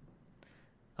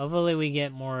 Hopefully we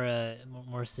get more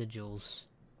sigils.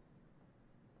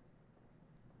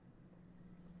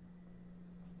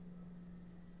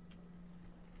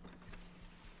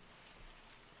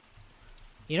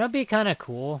 You know, it'd be kind of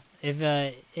cool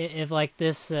if like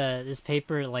this this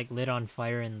paper like lit on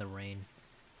fire in the rain.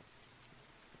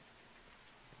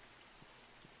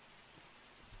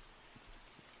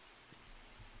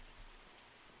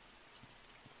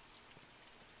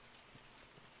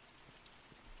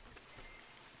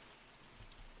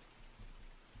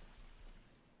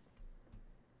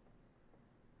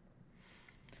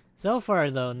 So far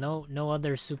though, no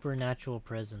other supernatural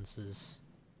presences.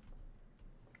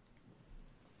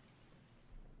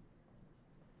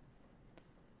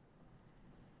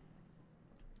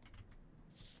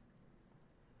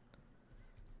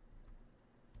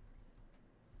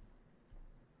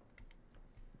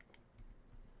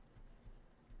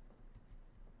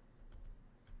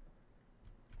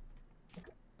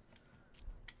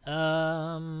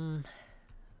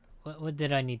 What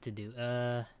did I need to do?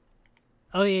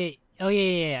 Oh yeah,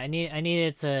 yeah. I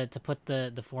needed to put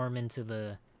the form into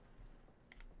the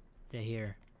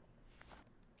here.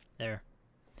 There.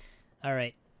 All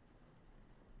right.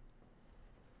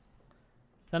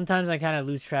 Sometimes I kind of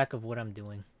lose track of what I'm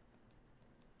doing.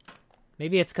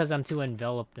 Maybe it's because I'm too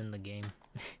enveloped in the game.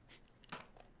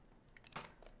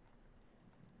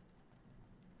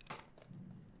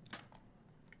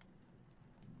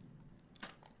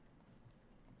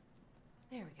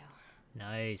 There we go.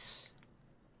 Nice.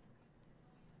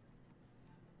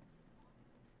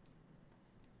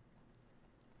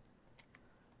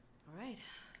 Alright.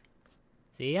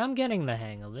 See, I'm getting the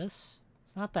hang of this.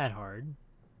 It's not that hard,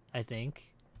 I think.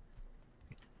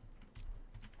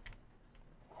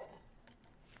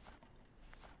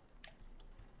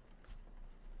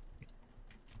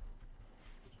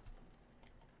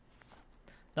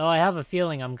 Though I have a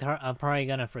feeling I'm probably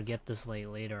gonna forget this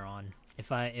later on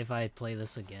if I play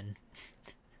this again.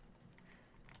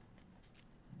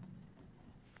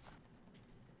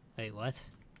 Wait, what?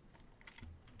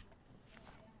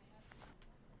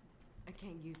 I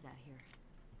can't use that here.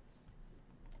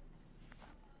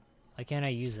 Why can't I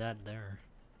use that there?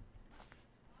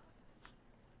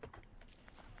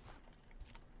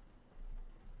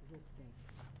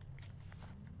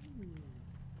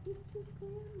 It's your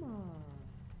grandma.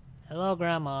 Hello,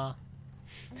 Grandma.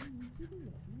 I need you to let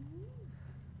me in.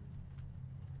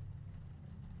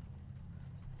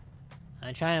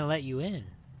 I'm trying to let you in.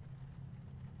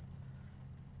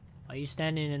 Why are you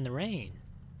standing in the rain?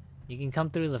 You can come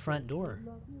through the front door.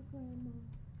 Love your grandma.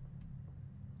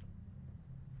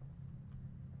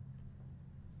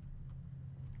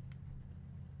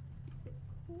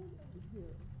 It's cold out here.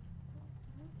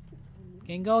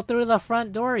 Can go through the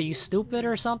front door. Are you stupid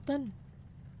or something?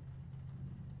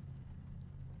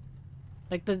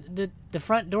 Like the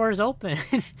front door is open.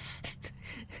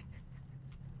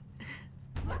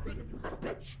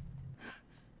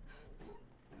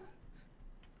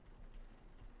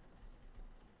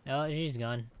 Oh, she's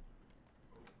gone.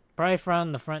 Probably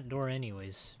from the front door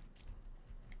anyways.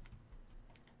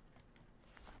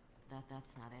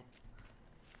 That's not it.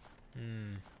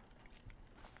 Hmm.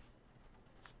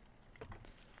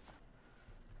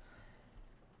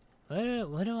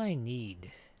 What do I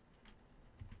need?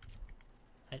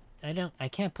 I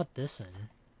can't put this in.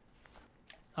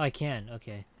 Oh, I can.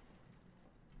 Okay.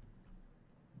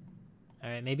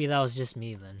 Alright, maybe that was just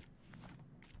me then.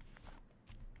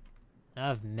 I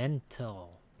have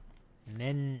menthol.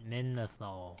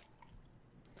 Menthol.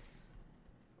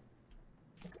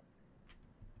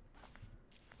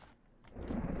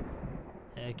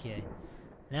 Okay.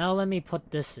 Now let me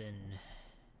put this in.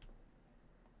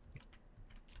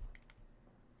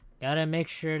 Gotta make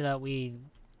sure that we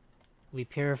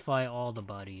purify all the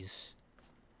bodies.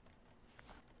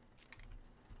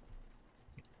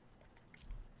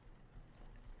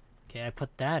 Okay, I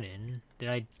put that in. Did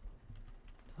I...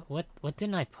 What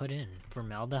didn't I put in?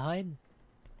 Formaldehyde?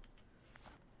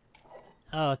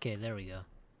 Oh, okay, there we go.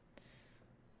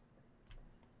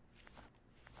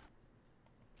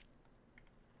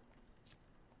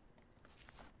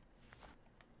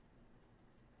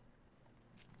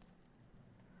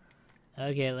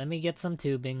 Okay, let me get some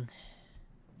tubing.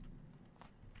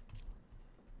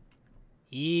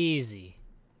 Easy.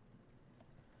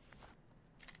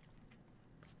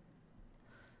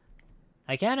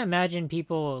 I can't imagine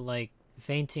people, like,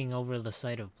 fainting over the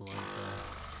sight of blood,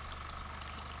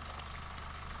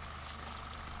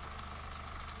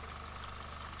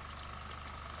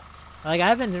 though. Like, I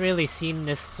haven't really seen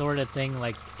this sort of thing,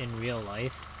 like, in real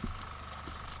life.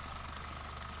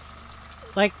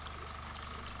 Like,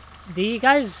 do you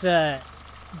guys,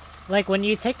 like, when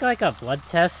you take, like, a blood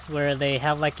test where they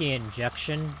have, like, an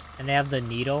injection, and they have the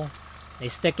needle, they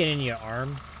stick it in your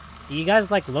arm, do you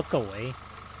guys, like, look away?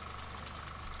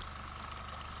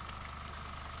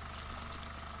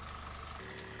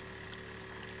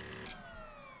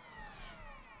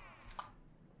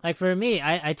 Like, for me,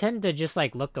 I tend to just,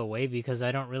 like, look away because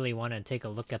I don't really want to take a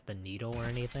look at the needle or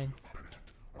anything.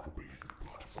 I will bathe in the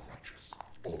blood of the righteous.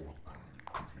 All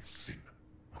company of sin.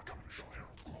 My company shall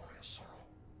herald glorious sorrow.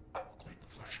 I will clean the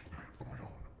flesh of man for my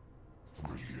own.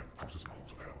 3 houses and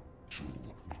halls of hell. 2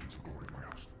 meetings of glory in my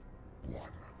house. 1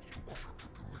 to usher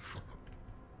tribulation.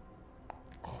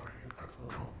 I have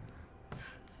come.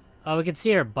 Oh, we can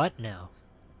see her butt now.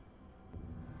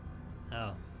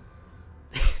 Oh.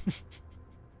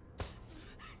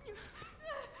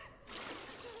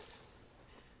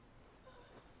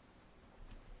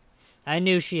 I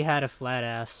knew she had a flat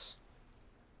ass.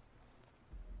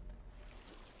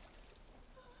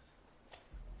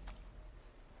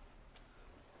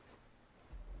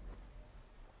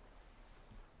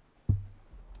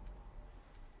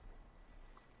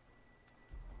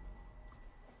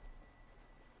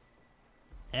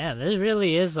 Yeah, this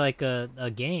really is like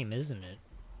a game, isn't it?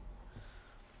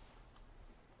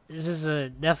 This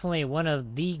is definitely one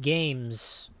of the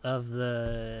games of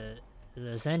the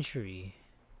century.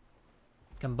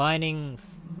 Combining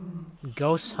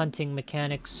ghost hunting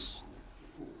mechanics,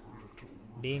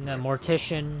 being a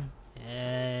mortician,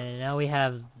 and now we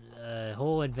have a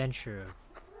whole adventure.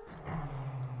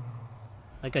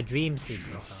 Like a dream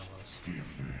sequence almost.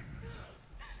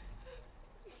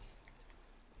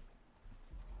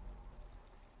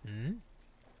 Hmm?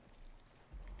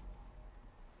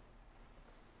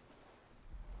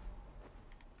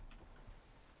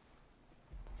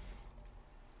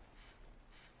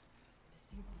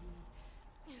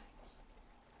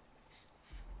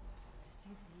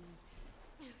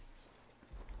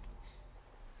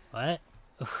 What?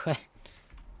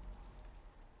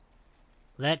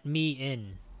 Let me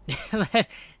in.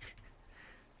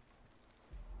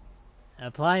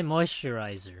 Apply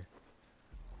moisturizer.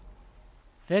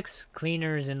 Fix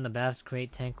cleaners in the bath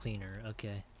crate tank cleaner.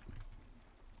 Okay.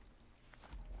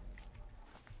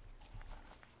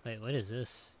 Wait, what is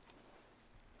this?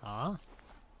 Huh?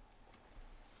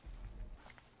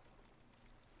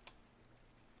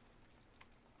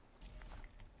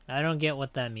 I don't get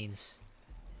what that means.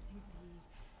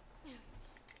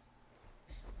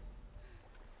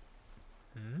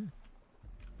 Hmm?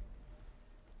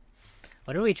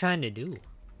 What are we trying to do?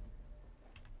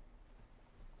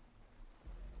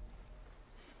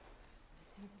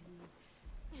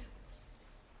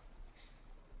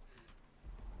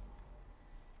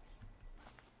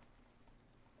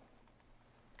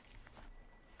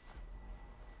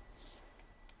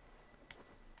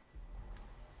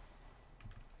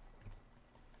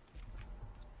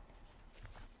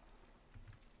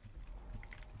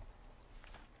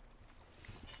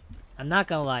 I'm not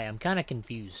gonna lie, I'm kind of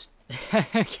confused.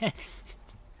 Okay.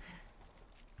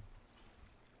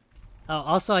 Oh,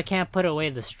 also I can't put away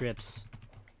the strips.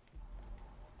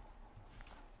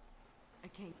 I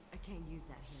can't use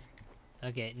that here.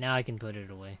 Okay, now I can put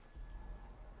it away.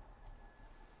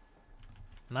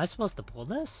 Am I supposed to pull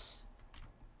this?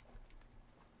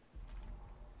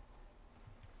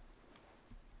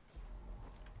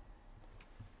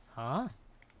 Huh?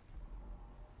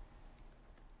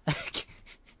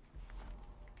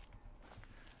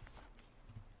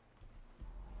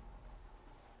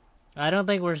 I don't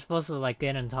think we're supposed to, like,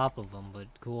 get on top of them, but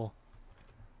cool.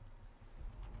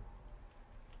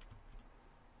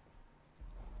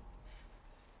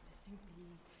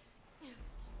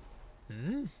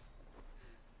 Hmm?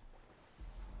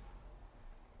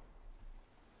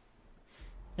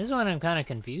 This is what I'm kind of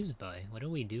confused by. What do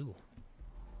we do?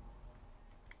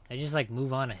 I just, like,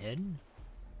 move on ahead?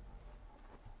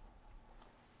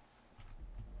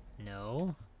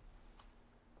 No.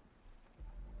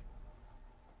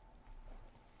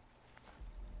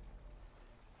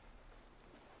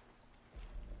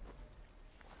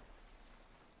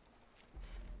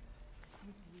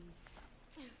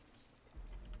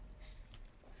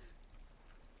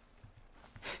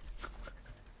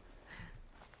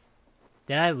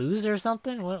 Did I lose or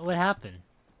something? What happened?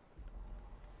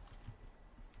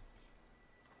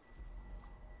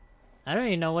 I don't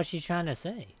even know what she's trying to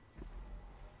say.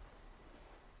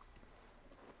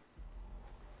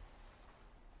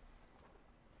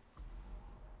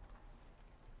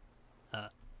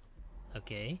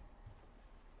 Okay.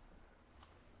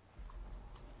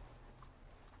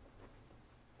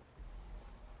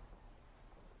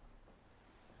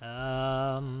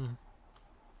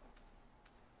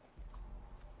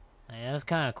 Yeah, that's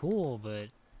kind of cool, but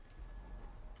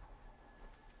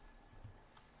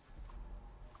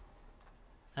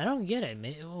I don't get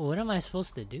it. What am I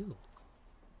supposed to do?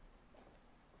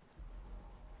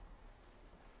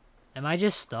 Am I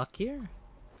just stuck here?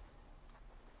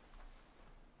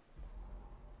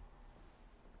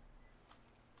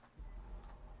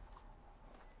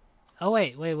 Oh,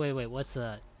 wait, what's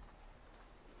that?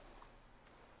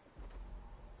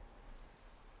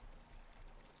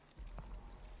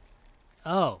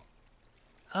 Oh.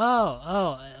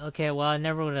 Okay, well, I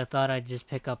never would have thought I'd just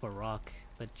pick up a rock,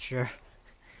 but sure.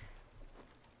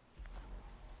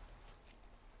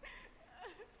 I'm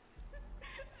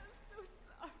so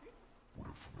sorry. What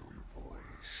a familiar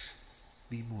voice.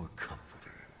 Be more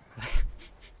comforted.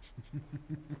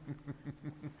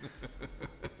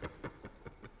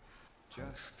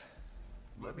 Just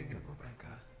let me in,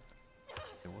 Rebecca.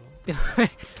 It will.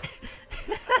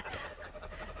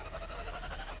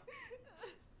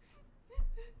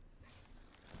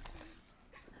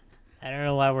 I don't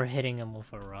know why we're hitting him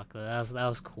with a rock, though. That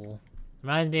was cool.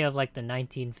 Reminds me of, like, the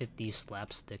 1950s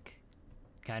slapstick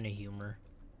kind of humor.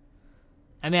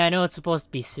 I mean, I know it's supposed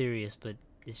to be serious, but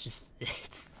it's just,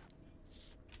 it's...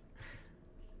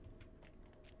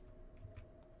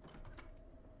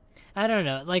 I don't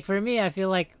know. Like, for me, I feel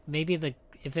like maybe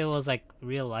if it was, like,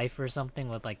 real life or something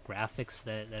with, like, graphics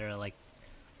that are, like,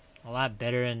 a lot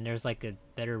better and there's, like, a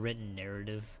better written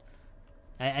narrative,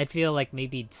 I'd feel like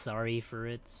maybe sorry for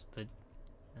it, but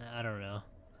I don't know.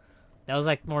 That was,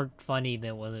 like, more funny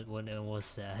than when it was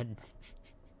sad.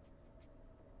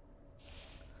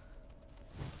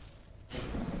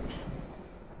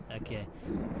 Okay.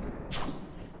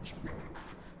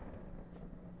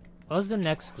 What was the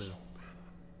next clue?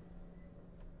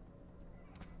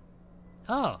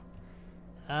 Oh.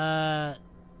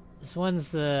 This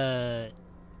one's a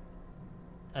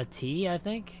T, I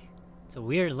think? It's a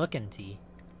weird looking T.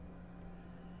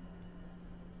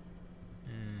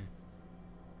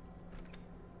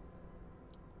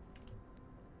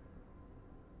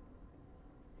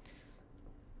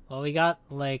 Well, we got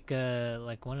like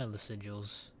one of the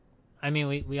sigils. I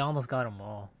mean, we almost got them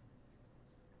all.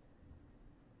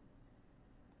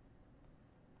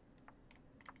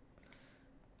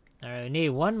 Alright, we need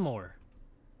one more.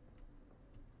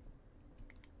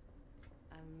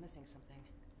 I'm missing something.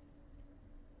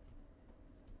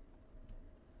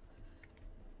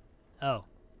 Oh.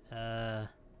 I'm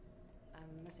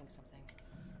missing something.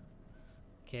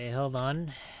 Okay, hold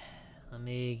on. Let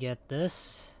me get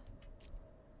this.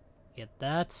 Get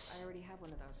that. I already have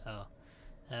one of those. Oh.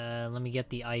 Let me get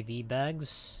the IV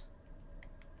bags.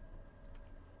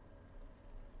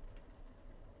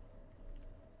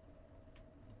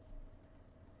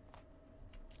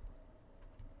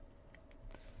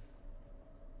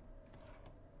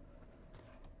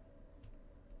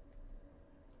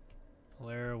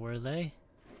 Where were they?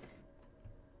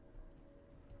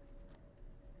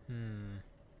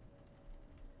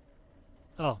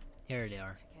 Oh, here they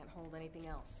are. I can't hold anything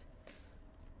else.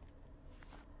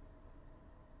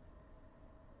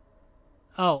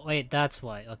 Oh, wait, that's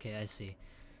why. Okay, I see.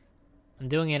 I'm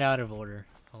doing it out of order.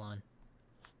 Hold on.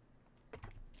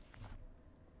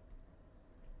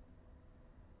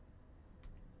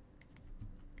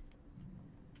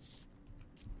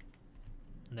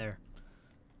 There.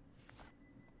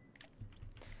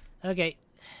 Okay.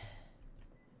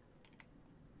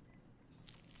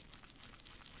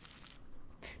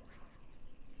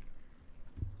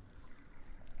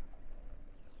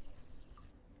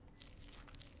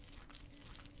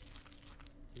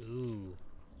 Ooh.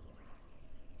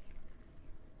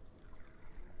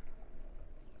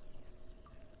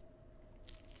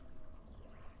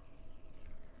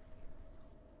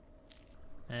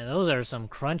 Man, those are some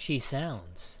crunchy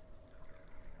sounds.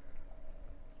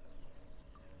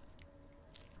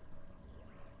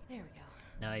 There we go.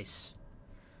 Nice.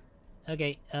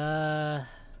 Okay, huh?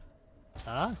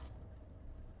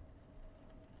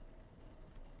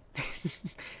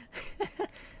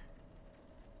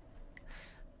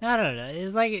 I don't know.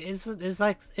 It's like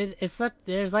it's such,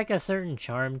 there's like a certain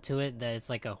charm to it that it's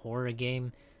like a horror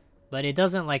game, but it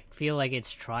doesn't like feel like it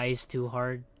tries too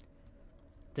hard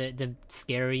to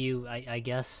scare you. I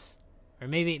guess, or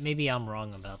maybe I'm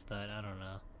wrong about that. I don't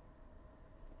know.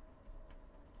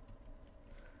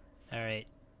 All right,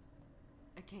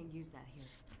 I can't use that here.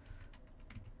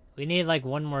 we need like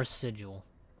one more sigil.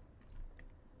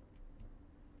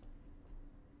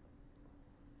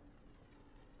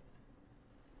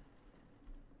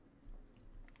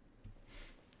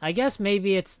 I guess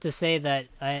maybe it's to say that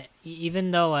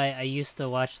even though I used to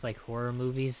watch like horror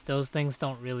movies, those things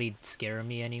don't really scare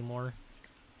me anymore.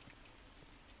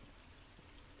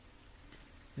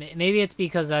 Maybe it's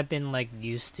because I've been like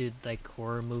used to like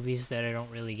horror movies that I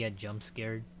don't really get jump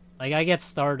scared. Like I get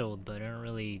startled, but I don't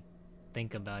really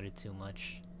think about it too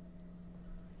much.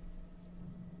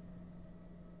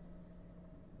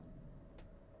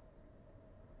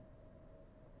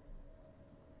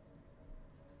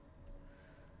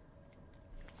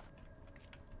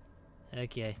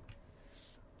 Okay.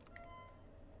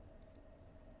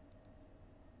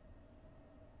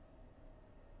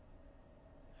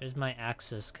 There's my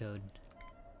access code.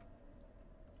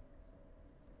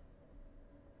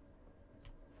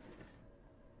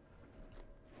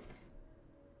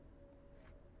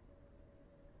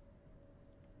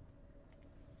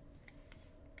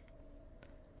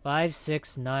 Five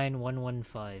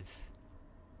 69115.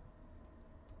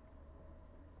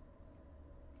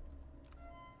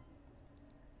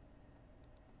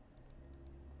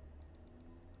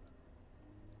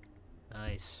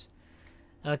 Nice.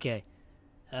 Okay.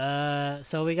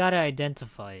 So we gotta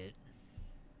identify it.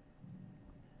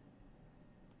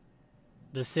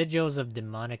 The sigils of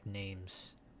demonic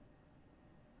names.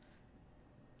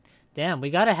 Damn, we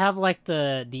gotta have like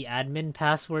the admin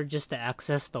password just to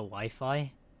access the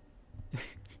Wi-Fi.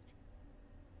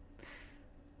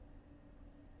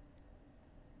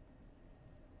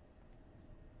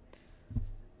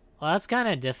 Well, that's kind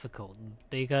of difficult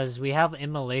because we have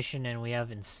immolation and we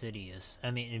have insidious. I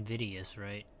mean, invidious,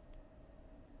 right?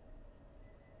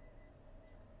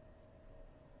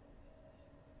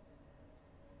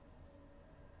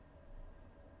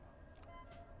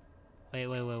 Wait.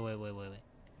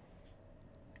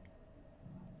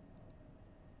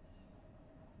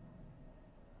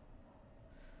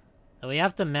 So we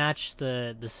have to match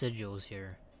the sigils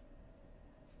here.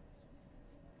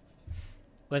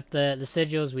 With the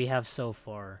sigils we have so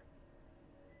far.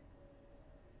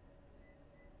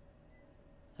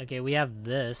 Okay, we have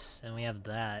this, and we have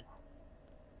that.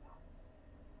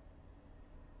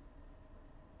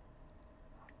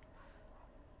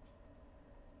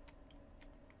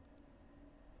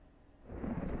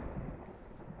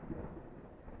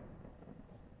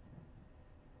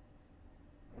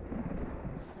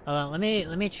 Hold on, let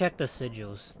me check the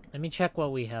sigils. Let me check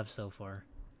what we have so far.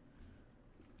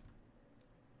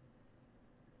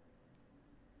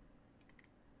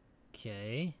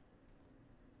 Okay.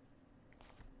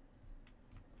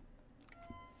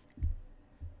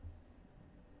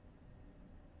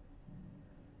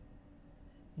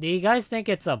 Do you guys think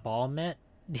it's a ball mitt?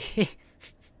 Because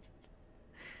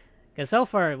so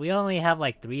far, we only have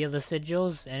like 3 of the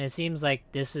sigils, and it seems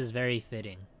like this is very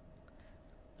fitting.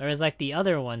 Whereas like the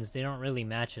other ones, they don't really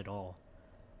match at all.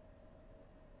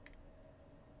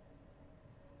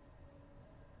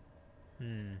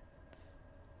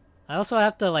 I also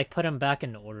have to like put them back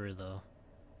in order though.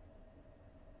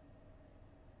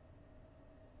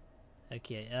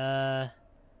 Okay, I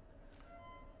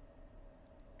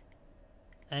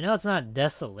know it's not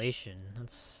desolation.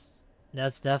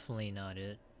 That's definitely not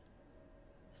it.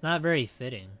 It's not very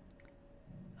fitting.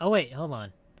 Oh wait, hold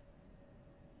on.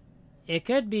 It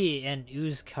could be an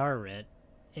ooze carret.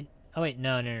 Oh wait,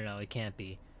 no, it can't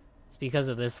be. It's because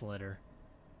of this letter.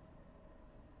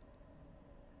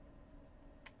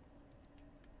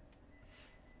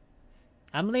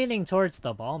 I'm leaning towards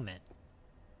the Balmit.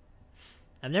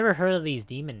 I've never heard of these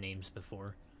demon names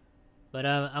before, but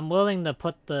I'm willing to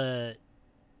put the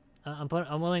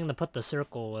I'm willing to put the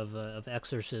circle of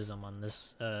exorcism on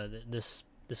this this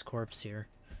corpse here.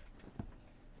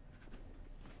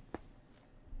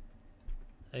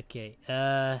 Okay,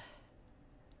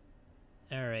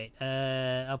 alright,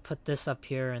 I'll put this up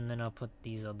here, and then I'll put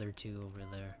these other 2 over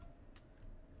there.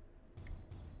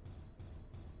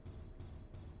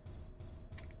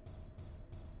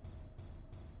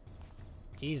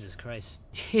 Jesus Christ.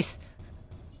 Jeez.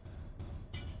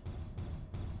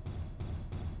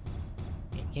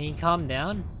 Can you calm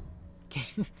down?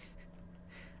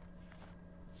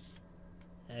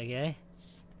 Okay.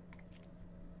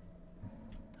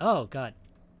 Oh, God.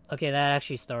 Okay, that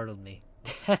actually startled me.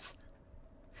 That's...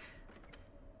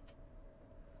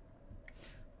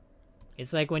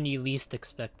 It's like when you least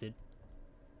expect it.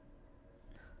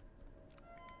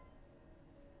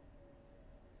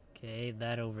 Okay,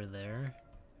 that over there.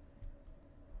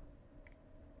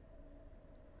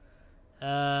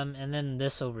 And then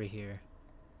this over here.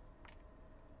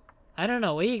 I don't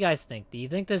know, what do you guys think? Do you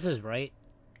think this is right?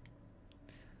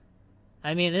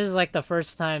 I mean, this is like the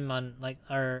first time on, like,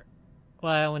 our...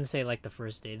 Well, I wouldn't say like the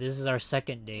first day. This is our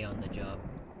second day on the job.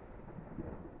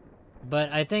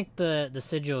 But I think the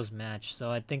sigils match, so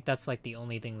I think that's like the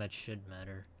only thing that should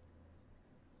matter.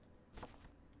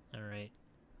 Alright.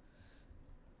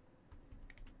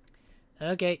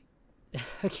 Okay.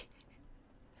 Okay.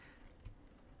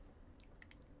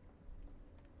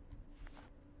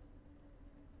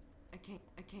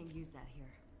 I can't use that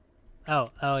here.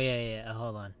 Oh yeah,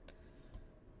 hold on.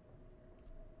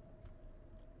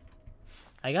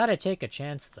 I gotta take a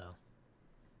chance though.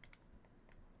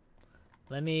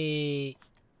 Let me...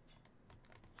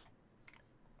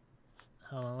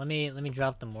 Hold on, let me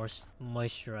drop the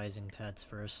moisturizing pads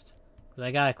first. 'Cause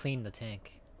I gotta clean the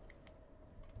tank.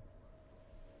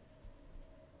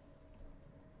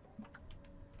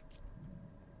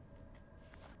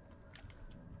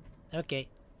 Okay.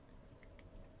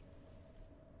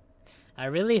 I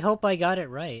really hope I got it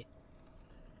right.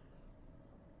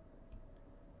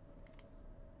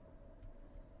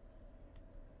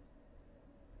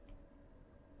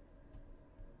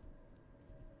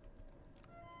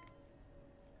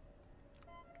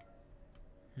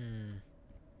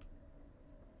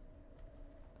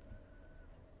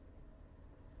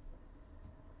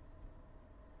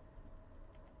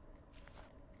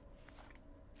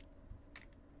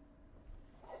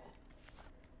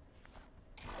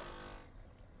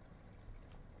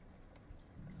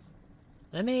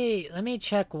 Let me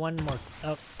check one more.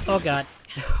 Oh God.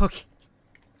 Okay.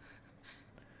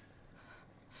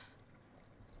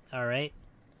 All right.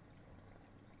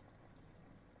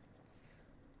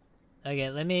 Okay,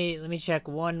 let me check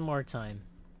one more time.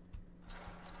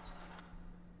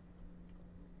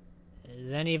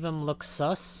 Does any of them look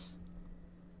sus?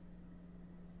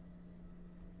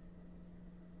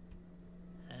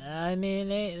 I mean,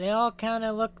 they all kind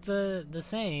of look the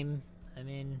same. I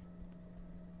mean,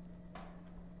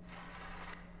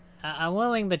 I'm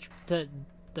willing to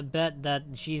bet that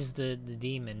she's the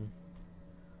demon.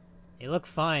 They look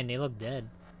fine. They look dead.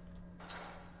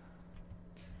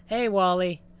 Hey,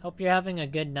 Wally. Hope you're having a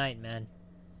good night, man.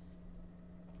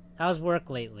 How's work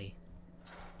lately?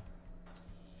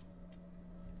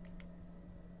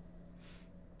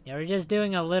 Yeah, we're just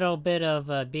doing a little bit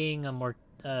of being a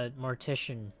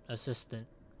mortician assistant.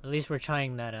 At least we're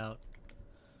trying that out.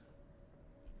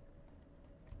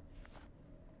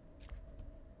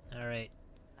 Alright.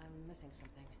 I'm missing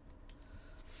something.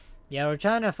 Yeah, we're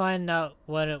trying to find out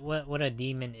what a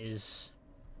demon is.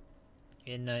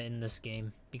 in this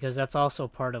game, because that's also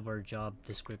part of our job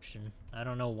description. I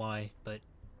don't know why, but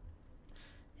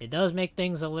it does make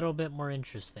things a little bit more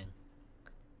interesting.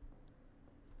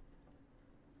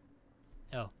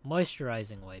 Oh,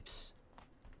 moisturizing wipes.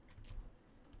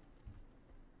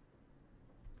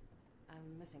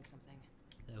 I'm missing something.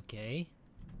 Okay.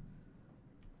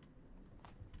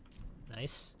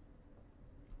 Nice.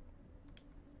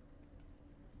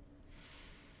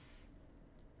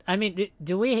 I mean,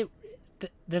 do we...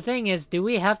 The thing is, do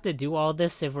we have to do all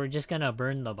this if we're just gonna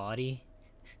burn the body?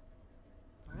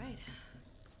 Alright.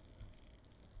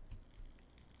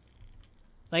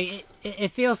 Like, it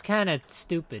feels kind of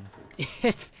stupid.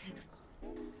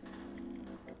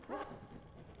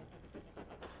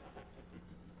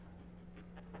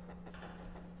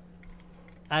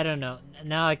 I don't know.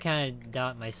 Now I kind of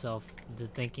doubt myself to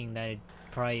thinking that it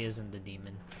probably isn't the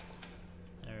demon.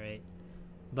 Alright.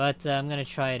 But I'm gonna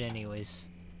try it anyways.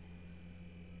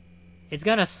 It's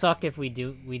gonna suck if we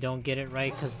don't get it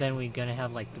right, because then we're gonna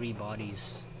have like 3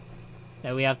 bodies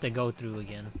that we have to go through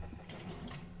again.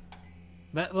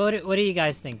 But what do you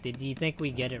guys think? Do you think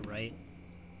we get it right?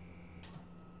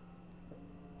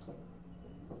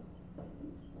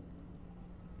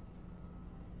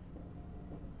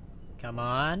 Come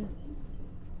on.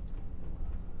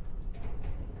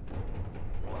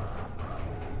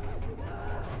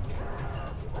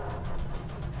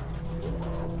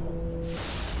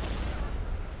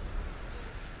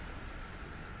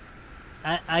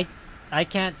 I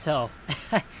can't tell.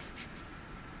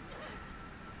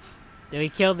 Did we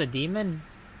kill the demon?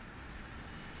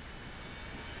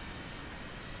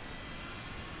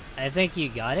 I think you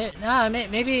got it. Nah,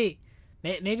 maybe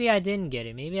I didn't get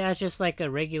it. Maybe I was just like a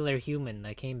regular human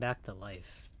that came back to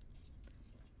life.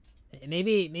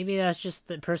 Maybe that's just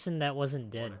the person that wasn't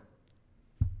dead.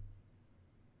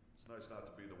 It's nice not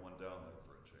to be the one down there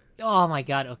for a change. Oh my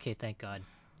god. Okay, thank God.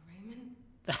 Raymond?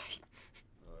 I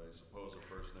suppose a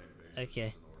first name basis Okay.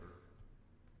 is in order.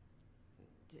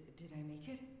 Did I make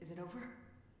it? Is it over?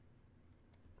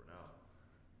 For now.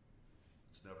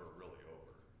 It's never really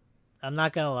over. I'm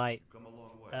not gonna lie. You've come a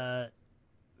long way.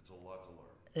 It's a lot to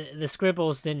learn. The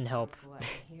scribbles didn't help. So glad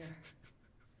I'm here.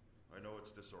 I know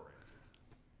it's disorienting.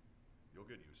 You'll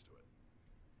get used to it.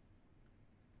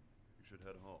 You should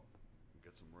head home and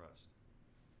get some rest.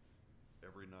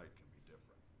 Every night can be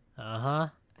different. Uh-huh.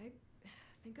 I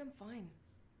think I'm fine.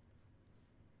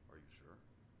 Are you sure?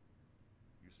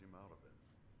 You seem out of it.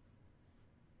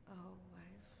 Oh,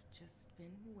 I've just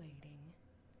been waiting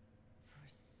for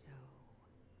so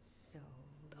long.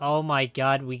 Oh my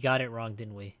god, we got it wrong,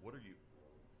 didn't we? What are you?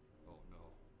 Oh no.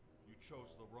 You chose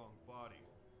the wrong body.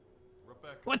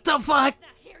 Rebecca. What the fuck?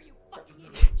 Not here, you fucking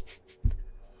idiot!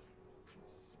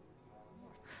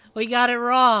 We got it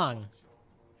wrong.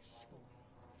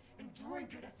 And drink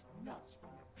it as it melts from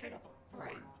your pitiful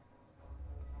frame.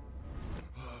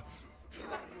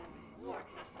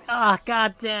 Ah,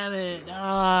 god damn it.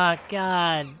 Oh,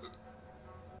 god.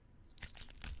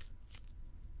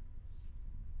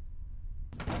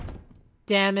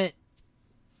 Damn it.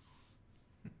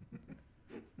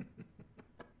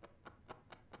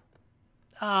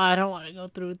 I don't want to go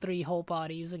through 3 whole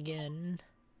bodies again.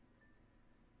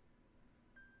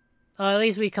 Oh, at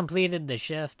least we completed the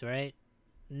shift, right?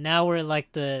 Now we're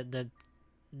like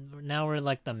now we're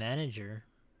like the manager.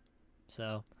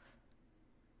 So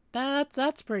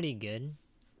that's pretty good.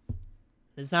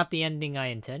 It's not the ending I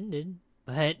intended,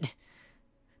 but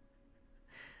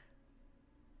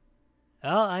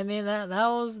well, I mean that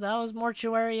was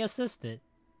Mortuary Assistant.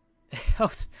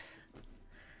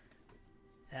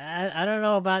 I don't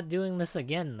know about doing this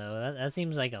again though. That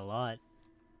seems like a lot.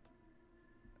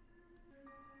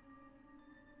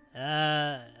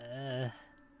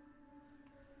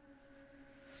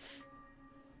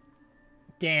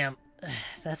 Damn.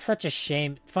 That's such a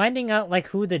shame. Finding out like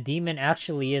who the demon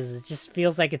actually is, it just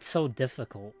feels like it's so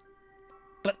difficult.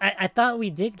 But I thought we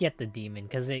did get the demon,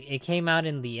 because it came out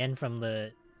in the end from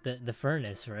the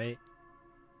furnace, right?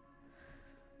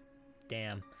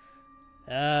 Damn.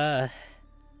 I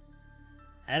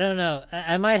don't know.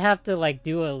 I might have to like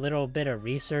do a little bit of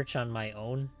research on my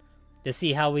own to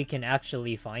see how we can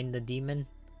actually find the demon.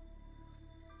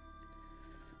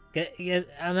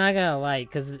 I'm not gonna lie,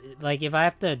 because like if I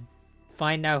have to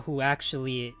find out who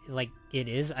actually like it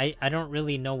is, I don't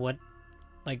really know what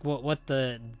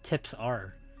the tips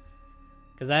are,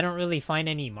 because I don't really find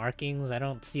any markings. I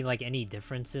don't see like any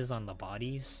differences on the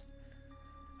bodies,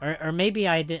 or maybe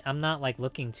I'm not like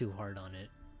looking too hard on it.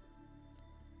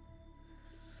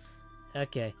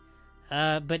 Okay,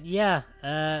 but yeah,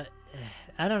 I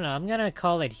don't know. I'm gonna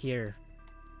call it here.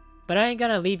 But I ain't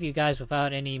gonna leave you guys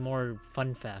without any more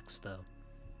fun facts, though.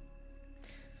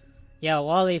 Yeah,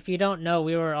 Wally, if you don't know,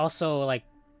 we were also, like,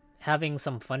 having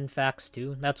some fun facts,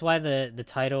 too. That's why the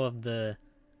title of the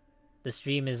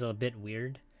stream is a bit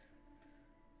weird.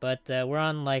 But we're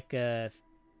on, like,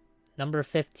 number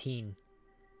 15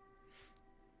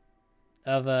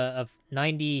 of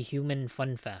 90 human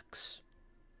fun facts.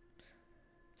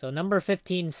 So number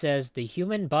 15 says, the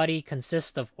human body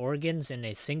consists of organs in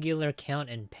a singular count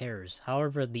in pairs.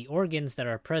 However, the organs that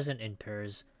are present in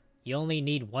pairs, you only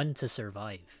need one to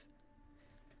survive.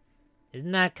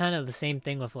 Isn't that kind of the same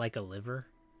thing with like a liver?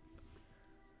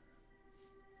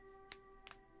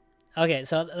 Okay,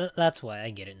 so that's why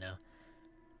I get it now.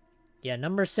 Yeah,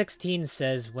 number 16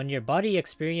 says, when your body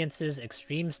experiences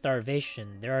extreme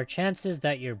starvation, there are chances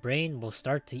that your brain will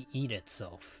start to eat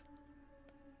itself.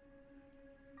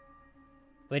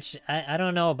 Which, I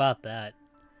don't know about that.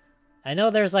 I know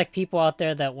there's like people out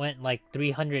there that went like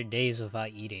 300 days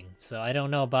without eating, so I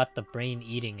don't know about the brain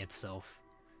eating itself.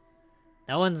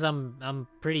 That one's I'm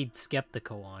pretty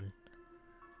skeptical on.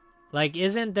 Like,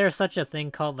 isn't there such a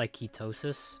thing called like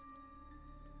ketosis?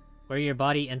 Where your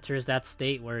body enters that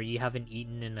state where you haven't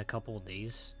eaten in a couple of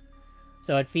days.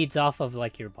 So it feeds off of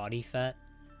like your body fat.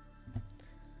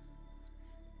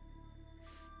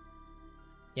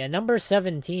 Yeah, number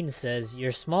 17 says,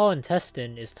 your small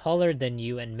intestine is taller than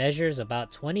you and measures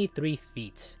about 23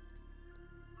 feet.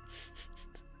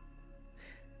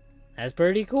 That's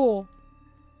pretty cool.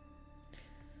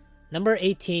 Number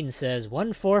 18 says,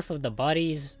 1/4 of the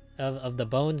bodies of the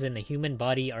bones in the human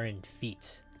body are in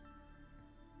feet.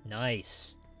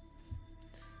 Nice.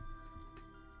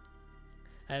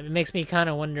 It makes me kind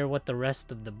of wonder what the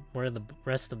rest of where the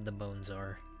rest of the bones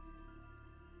are.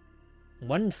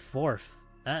 1/4.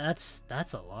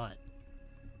 That's a lot.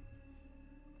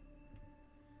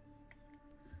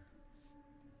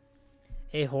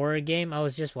 A horror game? I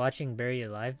was just watching Buried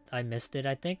Alive. I missed it,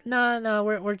 I think. No,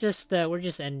 we're just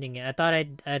ending it.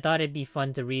 I thought it'd be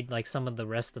fun to read like some of the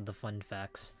rest of the fun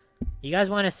facts. You guys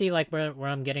want to see like where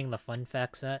I'm getting the fun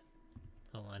facts at?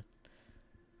 Hold on.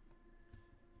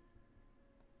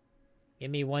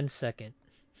 Give me 1 second.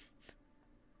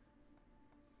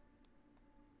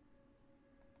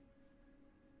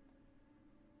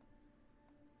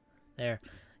 There.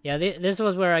 Yeah, this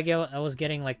was where I was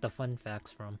getting like the fun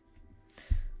facts from.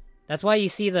 That's why you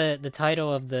see the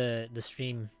title of the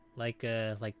stream like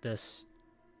this.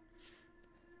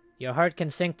 Your heart can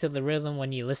sync to the rhythm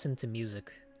when you listen to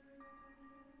music.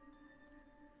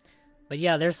 But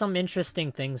yeah, there's some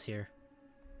interesting things here.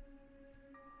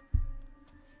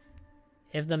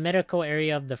 If the medical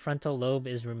area of the frontal lobe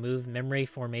is removed, memory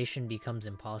formation becomes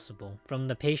impossible. From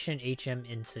the patient HM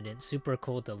incident, super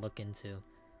cool to look into.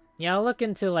 Yeah, I'll look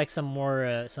into like some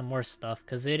more stuff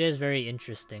because it is very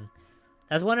interesting.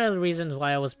 That's one of the reasons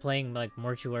why I was playing like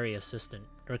Mortuary Assistant,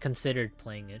 or considered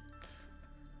playing it.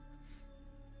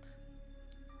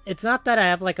 It's not that I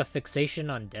have like a fixation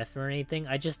on death or anything.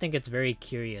 I just think it's very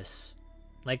curious,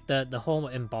 like the whole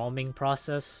embalming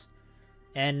process,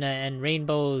 and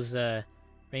Rainbow's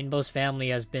family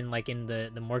has been like in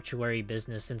the mortuary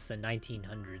business since the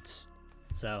 1900s.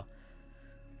 So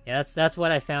yeah, that's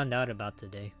what I found out about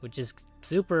today, which is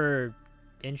super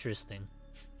interesting.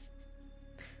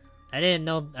 I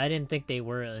didn't think they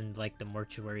were in like the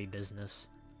mortuary business.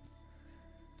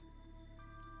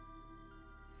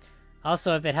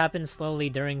 Also, if it happens slowly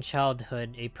during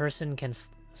childhood, a person can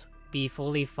be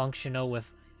fully functional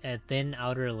with a thin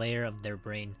outer layer of their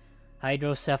brain.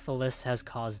 Hydrocephalus has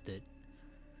caused it.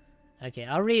 Okay,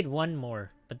 I'll read one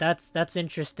more, but that's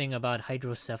interesting about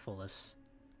hydrocephalus.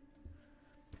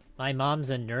 My mom's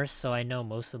a nurse, so I know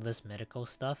most of this medical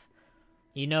stuff.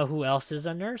 You know who else is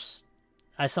a nurse?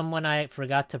 Someone I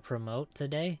forgot to promote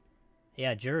today?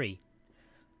 Yeah, Jury.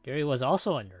 Jury was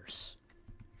also a nurse.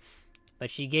 But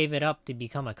she gave it up to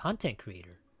become a content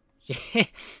creator.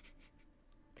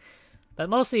 But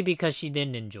mostly because she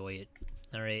didn't enjoy it.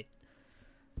 Alright.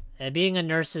 Being a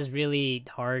nurse is really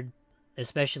hard,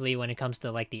 especially when it comes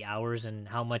to like the hours and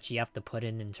how much you have to put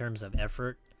in terms of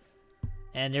effort.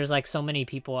 And there's like so many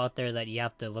people out there that you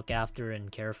have to look after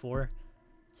and care for.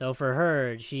 So for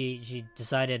her, she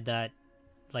decided that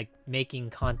like making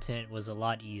content was a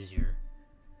lot easier.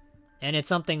 And it's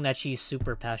something that she's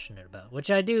super passionate about, which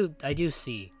I do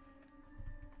see.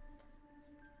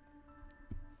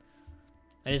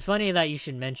 And it's funny that you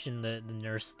should mention the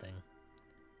nurse thing.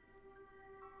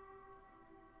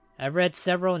 I've read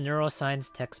several neuroscience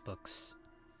textbooks.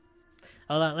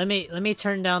 Hold on, let me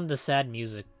turn down the sad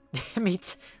music. let me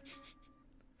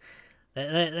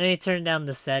turn down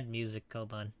the sad music.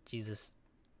 Hold on, Jesus.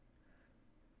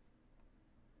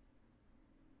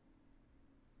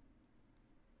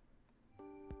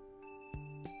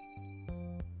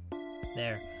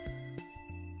 There.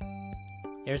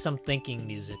 Here's some thinking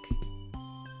music.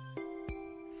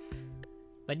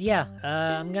 But yeah,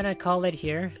 I'm gonna call it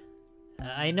here.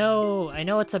 I know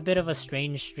it's a bit of a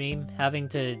strange stream, having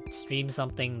to stream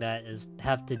something that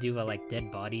have to do with like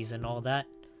dead bodies and all that.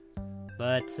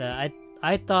 But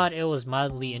I thought it was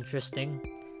mildly interesting.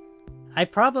 I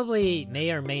probably may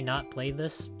or may not play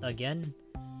this again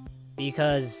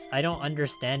because I don't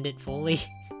understand it fully.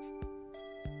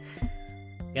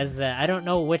 Because I don't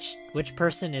know which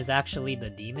person is actually the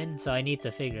demon, so I need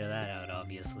to figure that out,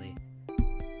 obviously.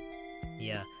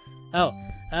 Yeah. Oh,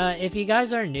 if you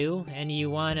guys are new and you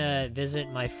want to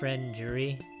visit my friend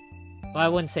Jury... Well, I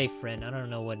wouldn't say friend. I don't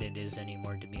know what it is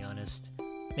anymore, to be honest.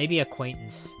 Maybe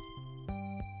acquaintance.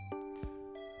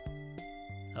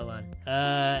 Hold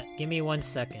on. Give me 1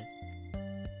 second.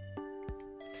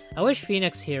 I wish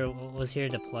Phoenix here was here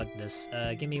to plug this.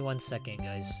 Give me 1 second,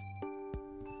 guys.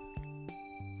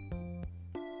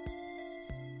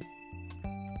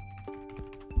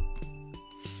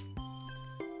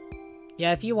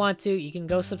 Yeah, if you want to, you can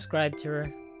go subscribe to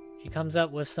her. She comes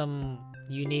up with some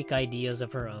unique ideas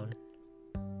of her own.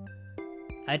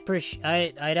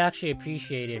 I'd actually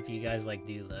appreciate it if you guys like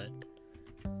do that.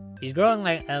 She's growing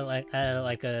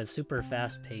at a super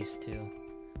fast pace too.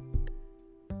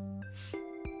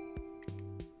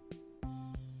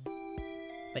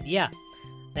 But yeah,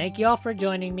 thank you all for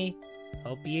joining me.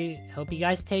 Hope you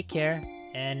guys take care,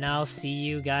 and I'll see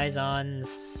you guys on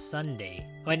Sunday.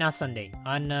 Wait, not Sunday.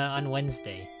 On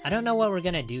Wednesday. I don't know what we're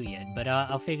gonna do yet, but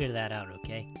I'll figure that out.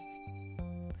 Okay.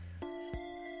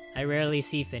 I rarely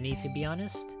see Finny, to be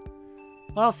honest.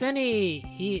 Well,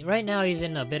 Finny, right now he's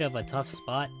in a bit of a tough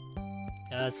spot.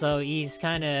 So he's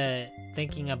kind of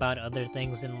thinking about other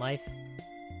things in life.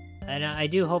 And I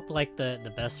do hope, like,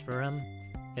 the best for him.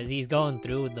 Because he's going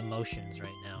through the motions right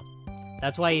now.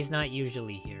 That's why he's not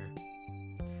usually here.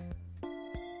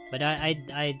 But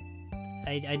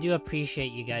I do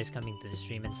appreciate you guys coming to the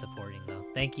stream and supporting, though.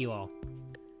 Thank you all.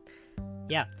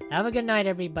 Yeah, have a good night,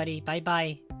 everybody.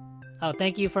 Bye-bye. Oh,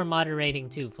 thank you for moderating,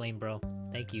 too, Flame Bro.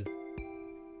 Thank you.